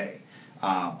as MMA.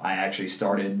 I actually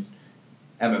started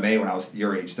MMA when I was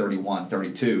your age, 31,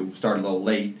 32, started a little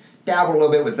late, dabbled a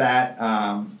little bit with that.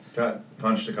 Got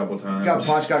punched a couple times. Got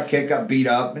punched, got kicked, got beat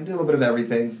up, and did a little bit of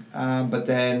everything. But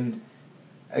then,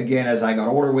 again, as I got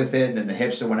older with it, and then the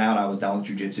hips that went out, I was down with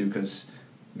jiu-jitsu because,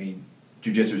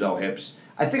 jiu-jitsu's all hips.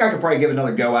 I think I could probably give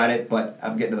another go at it, but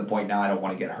I'm getting to the point now I don't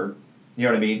want to get hurt. You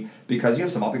know what I mean? Because you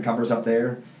have some up-and-comers up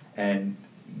there, and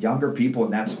younger people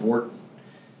in that sport,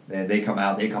 they come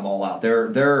out, they come all out.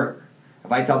 They're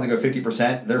if I tell them to go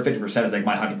 50%, their 50% is like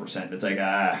my 100%. It's like,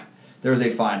 there's a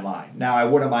fine line. Now, I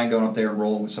wouldn't mind going up there and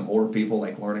rolling with some older people,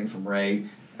 like learning from Ray.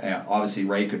 Obviously,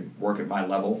 Ray could work at my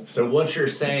level. So what you're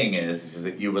saying is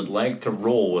that you would like to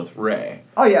roll with Ray.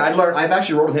 Oh yeah, I've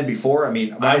actually rolled with him before.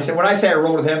 When I say I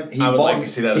rolled with him, he I would balled, like to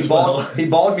see that he as balled, well. He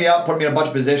balled me up, put me in a bunch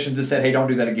of positions, and said, "Hey, don't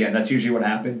do that again." That's usually what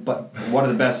happened. But one of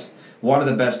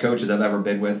the best coaches I've ever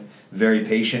been with. Very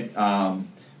patient,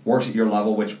 works at your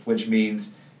level, which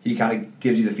means he kind of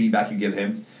gives you the feedback you give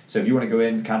him. So if you want to go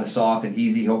in kind of soft and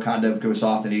easy, he'll kind of go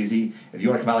soft and easy. If you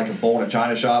want to come out like a bull in a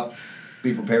china shop,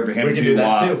 be prepared for him we to can do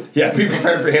that too. Yeah, be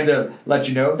prepared for him to let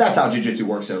you know. That's how jiu-jitsu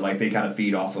works, though. Like, they kind of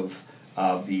feed off of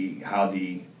how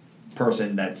the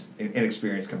person that's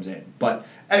inexperienced comes in. But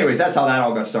anyways, that's how that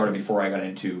all got started before I got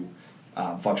into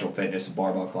functional fitness and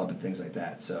barbell club and things like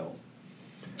that. So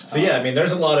yeah,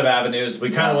 there's a lot of avenues. We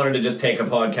kind of wanted to just take a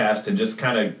podcast and just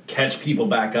kind of catch people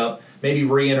back up, maybe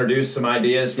reintroduce some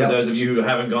ideas for those of you who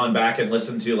haven't gone back and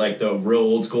listened to like the real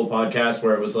old school podcast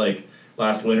where it was like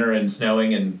last winter and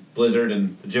snowing and blizzard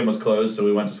and the gym was closed, so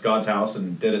we went to Scott's house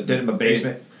and did it in my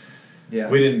basement. Yeah,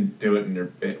 we didn't do it in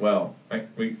your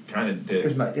we kind of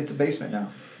did. It's a basement now.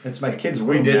 It's my kid's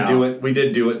room. We did now. do it. We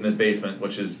did do it in this basement,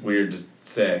 which is weird to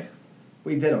say.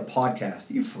 We did a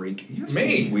podcast. You freak. You're so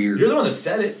Me? weird. You're the one that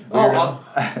said it.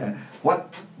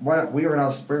 What we were going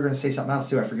to say something else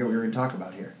too. I forget what we were going to talk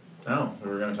about here. Oh, we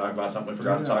were going to talk about something we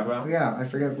forgot to talk about? Yeah, I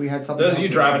forget we had something Those else of you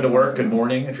we driving were to work, good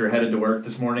morning. If you're headed to work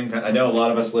this morning, I know a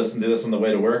lot of us listen to this on the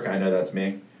way to work. I know that's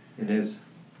me. It is.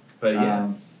 But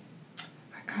yeah.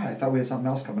 God, I thought we had something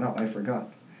else coming up. I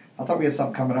forgot. I thought we had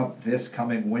something coming up this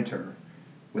coming winter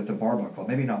with the barbell club.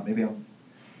 Maybe not. Maybe I'm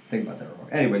thinking about that wrong.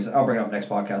 Anyways, I'll bring it up next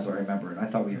podcast if I remember it. I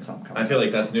thought we had something coming I feel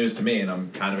like that's news to me, and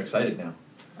I'm kind of excited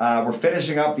now. We're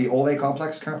finishing up the Ole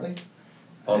complex currently.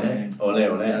 Ole.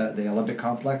 The Olympic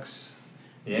complex.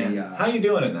 Yeah. How you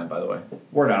doing in that, by the way?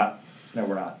 We're not. No,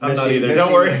 we're not. I'm not either.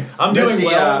 Don't worry. I'm doing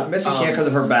well. Missy can't because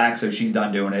of her back, so she's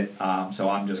done doing it. So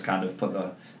I'm just kind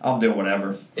of I'm doing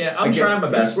whatever. Yeah, I'm trying my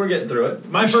best. We're getting through it.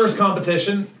 My first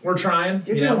competition, we're trying.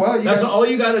 You're doing well. That's all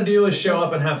you got to do is show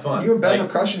up and have fun. You and Ben are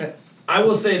crushing it. I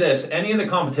will say this: any of the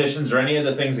competitions or any of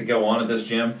the things that go on at this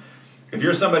gym, if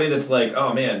you're somebody that's like,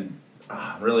 oh man,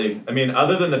 really,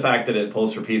 other than the fact that it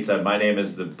Pulls for Pizza, my name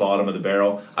is the bottom of the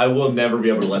barrel, I will never be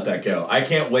able to let that go. I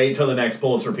can't wait till the next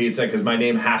Pulls for Pizza because my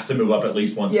name has to move up at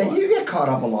least once. Yeah, you get caught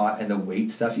up a lot in the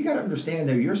weight stuff. You got to understand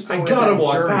though, you're still. I gotta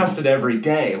walk past it every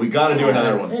day. We gotta do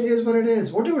another one. It is what it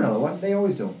is. We'll do another one. They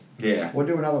always do them. Yeah. We'll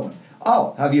do another one.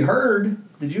 Oh, have you heard?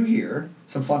 Did you hear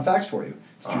some fun facts for you?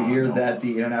 Did you hear that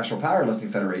the International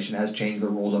Powerlifting Federation has changed their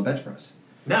rules on bench press?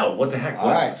 No, what the heck? All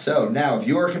right, so now if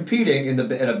you are competing in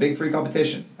a Big Three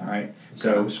competition, all right,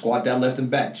 so squat, deadlift,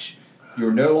 and bench,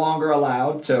 you're no longer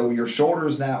allowed. So your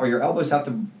shoulders now, or your elbows have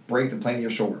to break the plane of your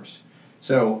shoulders.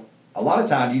 So a lot of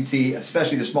times you'd see,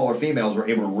 especially the smaller females, were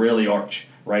able to really arch,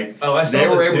 right? Oh, I saw they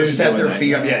were this able to dude set their doing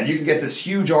feet that. up. Yeah, you can get this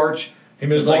huge arch. He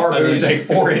moves the bar like- moves like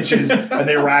 4 inches, and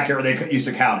they rack it, or they used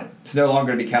to count it. It's no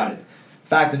longer going to be counted.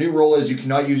 In fact, the new rule is you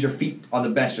cannot use your feet on the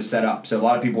bench to set up. So a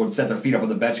lot of people would set their feet up on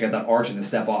the bench, get that arch, and then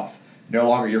step off. No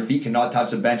longer, your feet cannot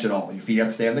touch the bench at all. Your feet have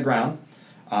to stay on the ground.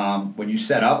 When you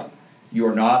set up, you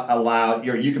are not allowed.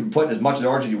 You can put as much of the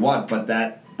arch as you want, but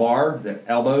that bar, the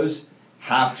elbows,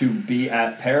 have to be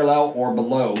at parallel or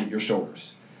below your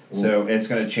shoulders. Ooh. So it's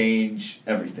going to change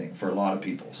everything for a lot of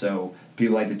people. So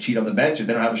people like to cheat on the bench. If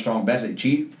they don't have a strong bench, they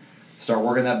cheat. Start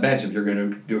working that bench if you're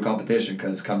going to do a competition,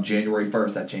 because come January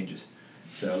 1st, that changes.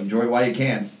 So enjoy it while you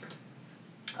can.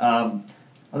 Other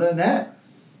than that,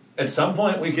 at some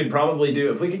point we could probably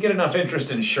do, if we could get enough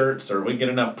interest in shirts or we get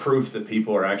enough proof that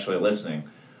people are actually listening,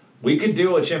 we could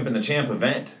do a Chimp and the Champ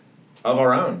event of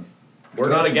our own. We're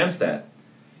not against that.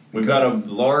 We've got a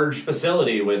large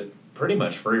facility with pretty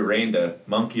much free reign to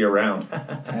monkey around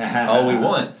all we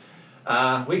want.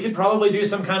 We could probably do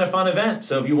some kind of fun event.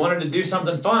 So if you wanted to do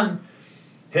something fun,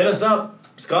 hit us up.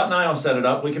 Scott and I will set it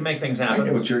up. We can make things I happen.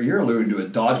 know what you're alluding to a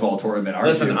dodgeball tournament, aren't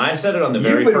Listen, you? I said it on the You've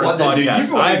very been first wanting to do- podcast. you've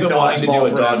been I've been wanting to do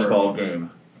a dodgeball dodgeball forever.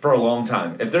 game for a long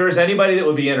time. If there is anybody that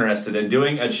would be interested in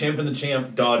doing a Champ and the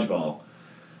Champ dodgeball,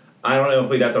 I don't know if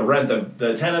we'd have to rent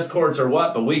the tennis courts or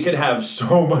what, but we could have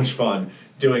so much fun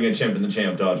doing a Champ and the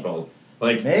Champ dodgeball.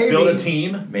 Like, build a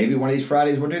team. Maybe one of these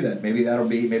Fridays we'll do that. Maybe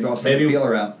I'll send a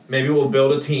feeler out. Maybe we'll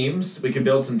build a teams. We could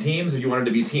build some teams if you wanted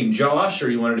to be Team Josh or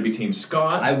you wanted to be Team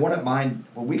Scott. I wouldn't mind.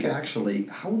 Well, we could actually.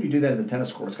 How would you do that at the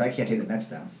tennis courts? 'Cause I can't take the nets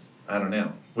down. I don't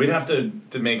know. We'd have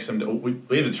to make some.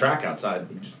 We have a track outside.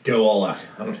 We just go all out.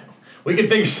 I don't know. We could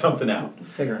figure something out.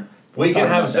 Figure. We can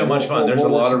have so much fun. There's a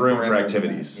We'll work lot of some room for parameters on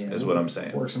activities, that. Yeah, is what I'm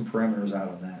saying. Work some parameters out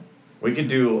on that. We could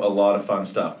do a lot of fun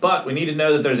stuff, but we need to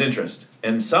know that there's interest.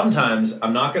 And sometimes,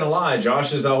 I'm not going to lie,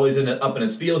 Josh is always up in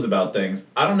his feels about things.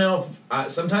 I don't know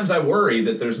if, sometimes I worry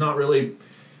that there's not really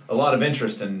a lot of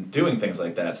interest in doing things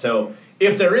like that. So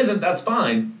if there isn't, that's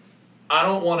fine. I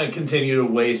don't want to continue to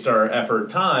waste our effort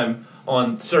time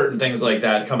on certain things like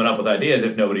that, coming up with ideas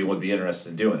if nobody would be interested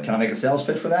in doing it. Can I make a sales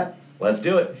pitch for that? Let's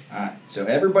do it. All right. So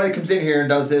everybody comes in here and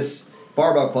does this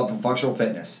barbell club for functional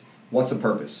fitness. What's the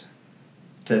purpose?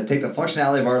 To take the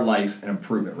functionality of our life and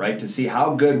improve it, right? To see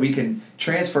how good we can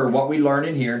transfer what we learn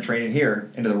in here and train in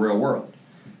here into the real world.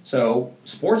 So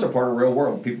sports are part of the real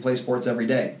world. People play sports every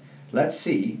day. Let's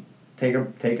see, taking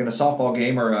a softball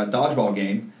game or a dodgeball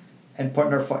game and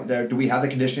putting our, do we have the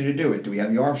conditioning to do it? Do we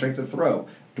have the arm strength to throw?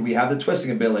 Do we have the twisting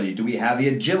ability? Do we have the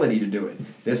agility to do it?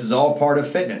 This is all part of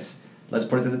fitness. Let's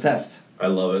put it to the test. I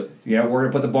love it. You know, we're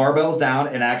going to put the barbells down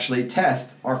and actually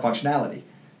test our functionality.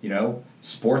 You know,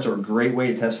 sports are a great way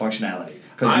to test functionality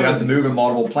because you have to move in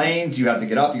multiple planes. You have to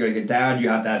get up. You got to get down. You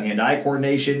have to have hand-eye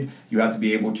coordination. You have to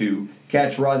be able to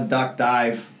catch, run, duck,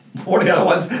 dive. What are the other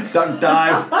ones? Duck,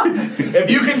 dive.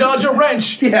 If you can dodge a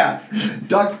wrench. Yeah,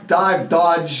 duck, dive,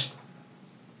 dodge,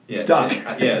 duck,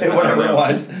 and whatever it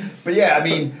was. But yeah, I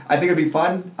mean, I think it'd be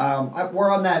fun. We're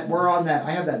on that.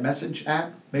 I have that message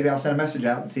app. Maybe I'll send a message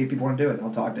out and see if people want to do it. I'll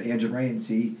talk to Ange and Ray and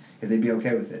see if they'd be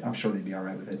okay with it. I'm sure they'd be all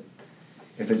right with it.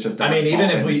 If it's just, I mean, even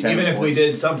if we sports.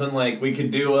 did something like we could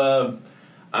do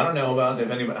I don't know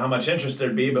about how much interest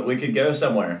there'd be, but we could go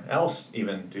somewhere else,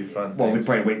 even do fun. Well, things. we'd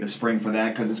probably wait in the spring for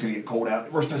that because it's going to get cold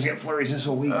out. We're supposed to get flurries this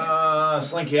whole week.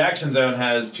 Slinky Action Zone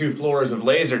has 2 floors of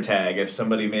laser tag. If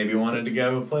somebody maybe wanted to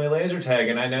go play laser tag,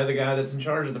 and I know the guy that's in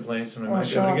charge of the place, and we might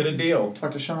be able to get a deal.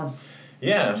 Talk to Sean.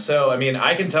 Yeah, so I mean,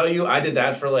 I can tell you, I did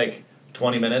that for like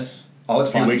 20 minutes. Oh, it's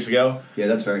a few fun. weeks ago. Yeah,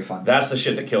 that's very fun. That's the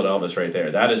shit that killed Elvis right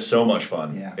there. That is so much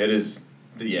fun. Yeah. It is.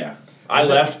 Yeah. I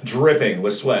left dripping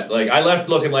with sweat. Like, I left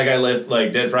looking like I lived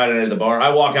like Dead Friday Night at the bar.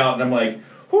 I walk out and I'm like,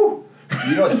 whew.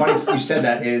 You know what's funny? You said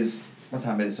that is, what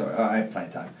time is it? So, I have plenty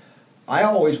of time. I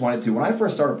always wanted to, when I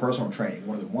first started personal training,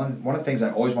 one of the things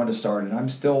I always wanted to start, and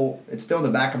it's still in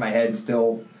the back of my head,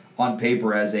 still on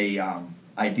paper as a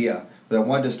idea, but I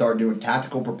wanted to start doing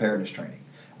tactical preparedness training.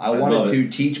 I wanted to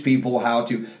teach people how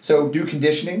to, so do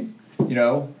conditioning, you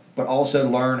know, but also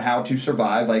learn how to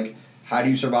survive. Like, how do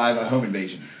you survive a home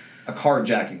invasion, a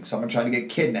carjacking, someone trying to get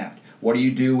kidnapped? What do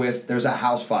you do if there's a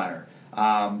house fire?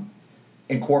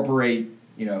 Incorporate,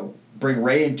 you know, bring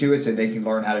Ray into it so they can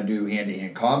learn how to do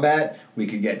hand-to-hand combat. We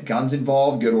could get guns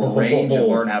involved, go to a range and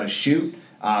learn how to shoot.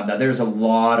 Now, there's a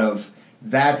lot of,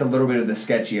 that's a little bit of the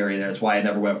sketchy area there. That's why I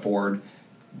never went forward.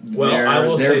 Well, I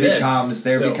will say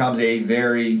becomes a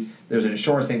very, there's an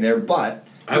insurance thing there, but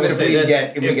even if we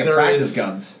get practice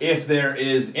guns. If there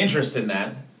is interest in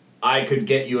that, I could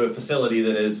get you a facility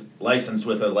that is licensed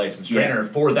with a licensed trainer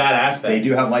for that aspect. They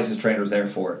do have licensed trainers there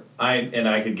for it.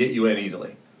 I could get you in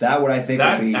easily. That would, I think,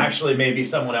 that would be, actually may be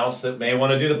someone else that may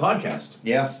want to do the podcast.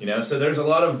 Yeah. You know, so there's a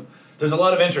lot of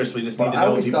interest. We just need to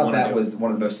know what people want to do. I always thought that was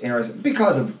one of the most interesting,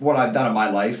 because of what I've done in my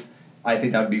life. I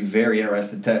think that would be very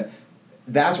interesting to.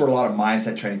 That's where a lot of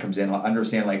mindset training comes in.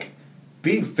 Understand, like,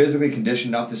 being physically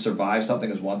conditioned enough to survive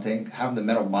something is one thing. Having the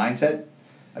mental mindset.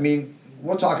 I mean,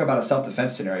 we'll talk about a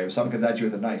self-defense scenario. If someone comes at you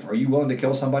with a knife, are you willing to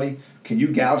kill somebody? Can you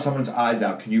gouge someone's eyes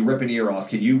out? Can you rip an ear off?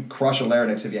 Can you crush a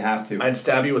larynx if you have to? I'd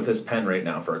stab you with this pen right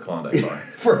now for a Klondike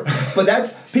bar. But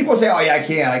that's, people say, oh yeah, I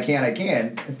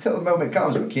can, until the moment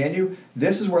comes. But can you?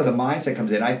 This is where the mindset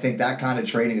comes in. I think that kind of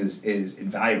training is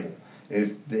invaluable.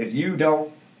 If you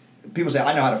don't, people say,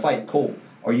 I know how to fight. Cool.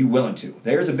 Are you willing to?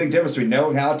 There's a big difference between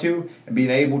knowing how to and being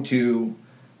able to,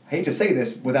 I hate to say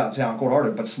this without sounding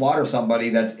cold-hearted, but slaughter somebody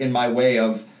that's in my way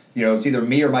of, you know, it's either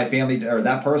me or my family, or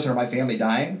that person or my family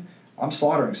dying. I'm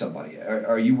slaughtering somebody.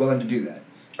 Are you willing to do that?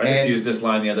 I just And used this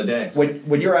line the other day.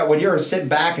 when you're sitting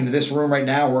back into this room right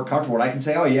now, we're comfortable. And I can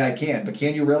say, oh yeah, I can. But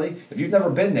can you really? If you've never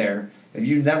been there, if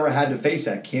you've never had to face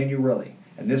that, can you really?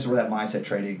 And this is where that mindset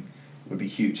training would be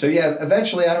huge. So yeah,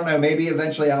 eventually, I don't know. Maybe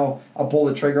eventually I'll pull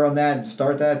the trigger on that and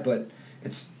start that. But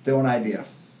it's still an idea.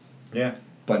 Yeah.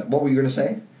 But what were you going to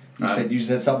say? You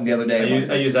said something the other day.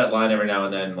 I use that line every now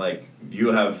and then. Like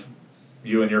you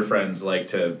and your friends like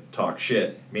to talk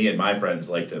shit. Me and my friends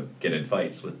like to get in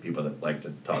fights with people that like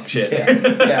to talk shit.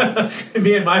 Yeah.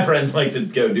 Me and my friends like to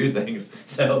go do things.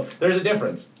 So there's a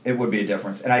difference. It would be a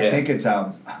difference, and I think it's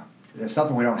there's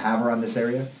something we don't have around this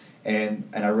area, and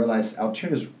I realize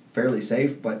Altoona's fairly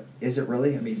safe, but is it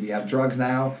really? I mean, we have drugs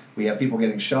now. We have people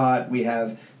getting shot. We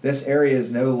have this area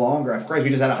is no longer. Of course, we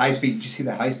just had a high speed. Did you see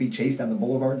the high speed chase down the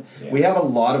boulevard? Yeah. We have a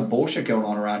lot of bullshit going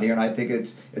on around here, and I think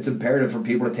it's imperative for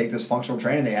people to take this functional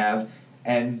training they have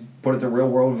and put it to real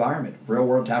world environment, real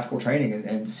world tactical training,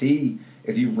 and see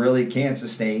if you really can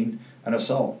sustain an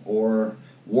assault or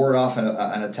ward off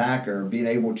an attack or being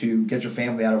able to get your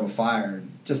family out of a fire.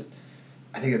 Just,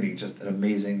 I think it'd be just an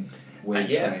amazing way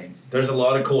to train. There's a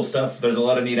lot of cool stuff. There's a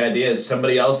lot of neat ideas.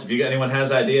 Somebody else, if anyone has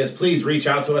ideas, please reach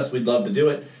out to us. We'd love to do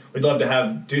it. We'd love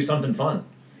to do something fun.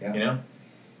 Yeah. You know?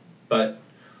 But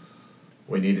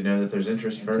we need to know that there's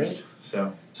interest first.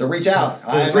 So reach out.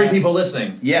 To the 3 people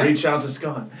listening, reach out to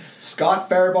Scott. Scott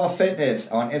Faribault Fitness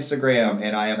on Instagram,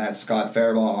 and I am at Scott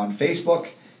Faribault on Facebook.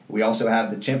 We also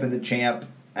have the Chimp and the Champ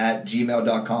at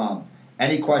gmail.com.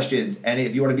 Any questions,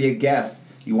 if you want to be a guest,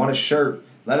 you want a shirt,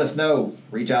 let us know.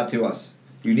 Reach out to us.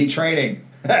 You need training,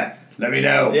 let me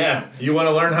know. Yeah, you want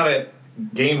to learn how to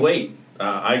gain weight.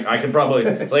 I can probably,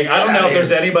 I don't know if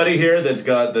there's anybody here that's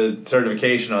got the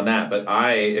certification on that, but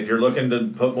if you're looking to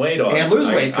put weight on. And lose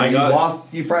weight, because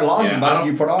you've probably lost as much as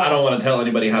you put on. I don't want to tell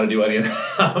anybody how to do any of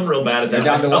that. I'm real bad at that You're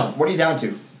down myself. to what? What are you down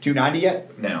to? 290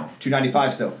 yet? No.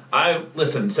 295 still.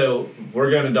 Listen, so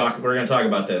we're gonna talk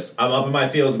about this. I'm up in my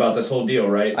feels about this whole deal,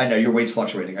 right? I know, your weight's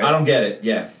fluctuating. I don't get it,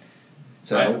 yeah.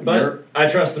 But I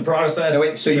trust the process. No,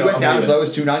 wait, so you went down as low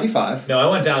as 295? No, I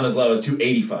went down as low as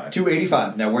 285.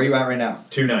 285. Now, where are you at right now?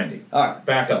 290. All right.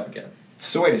 Back up again.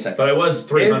 So wait a second. But I was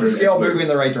 300. Is the scale moving in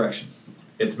the right direction?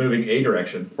 It's moving a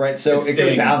direction. Right, so it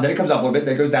goes down, then it comes up a little bit,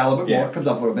 then it goes down a little bit more, it comes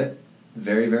up a little bit.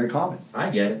 Very, very common. I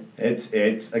get it.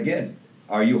 It's again,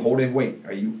 are you holding weight?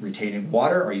 Are you retaining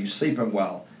water? Are you sleeping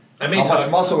well? How much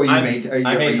muscle are you maintaining?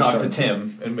 I may talk to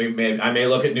Tim, and I may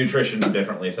look at nutrition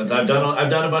differently. Since I've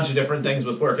done a bunch of different things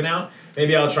with working out,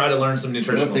 maybe I'll try to learn some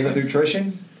nutritional things. The thing with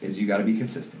nutrition is you got to be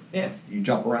consistent. Yeah. You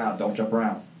jump around, don't jump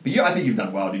around. But I think you've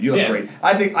done well, dude. You look great.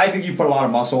 I think you put a lot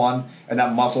of muscle on, and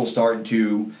that muscle's starting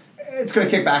to. It's going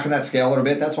to kick back in that scale a little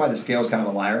bit. That's why the scale is kind of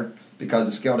a liar, because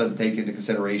the scale doesn't take into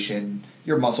consideration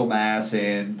your muscle mass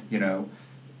and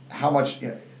how much.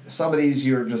 Some of these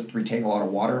you're just retaining a lot of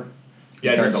water.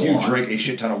 Yeah, because you drink a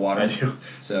shit ton of water. I do.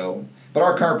 So, but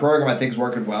our current program I think is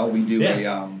working well. We do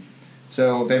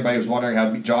so if anybody was wondering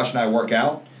how Josh and I work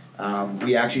out,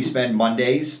 we actually spend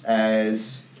Mondays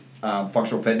as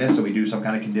functional fitness. So we do some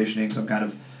kind of conditioning, some kind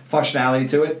of functionality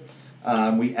to it.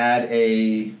 We add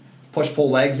a push-pull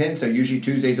legs in. So usually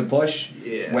Tuesdays a push.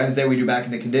 Yeah. Wednesday we do back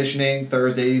into conditioning.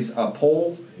 Thursdays a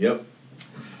pull. Yep.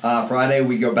 Friday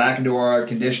we go back into our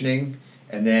conditioning,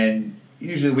 and then.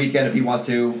 Usually the weekend if he wants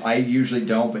to. I usually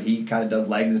don't, but he kind of does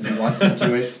legs if he wants to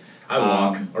do it. I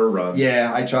walk or run.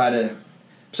 Yeah, I try to.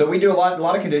 So we do a lot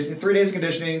of conditioning. 3 days of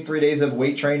conditioning, 3 days of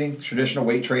weight training, traditional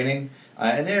weight training.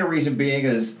 And the reason being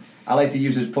is I like to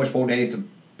use those push-pull days to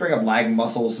bring up lagging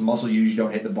muscles. Some muscles usually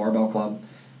don't hit the barbell club,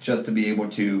 just to be able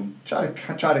to try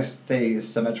to stay as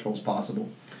symmetrical as possible.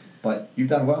 But you've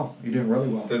done well. You're doing really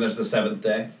well. Then there's the 7th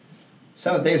day.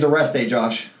 7th day is a rest day,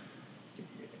 Josh.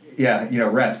 Yeah,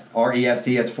 rest.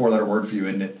 R-E-S-T, that's a 4-letter word for you,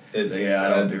 isn't it? I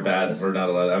don't do bad. Rest. We're not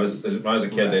allowed. When I was a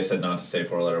kid, they said not to say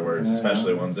 4-letter words,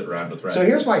 especially ones that rhyme with rest. So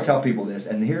here's why I tell people this,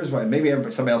 and here's why maybe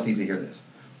somebody else needs to hear this.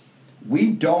 We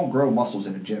don't grow muscles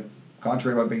in a gym.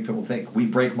 Contrary to what many people think, we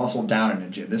break muscle down in a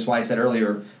gym. This is why I said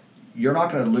earlier, you're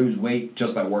not going to lose weight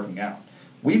just by working out.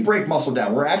 We break muscle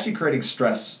down. We're actually creating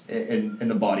stress in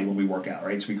the body when we work out,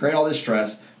 right? So we create all this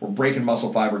stress. We're breaking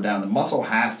muscle fiber down. The muscle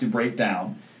has to break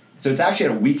down. So it's actually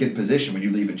at a weakened position when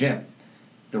you leave a gym.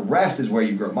 The rest is where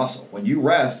you grow muscle. When you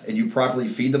rest and you properly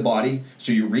feed the body,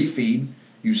 so you refeed,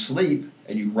 you sleep,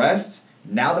 and you rest,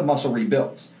 now the muscle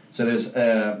rebuilds. So there's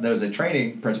a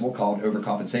training principle called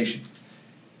overcompensation.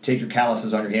 Take your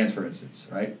calluses on your hands, for instance,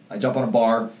 right? I jump on a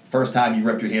bar, first time you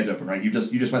ripped your hands open, right? You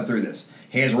just went through this.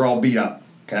 Hands were all beat up,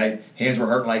 okay? Hands were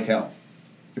hurting like hell.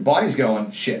 Your body's going,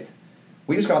 shit.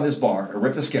 We just got on this bar and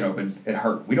ripped the skin open. It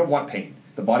hurt. We don't want pain.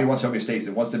 The body wants homeostasis.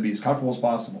 It wants to be as comfortable as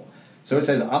possible. So it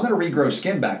says, I'm going to regrow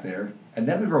skin back there, and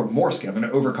then I'm going to grow more skin. I'm going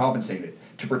to overcompensate it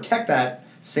to protect that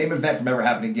same event from ever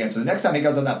happening again. So the next time he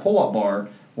goes on that pull-up bar,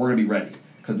 we're going to be ready.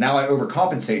 Because now I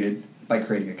overcompensated by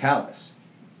creating a callus.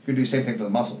 You can do the same thing for the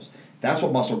muscles. That's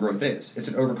what muscle growth is. It's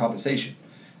an overcompensation.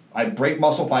 I break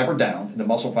muscle fiber down, and the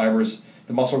muscle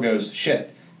goes,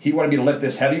 shit, he wanted me to lift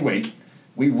this heavy weight.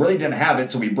 We really didn't have it,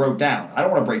 so we broke down. I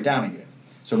don't want to break down again.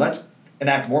 So let's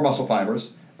enact more muscle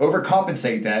fibers,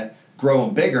 overcompensate that, grow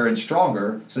them bigger and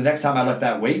stronger, so the next time I lift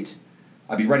that weight,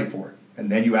 I'll be ready for it.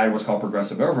 And then you add what's called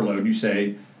progressive overload, and you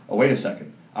say, oh, wait a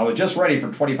second. I was just ready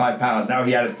for 25 pounds, now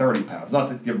he added 30 pounds. Not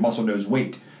that your muscle knows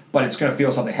weight, but it's going to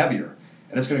feel something heavier.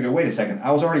 And it's going to go, wait a second,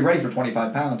 I was already ready for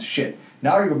 25 pounds, shit.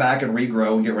 Now you go back and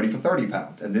regrow and get ready for 30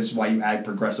 pounds. And this is why you add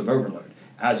progressive overload.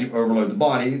 As you overload the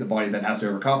body then has to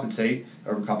overcompensate.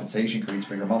 Overcompensation creates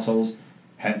bigger muscles,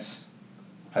 hence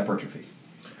hypertrophy.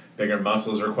 Bigger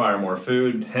muscles require more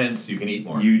food, hence you can eat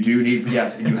more. You do need,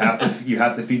 yes, and you have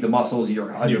to feed the muscles. You're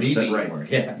 100% right. More,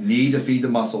 yeah. Need to feed the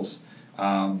muscles.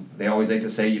 They always like to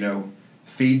say,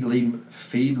 feed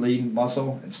lean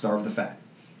muscle and starve the fat.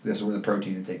 This is where the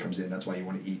protein intake comes in. That's why you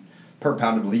want to eat per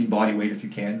pound of lean body weight if you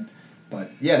can.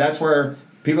 But yeah, that's where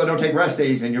people don't take rest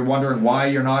days, and you're wondering why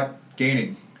you're not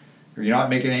gaining. Or you're not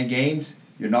making any gains.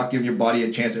 You're not giving your body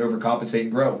a chance to overcompensate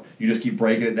and grow. You just keep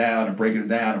breaking it down and breaking it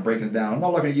down and breaking it down. I'm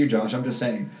not looking at you, Josh. I'm just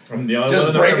saying.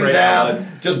 Just breaking it down.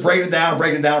 Just breaking it down and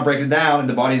breaking it down and breaking it down. And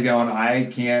the body's going, I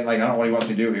can't, I don't know what he wants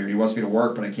me to do here. He wants me to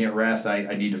work, but I can't rest.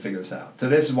 I need to figure this out. So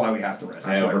this is why we have to rest.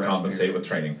 I overcompensate with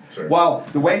training. Sure. Well,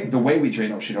 the way we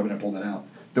train, oh shit, I'm going to pull that out.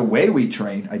 The way we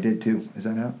train, I did too. Is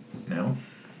that out? No.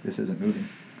 This isn't moving.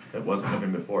 It wasn't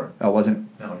moving before. Oh, it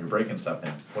wasn't? No, you're breaking stuff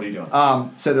now. What are you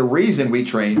doing? So the reason we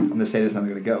train, I'm going to say this and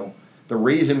I'm going to go. The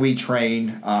reason we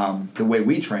train the way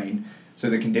we train, so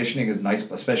the conditioning is nice,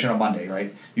 especially on Monday,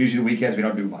 right? Usually the weekends we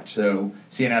don't do much. So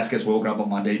CNS gets woken up on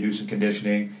Monday, do some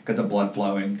conditioning, get the blood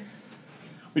flowing.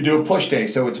 We do a push day,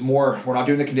 so it's more, we're not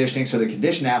doing the conditioning, so the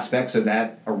condition aspect, so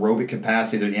that aerobic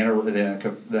capacity, the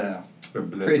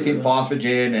creatine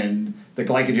phosphagen and the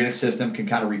glycogenic system can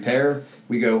kind of repair.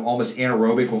 We go almost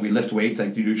anaerobic when we lift weights,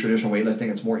 like you do traditional weightlifting,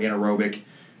 it's more anaerobic.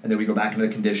 And then we go back into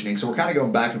the conditioning. So we're kind of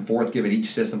going back and forth, giving each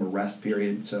system a rest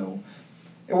period. So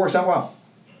it works out well.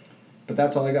 But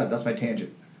that's all I got. That's my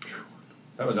tangent.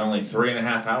 That was only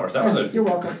 3.5 hours. You're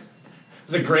welcome. It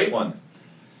was a great one.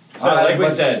 So like we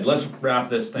said, let's wrap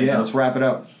this thing up. Yeah, let's wrap it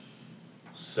up.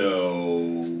 So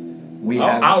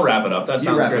I'll wrap it up. That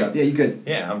sounds great. It up. Yeah, you could.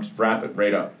 Yeah, I'll just wrap it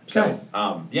right up. Okay.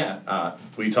 So,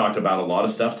 we talked about a lot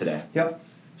of stuff today. Yep.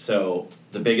 So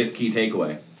the biggest key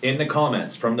takeaway in the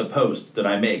comments from the post that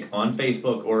I make on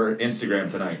Facebook or Instagram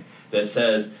tonight that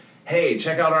says, hey,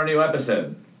 check out our new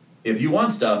episode. If you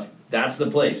want stuff, that's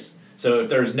the place. So if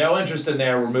there's no interest in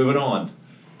there, we're moving on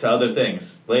to other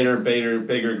things. Later, bigger,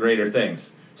 greater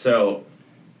things. So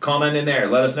comment in there.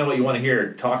 Let us know what you want to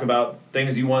hear. Talk about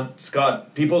things you want,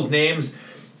 Scott, people's names.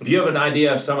 If you have an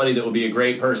idea of somebody that would be a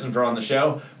great person for on the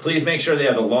show, please make sure they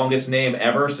have the longest name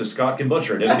ever so Scott can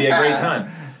butcher it. It'll be a great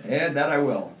time. And that I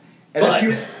will.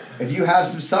 And if you have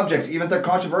some subjects, even if they're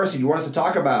controversial, you want us to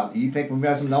talk about, you think we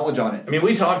have some knowledge on it. I mean,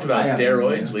 we talked about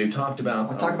steroids. We've talked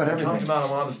about... I'll talk about everything. We've talked about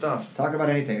a lot of stuff. Talk about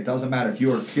anything. It doesn't matter. If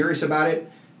you are curious about it,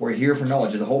 we're here for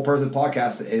knowledge. The whole purpose of the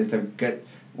podcast is to get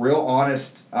real,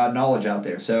 honest knowledge out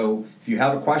there. So if you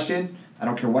have a question, I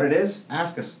don't care what it is,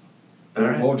 ask us.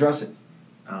 We'll address it.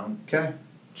 Okay?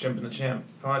 Chimp and the Champ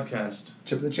podcast.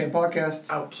 Chimp and the Champ podcast.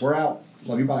 Out. We're out.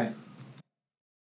 Love you. Bye.